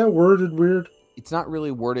 Is that worded weird? It's not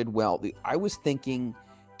really worded well. I was thinking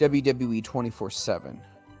WWE 24/7.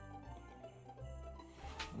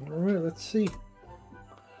 All right, let's see.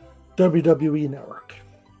 WWE Network.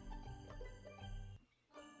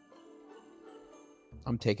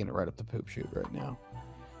 I'm taking it right up the poop chute right now.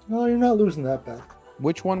 No, you're not losing that bad.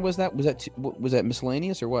 Which one was that? Was that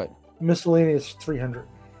miscellaneous or what? Miscellaneous 300.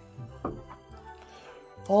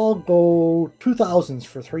 I'll go 2000s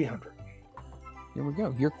for 300. Here we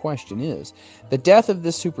go. Your question is: the death of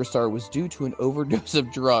this superstar was due to an overdose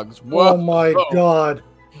of drugs. Whoa. Oh my god!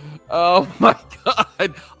 Oh my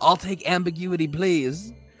god! I'll take ambiguity,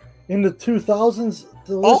 please. In the 2000s,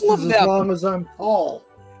 the list is as long as I'm tall.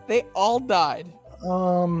 They all died.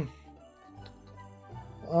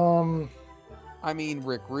 I mean,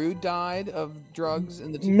 Rick Rude died of drugs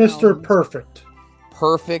in the 2000s. Mr. Perfect.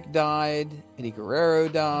 Perfect died. Eddie Guerrero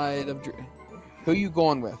died of drugs. Who are you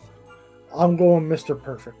going with? I'm going Mr.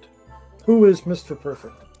 Perfect. Who is Mr.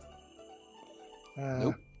 Perfect?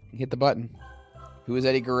 Nope. Hit the button. Who is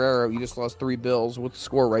Eddie Guerrero? You just lost 3 bills. What's the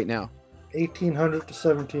score right now? 1800 to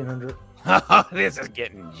 1700. This is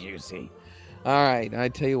getting juicy. All right. I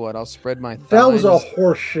tell you what. I'll spread my thighs. That was a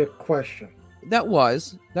horseshit question. That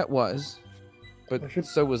was. But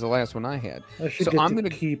so was the last one I had. I should so get I'm to gonna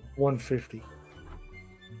keep 150.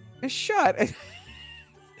 A shot.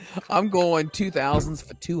 I'm going 2000s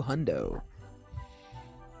for 200.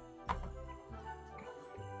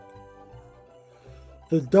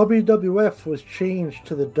 The WWF was changed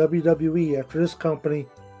to the WWE after this company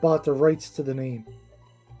bought the rights to the name.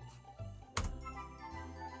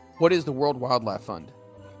 What is the World Wildlife Fund?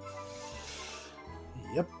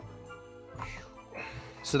 Yep.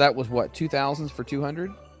 So that was what, 2000s for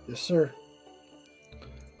 200? Yes, sir.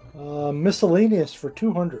 Miscellaneous for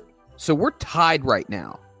 200. So we're tied right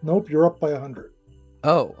now. Nope, you're up by 100.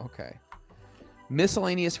 Oh, okay.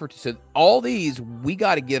 Miscellaneous for... So all these, we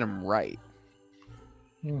got to get them right.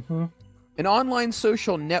 Mm-hmm. An online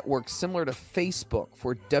social network similar to Facebook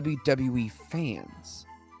for WWE fans.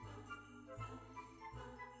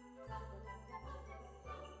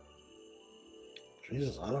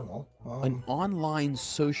 Jesus, I don't know. An online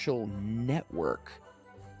social network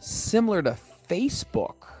similar to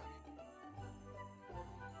Facebook.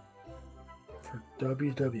 For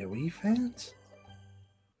WWE fans?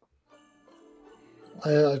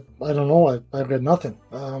 I don't know. I've got nothing.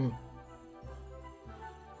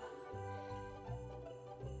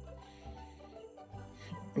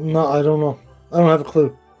 No, I don't know. I don't have a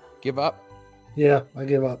clue. Give up? Yeah, I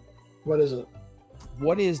give up. What is it?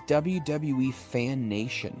 What is WWE Fan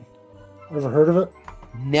Nation? Ever heard of it?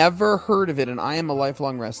 Never heard of it, and I am a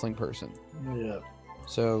lifelong wrestling person. Yeah.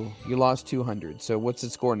 So you lost 200. So what's the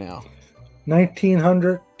score now?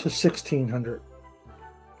 1900 to 1600.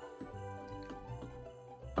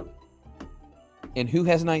 And who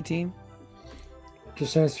has 19?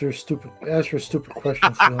 Just answer your stupid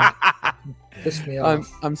questions. Piss me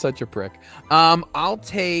off. I'm such a prick. I'll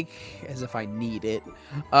take, as if I need it,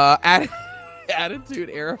 Attitude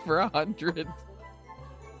Era for 100.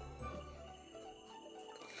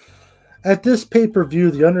 At this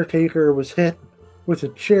pay-per-view, The Undertaker was hit with a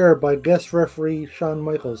chair by guest referee Shawn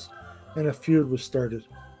Michaels, and a feud was started.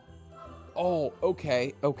 Oh,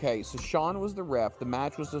 okay. So Shawn was the ref. The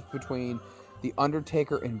match was just between The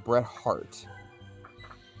Undertaker and Bret Hart.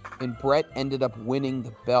 And Bret ended up winning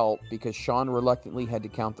the belt because Shawn reluctantly had to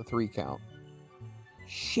count the 3 count.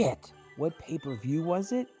 Shit. What pay-per-view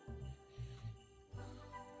was it?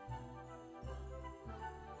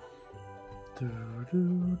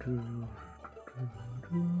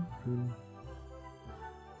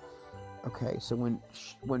 Okay, so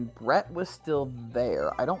when Bret was still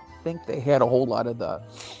there, I don't think they had a whole lot of the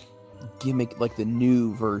gimmick, like the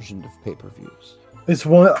new version of pay-per-views. It's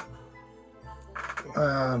one.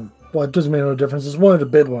 Well, it doesn't make no difference. It's one of the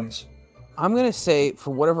big ones. I'm gonna say,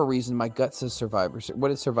 for whatever reason, my gut says Survivor Series.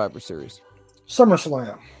 What is Survivor Series?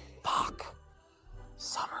 SummerSlam. Fuck.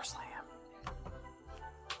 SummerSlam.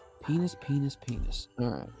 Penis. All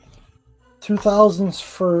right. 2000s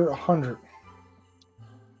for 100.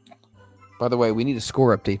 By the way, we need a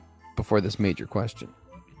score update before this major question.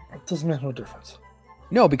 It doesn't make no difference.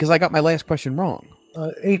 No, because I got my last question wrong.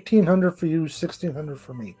 1800 for you, 1600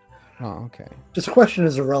 for me. Oh, okay. This question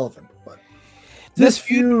is irrelevant, but this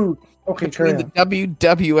feud between the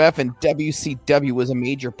WWF and WCW was a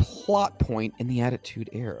major plot point in the Attitude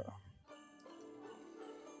Era.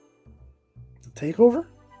 The Takeover?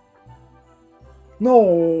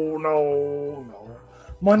 No.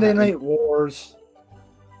 Monday Night Wars.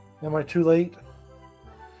 Am I too late?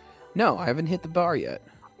 No, I haven't hit the bar yet.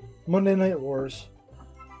 Monday Night Wars.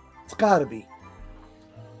 It's gotta be.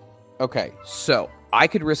 Okay, so I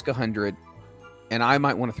could risk 100, and I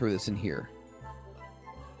might want to throw this in here.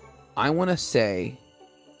 I want to say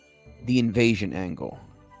the Invasion angle.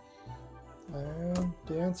 And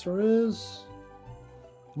the answer is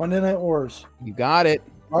Monday Night Wars. You got it.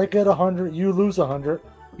 I get 100, you lose 100.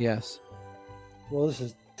 Yes. Well, this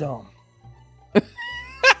is dumb.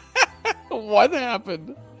 What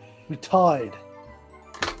happened? We tied.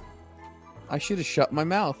 I should have shut my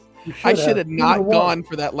mouth. You I should have You not would've gone won.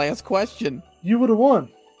 for that last question. You would have won.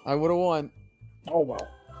 I would have won. Oh, well.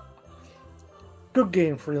 Good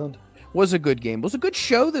game, Freeland. Was a good game. Was a good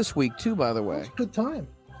show this week too, by the It way. was a good time.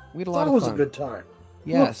 We had a lot That of was fun. a good time. Look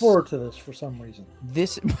Yes. forward to this for some reason.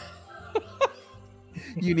 This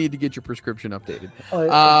you need to get your prescription updated.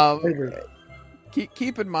 I agree.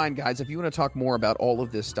 Keep in mind, guys, if you want to talk more about all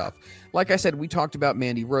of this stuff, like I said, we talked about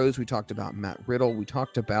Mandy Rose, we talked about Matt Riddle, we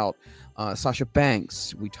talked about Sasha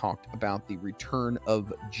Banks, we talked about the return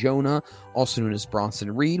of Jonah, also known as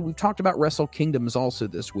Bronson Reed. We've talked about Wrestle Kingdoms also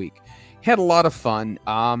this week. Had a lot of fun.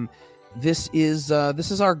 This is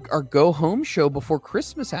our go home show before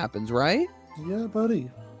Christmas happens, right? Yeah,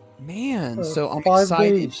 buddy. Man, so I'm 5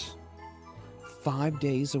 excited. days. 5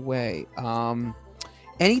 days away.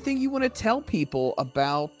 Anything you want to tell people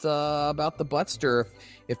about the Buttster?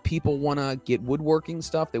 If people want to get woodworking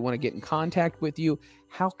stuff, they want to get in contact with you,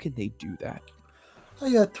 how can they do that?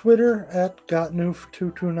 I got Twitter at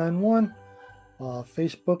gotnoof2291,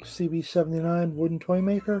 Facebook CB79 Wooden Toy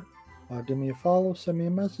Maker. Give me a follow, send me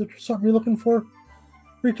a message, something you're looking for.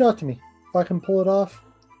 Reach out to me. If I can pull it off,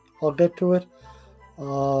 I'll get to it.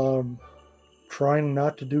 Trying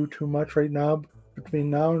not to do too much right now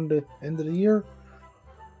between now and the end of the year.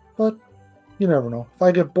 But you never know. If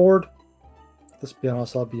I get bored, let's be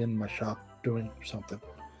honest, I'll be in my shop doing something,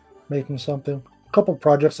 making something. A couple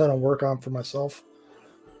projects I don't work on for myself.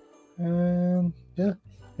 And yeah,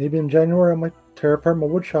 maybe in January I might tear apart my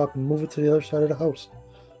wood shop and move it to the other side of the house.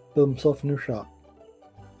 Build myself a new shop.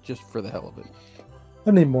 Just for the hell of it.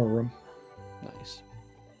 I need more room. Nice.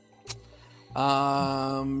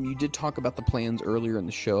 You did talk about the plans earlier in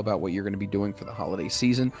the show about what you're going to be doing for the holiday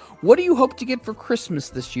season. What do you hope to get for Christmas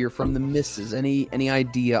this year from the missus? Any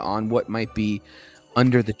idea on what might be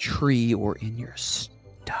under the tree or in your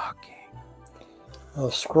stocking?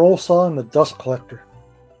 A scroll saw and a dust collector.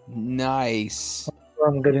 Nice.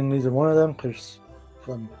 I'm getting neither one of them because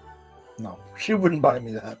no, she wouldn't buy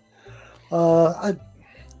me that. I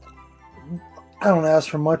don't ask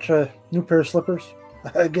for much. New pair of slippers.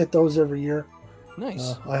 I get those every year.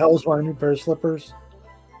 Nice. I always want a new pair of slippers.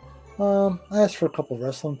 I asked for a couple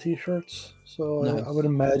wrestling t-shirts, so Nice. I would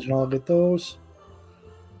imagine I'll get those.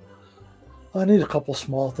 I need a couple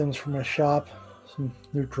small things for my shop. Some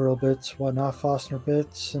new drill bits, whatnot, Fostner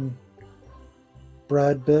bits, and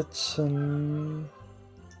Brad bits, and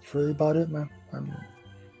that's really about it, man. I'm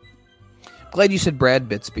Glad you said Brad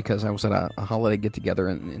bits because I was at a holiday get-together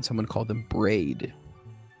and someone called them braid.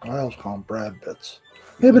 I always call them Brad bits.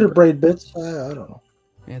 Maybe they're braid bits. I don't know.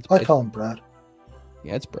 Yeah, I call them Brad.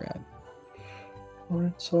 Yeah, it's Brad. All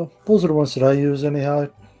right, so those are the ones that I use anyhow.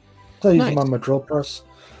 I use them Nice. on my drill press.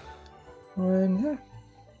 And yeah,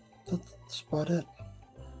 that's about it.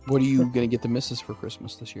 What are you going to get the missus for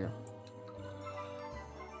Christmas this year?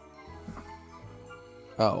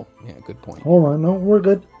 Oh, yeah, good point. Hold on, no, we're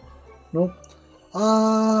good. Nope.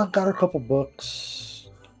 Got her a couple books.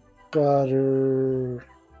 Got her,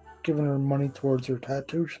 giving her money towards her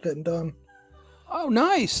tattoo she's getting done. Oh,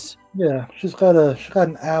 nice. Yeah, she's got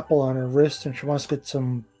an apple on her wrist, and she wants to get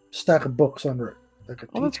some stack of books under it. Like a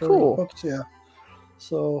Oh, that's teacher cool. Books, yeah.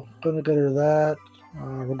 So gonna get her that.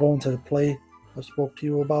 We're going to the play I spoke to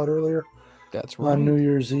you about earlier That's right. on New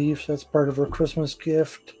Year's Eve. So that's part of her Christmas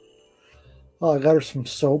gift. I got her some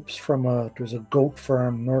soaps from there's a goat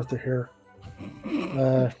farm north of here.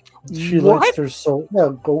 She likes What? their soap.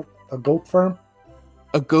 Yeah, a goat farm.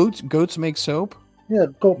 Goats make soap? Yeah,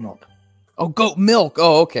 goat milk. Oh, goat milk.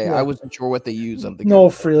 Oh, okay. Yeah. I wasn't sure what they use of the No,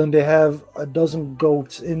 Freeland, they have a dozen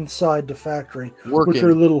goats inside the factory Working. with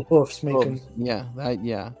their little hoofs making. Oh, yeah,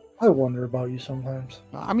 yeah. I wonder about you sometimes.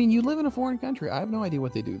 I mean, you live in a foreign country. I have no idea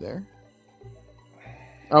what they do there.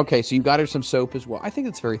 Okay, so you got her some soap as well. I think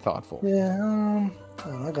that's very thoughtful. Yeah, I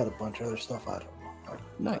don't know, I got a bunch of other stuff. I don't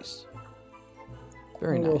know. Nice.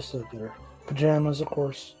 Very What nice. else did I get her? Pajamas, of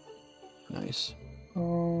course. Nice.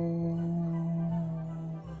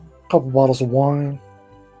 Couple bottles of wine.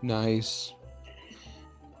 Nice.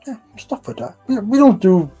 Yeah, stuff like that. We don't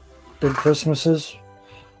do big Christmases.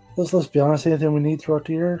 Let's be honest. Anything we need throughout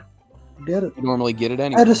the year, we get it. You normally get it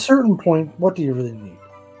anyway. At a certain point, what do you really need?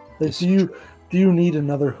 Like, This do you need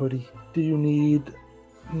another hoodie? Do you need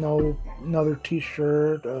another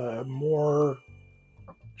T-shirt? More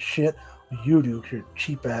shit? You do. Your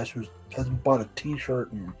cheap ass who hasn't bought a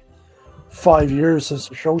T-shirt in 5 years since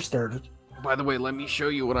the show started. By the way, let me show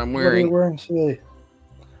you what I'm What are you wearing. wearing today?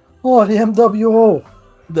 Oh, the MWO.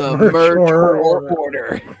 The merch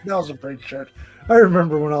order. That was a great shirt. I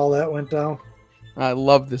remember when all that went down. I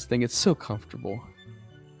love this thing. It's so comfortable.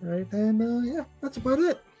 Right, and yeah, that's about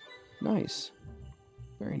it. Nice.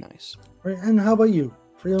 Very nice. Right, and how about you?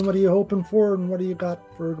 Freeland, what are you hoping for, and what do you got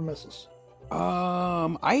for the missus?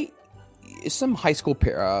 Some high school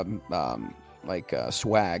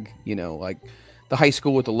swag, like the high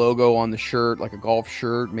school with the logo on the shirt, like a golf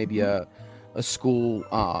shirt, maybe a school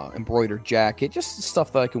embroidered jacket, just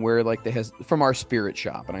stuff that I can wear, like that has from our Spirit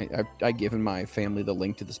shop. And I given my family the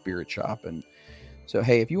link to the Spirit shop, and so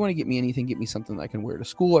hey, if you want to get me anything, get me something that I can wear to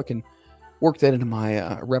school. I can work that into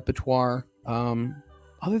my repertoire.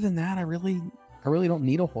 Other than that, I really don't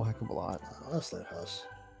need a whole heck of a lot. That's that house.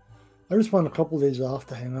 I just want a couple of days off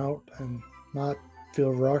to hang out and not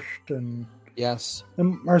feel rushed. And yes,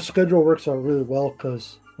 and our schedule works out really well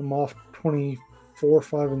because I'm off 24,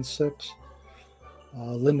 5, and 6.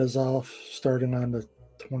 Linda's off starting on the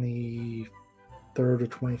 23rd or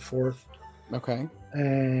 24th. Okay.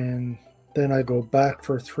 And then I go back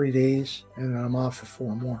for 3 days, and I'm off for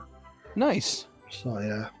 4 more. Nice. So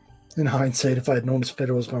yeah, in hindsight, if I had known the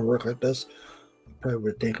schedule was going to work like this, I probably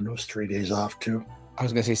would have taken those 3 days off too. I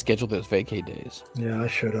was going to say schedule those vacay days. Yeah, I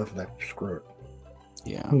should have. Like, screw it.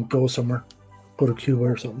 Yeah. Go somewhere. Go to Cuba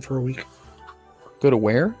or something for a week. Go to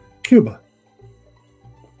where? Cuba.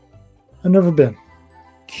 I've never been.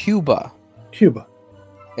 Cuba. Cuba.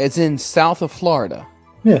 It's in south of Florida.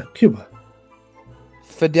 Yeah, Cuba.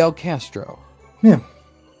 Fidel Castro. Yeah.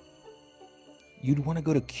 You'd want to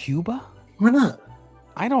go to Cuba? Why not?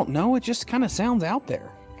 I don't know. It just kind of sounds out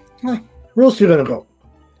there. Where else are you going to go?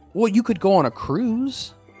 Well, you could go on a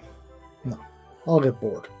cruise. No. I'll get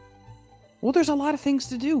bored. Well, there's a lot of things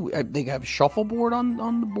to do. They have shuffleboard on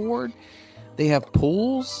the board. They have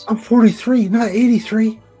pools. I'm 43, not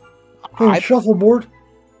 83. Shuffleboard.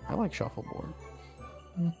 I like shuffleboard.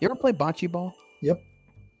 You ever play bocce ball? Yep.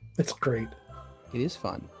 It's great. It is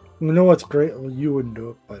fun. You know what's great? Well, you wouldn't do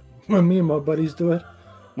it, but when me and my buddies do it,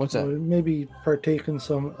 what's that? Maybe partake in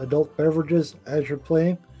some adult beverages as you're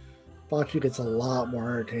playing. Bocce gets a lot more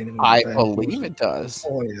entertaining. I believe it does.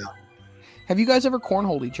 Oh, yeah. Have you guys ever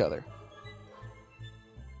cornholed each other?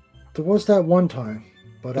 There was that one time,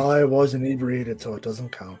 but I was inebriated, so it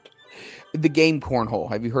doesn't count. The game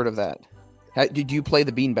cornhole. Have you heard of that? Did you play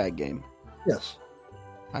the beanbag game? Yes.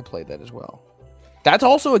 I played that as well. That's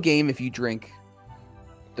also a game if you drink,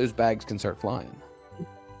 those bags can start flying.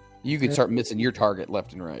 You can start missing your target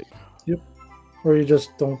left and right. Yep. Or you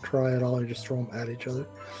just don't try at all. You just throw them at each other.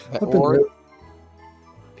 Or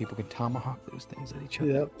people can tomahawk those things at each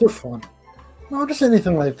other. Yeah, they're fun. No, just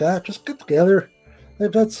anything like that. Just get together.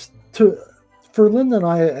 For Linda and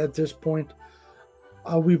I at this point,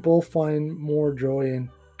 we both find more joy in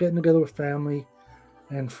getting together with family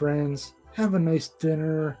and friends, have a nice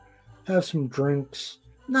dinner, have some drinks,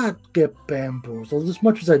 not get bamboozled. As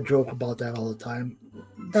much as I joke about that all the time,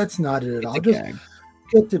 that's not it at all. Just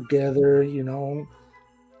get together,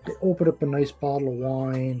 open up a nice bottle of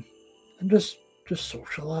wine, and just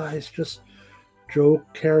socialize, just joke,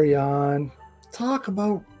 carry on, talk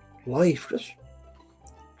about life, just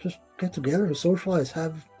get together and socialize,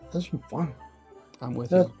 have some fun. I'm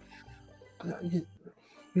with you.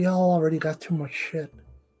 We all already got too much shit.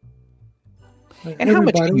 And how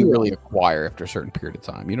much can you really acquire after a certain period of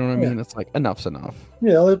time? You know what I mean? It's like, enough's enough.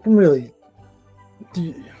 Yeah, like, really.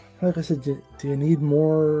 Like I said, do you need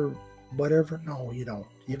more whatever? No, you don't.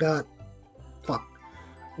 You got,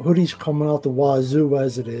 hoodies coming out the wazoo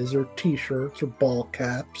as it is, or t-shirts, or ball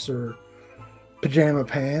caps, or pajama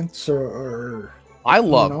pants, or I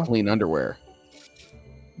love clean underwear.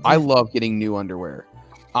 I love getting new underwear.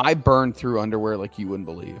 I burn through underwear like you wouldn't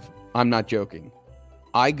believe. I'm not joking.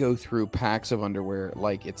 I go through packs of underwear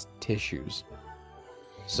like it's tissues.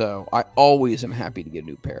 So I always am happy to get a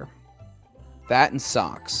new pair. That and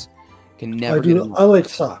socks. Can never get a new I like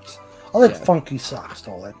socks. I like funky socks,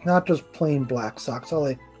 not just plain black socks. I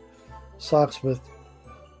like socks with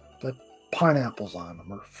like pineapples on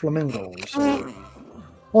them or flamingos. I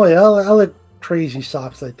like crazy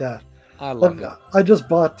socks like that. I love it. I just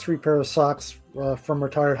bought 3 pairs of socks from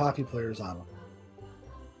retired hockey players on them.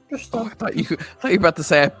 I thought you were about to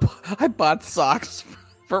say I bought socks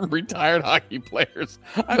from retired hockey players.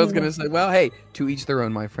 I was going to say, well, hey, to each their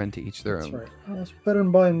own, my friend, to each their own. That's right. It's better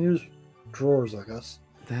than buying used drawers, I guess.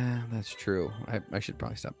 That's true. I should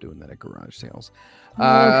probably stop doing that at garage sales.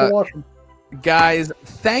 Guys,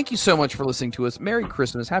 thank you so much for listening to us. Merry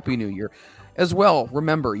Christmas. Happy New Year. As well,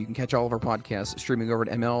 remember, you can catch all of our podcasts streaming over at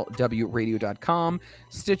mlwradio.com,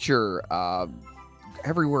 Stitcher,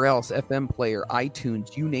 everywhere else, FM player,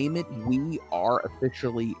 iTunes, you name it, we are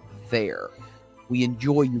officially there. We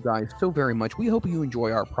enjoy you guys so very much. We hope you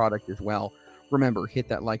enjoy our product as well. Remember, hit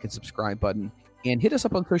that like and subscribe button and hit us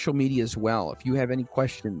up on social media as well. If you have any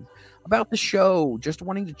questions about the show, just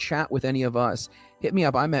wanting to chat with any of us, hit me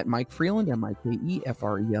up. I'm at Mike Freeland,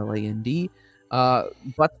 MikeFreeland.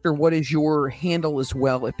 Buster, what is your handle as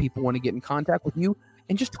well if people want to get in contact with you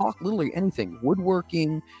and just talk literally anything,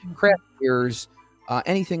 woodworking, craft beers,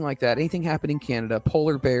 anything like that, anything happening in Canada,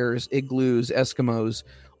 polar bears, igloos, Eskimos,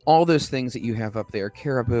 all those things that you have up there,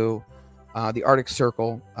 caribou, the Arctic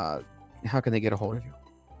Circle. How can they get a hold of you?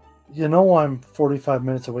 You know I'm 45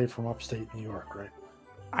 minutes away from upstate New York, right?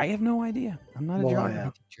 I have no idea. I'm not a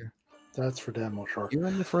geography teacher. That's for damn well sure. You're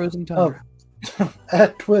in the frozen tundra.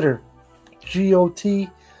 At Twitter,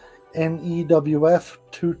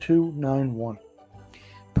 GOTNEWF2291.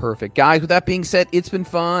 Perfect. Guys, with that being said, it's been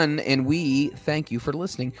fun, and we thank you for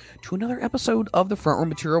listening to another episode of the Front Row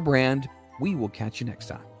Material Brand. We will catch you next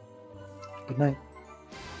time. Good night.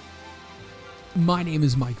 My name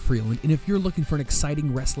is Mike Freeland, and if you're looking for an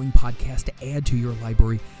exciting wrestling podcast to add to your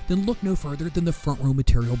library, then look no further than the Front Row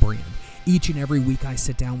Material Brand. Each and every week I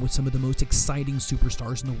sit down with some of the most exciting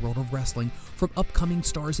superstars in the world of wrestling, from upcoming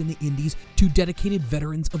stars in the indies to dedicated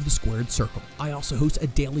veterans of the squared circle. I also host a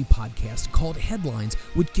daily podcast called Headlines,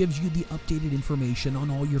 which gives you the updated information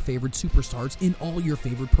on all your favorite superstars in all your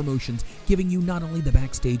favorite promotions, giving you not only the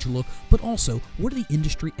backstage look, but also what are the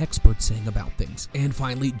industry experts saying about things. And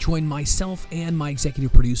finally, join myself and my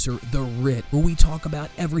executive producer, The Rit, where we talk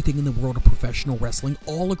about everything in the world of professional wrestling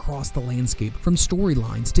all across the landscape, from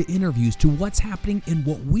storylines to interviews to what's happening and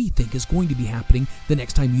what we think is going to be happening the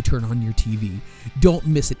next time you turn on your TV. Don't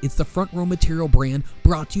miss it. It's the Front Row Material Brand,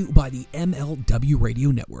 brought to you by the MLW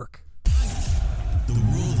Radio Network. The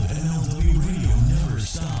rule of MLW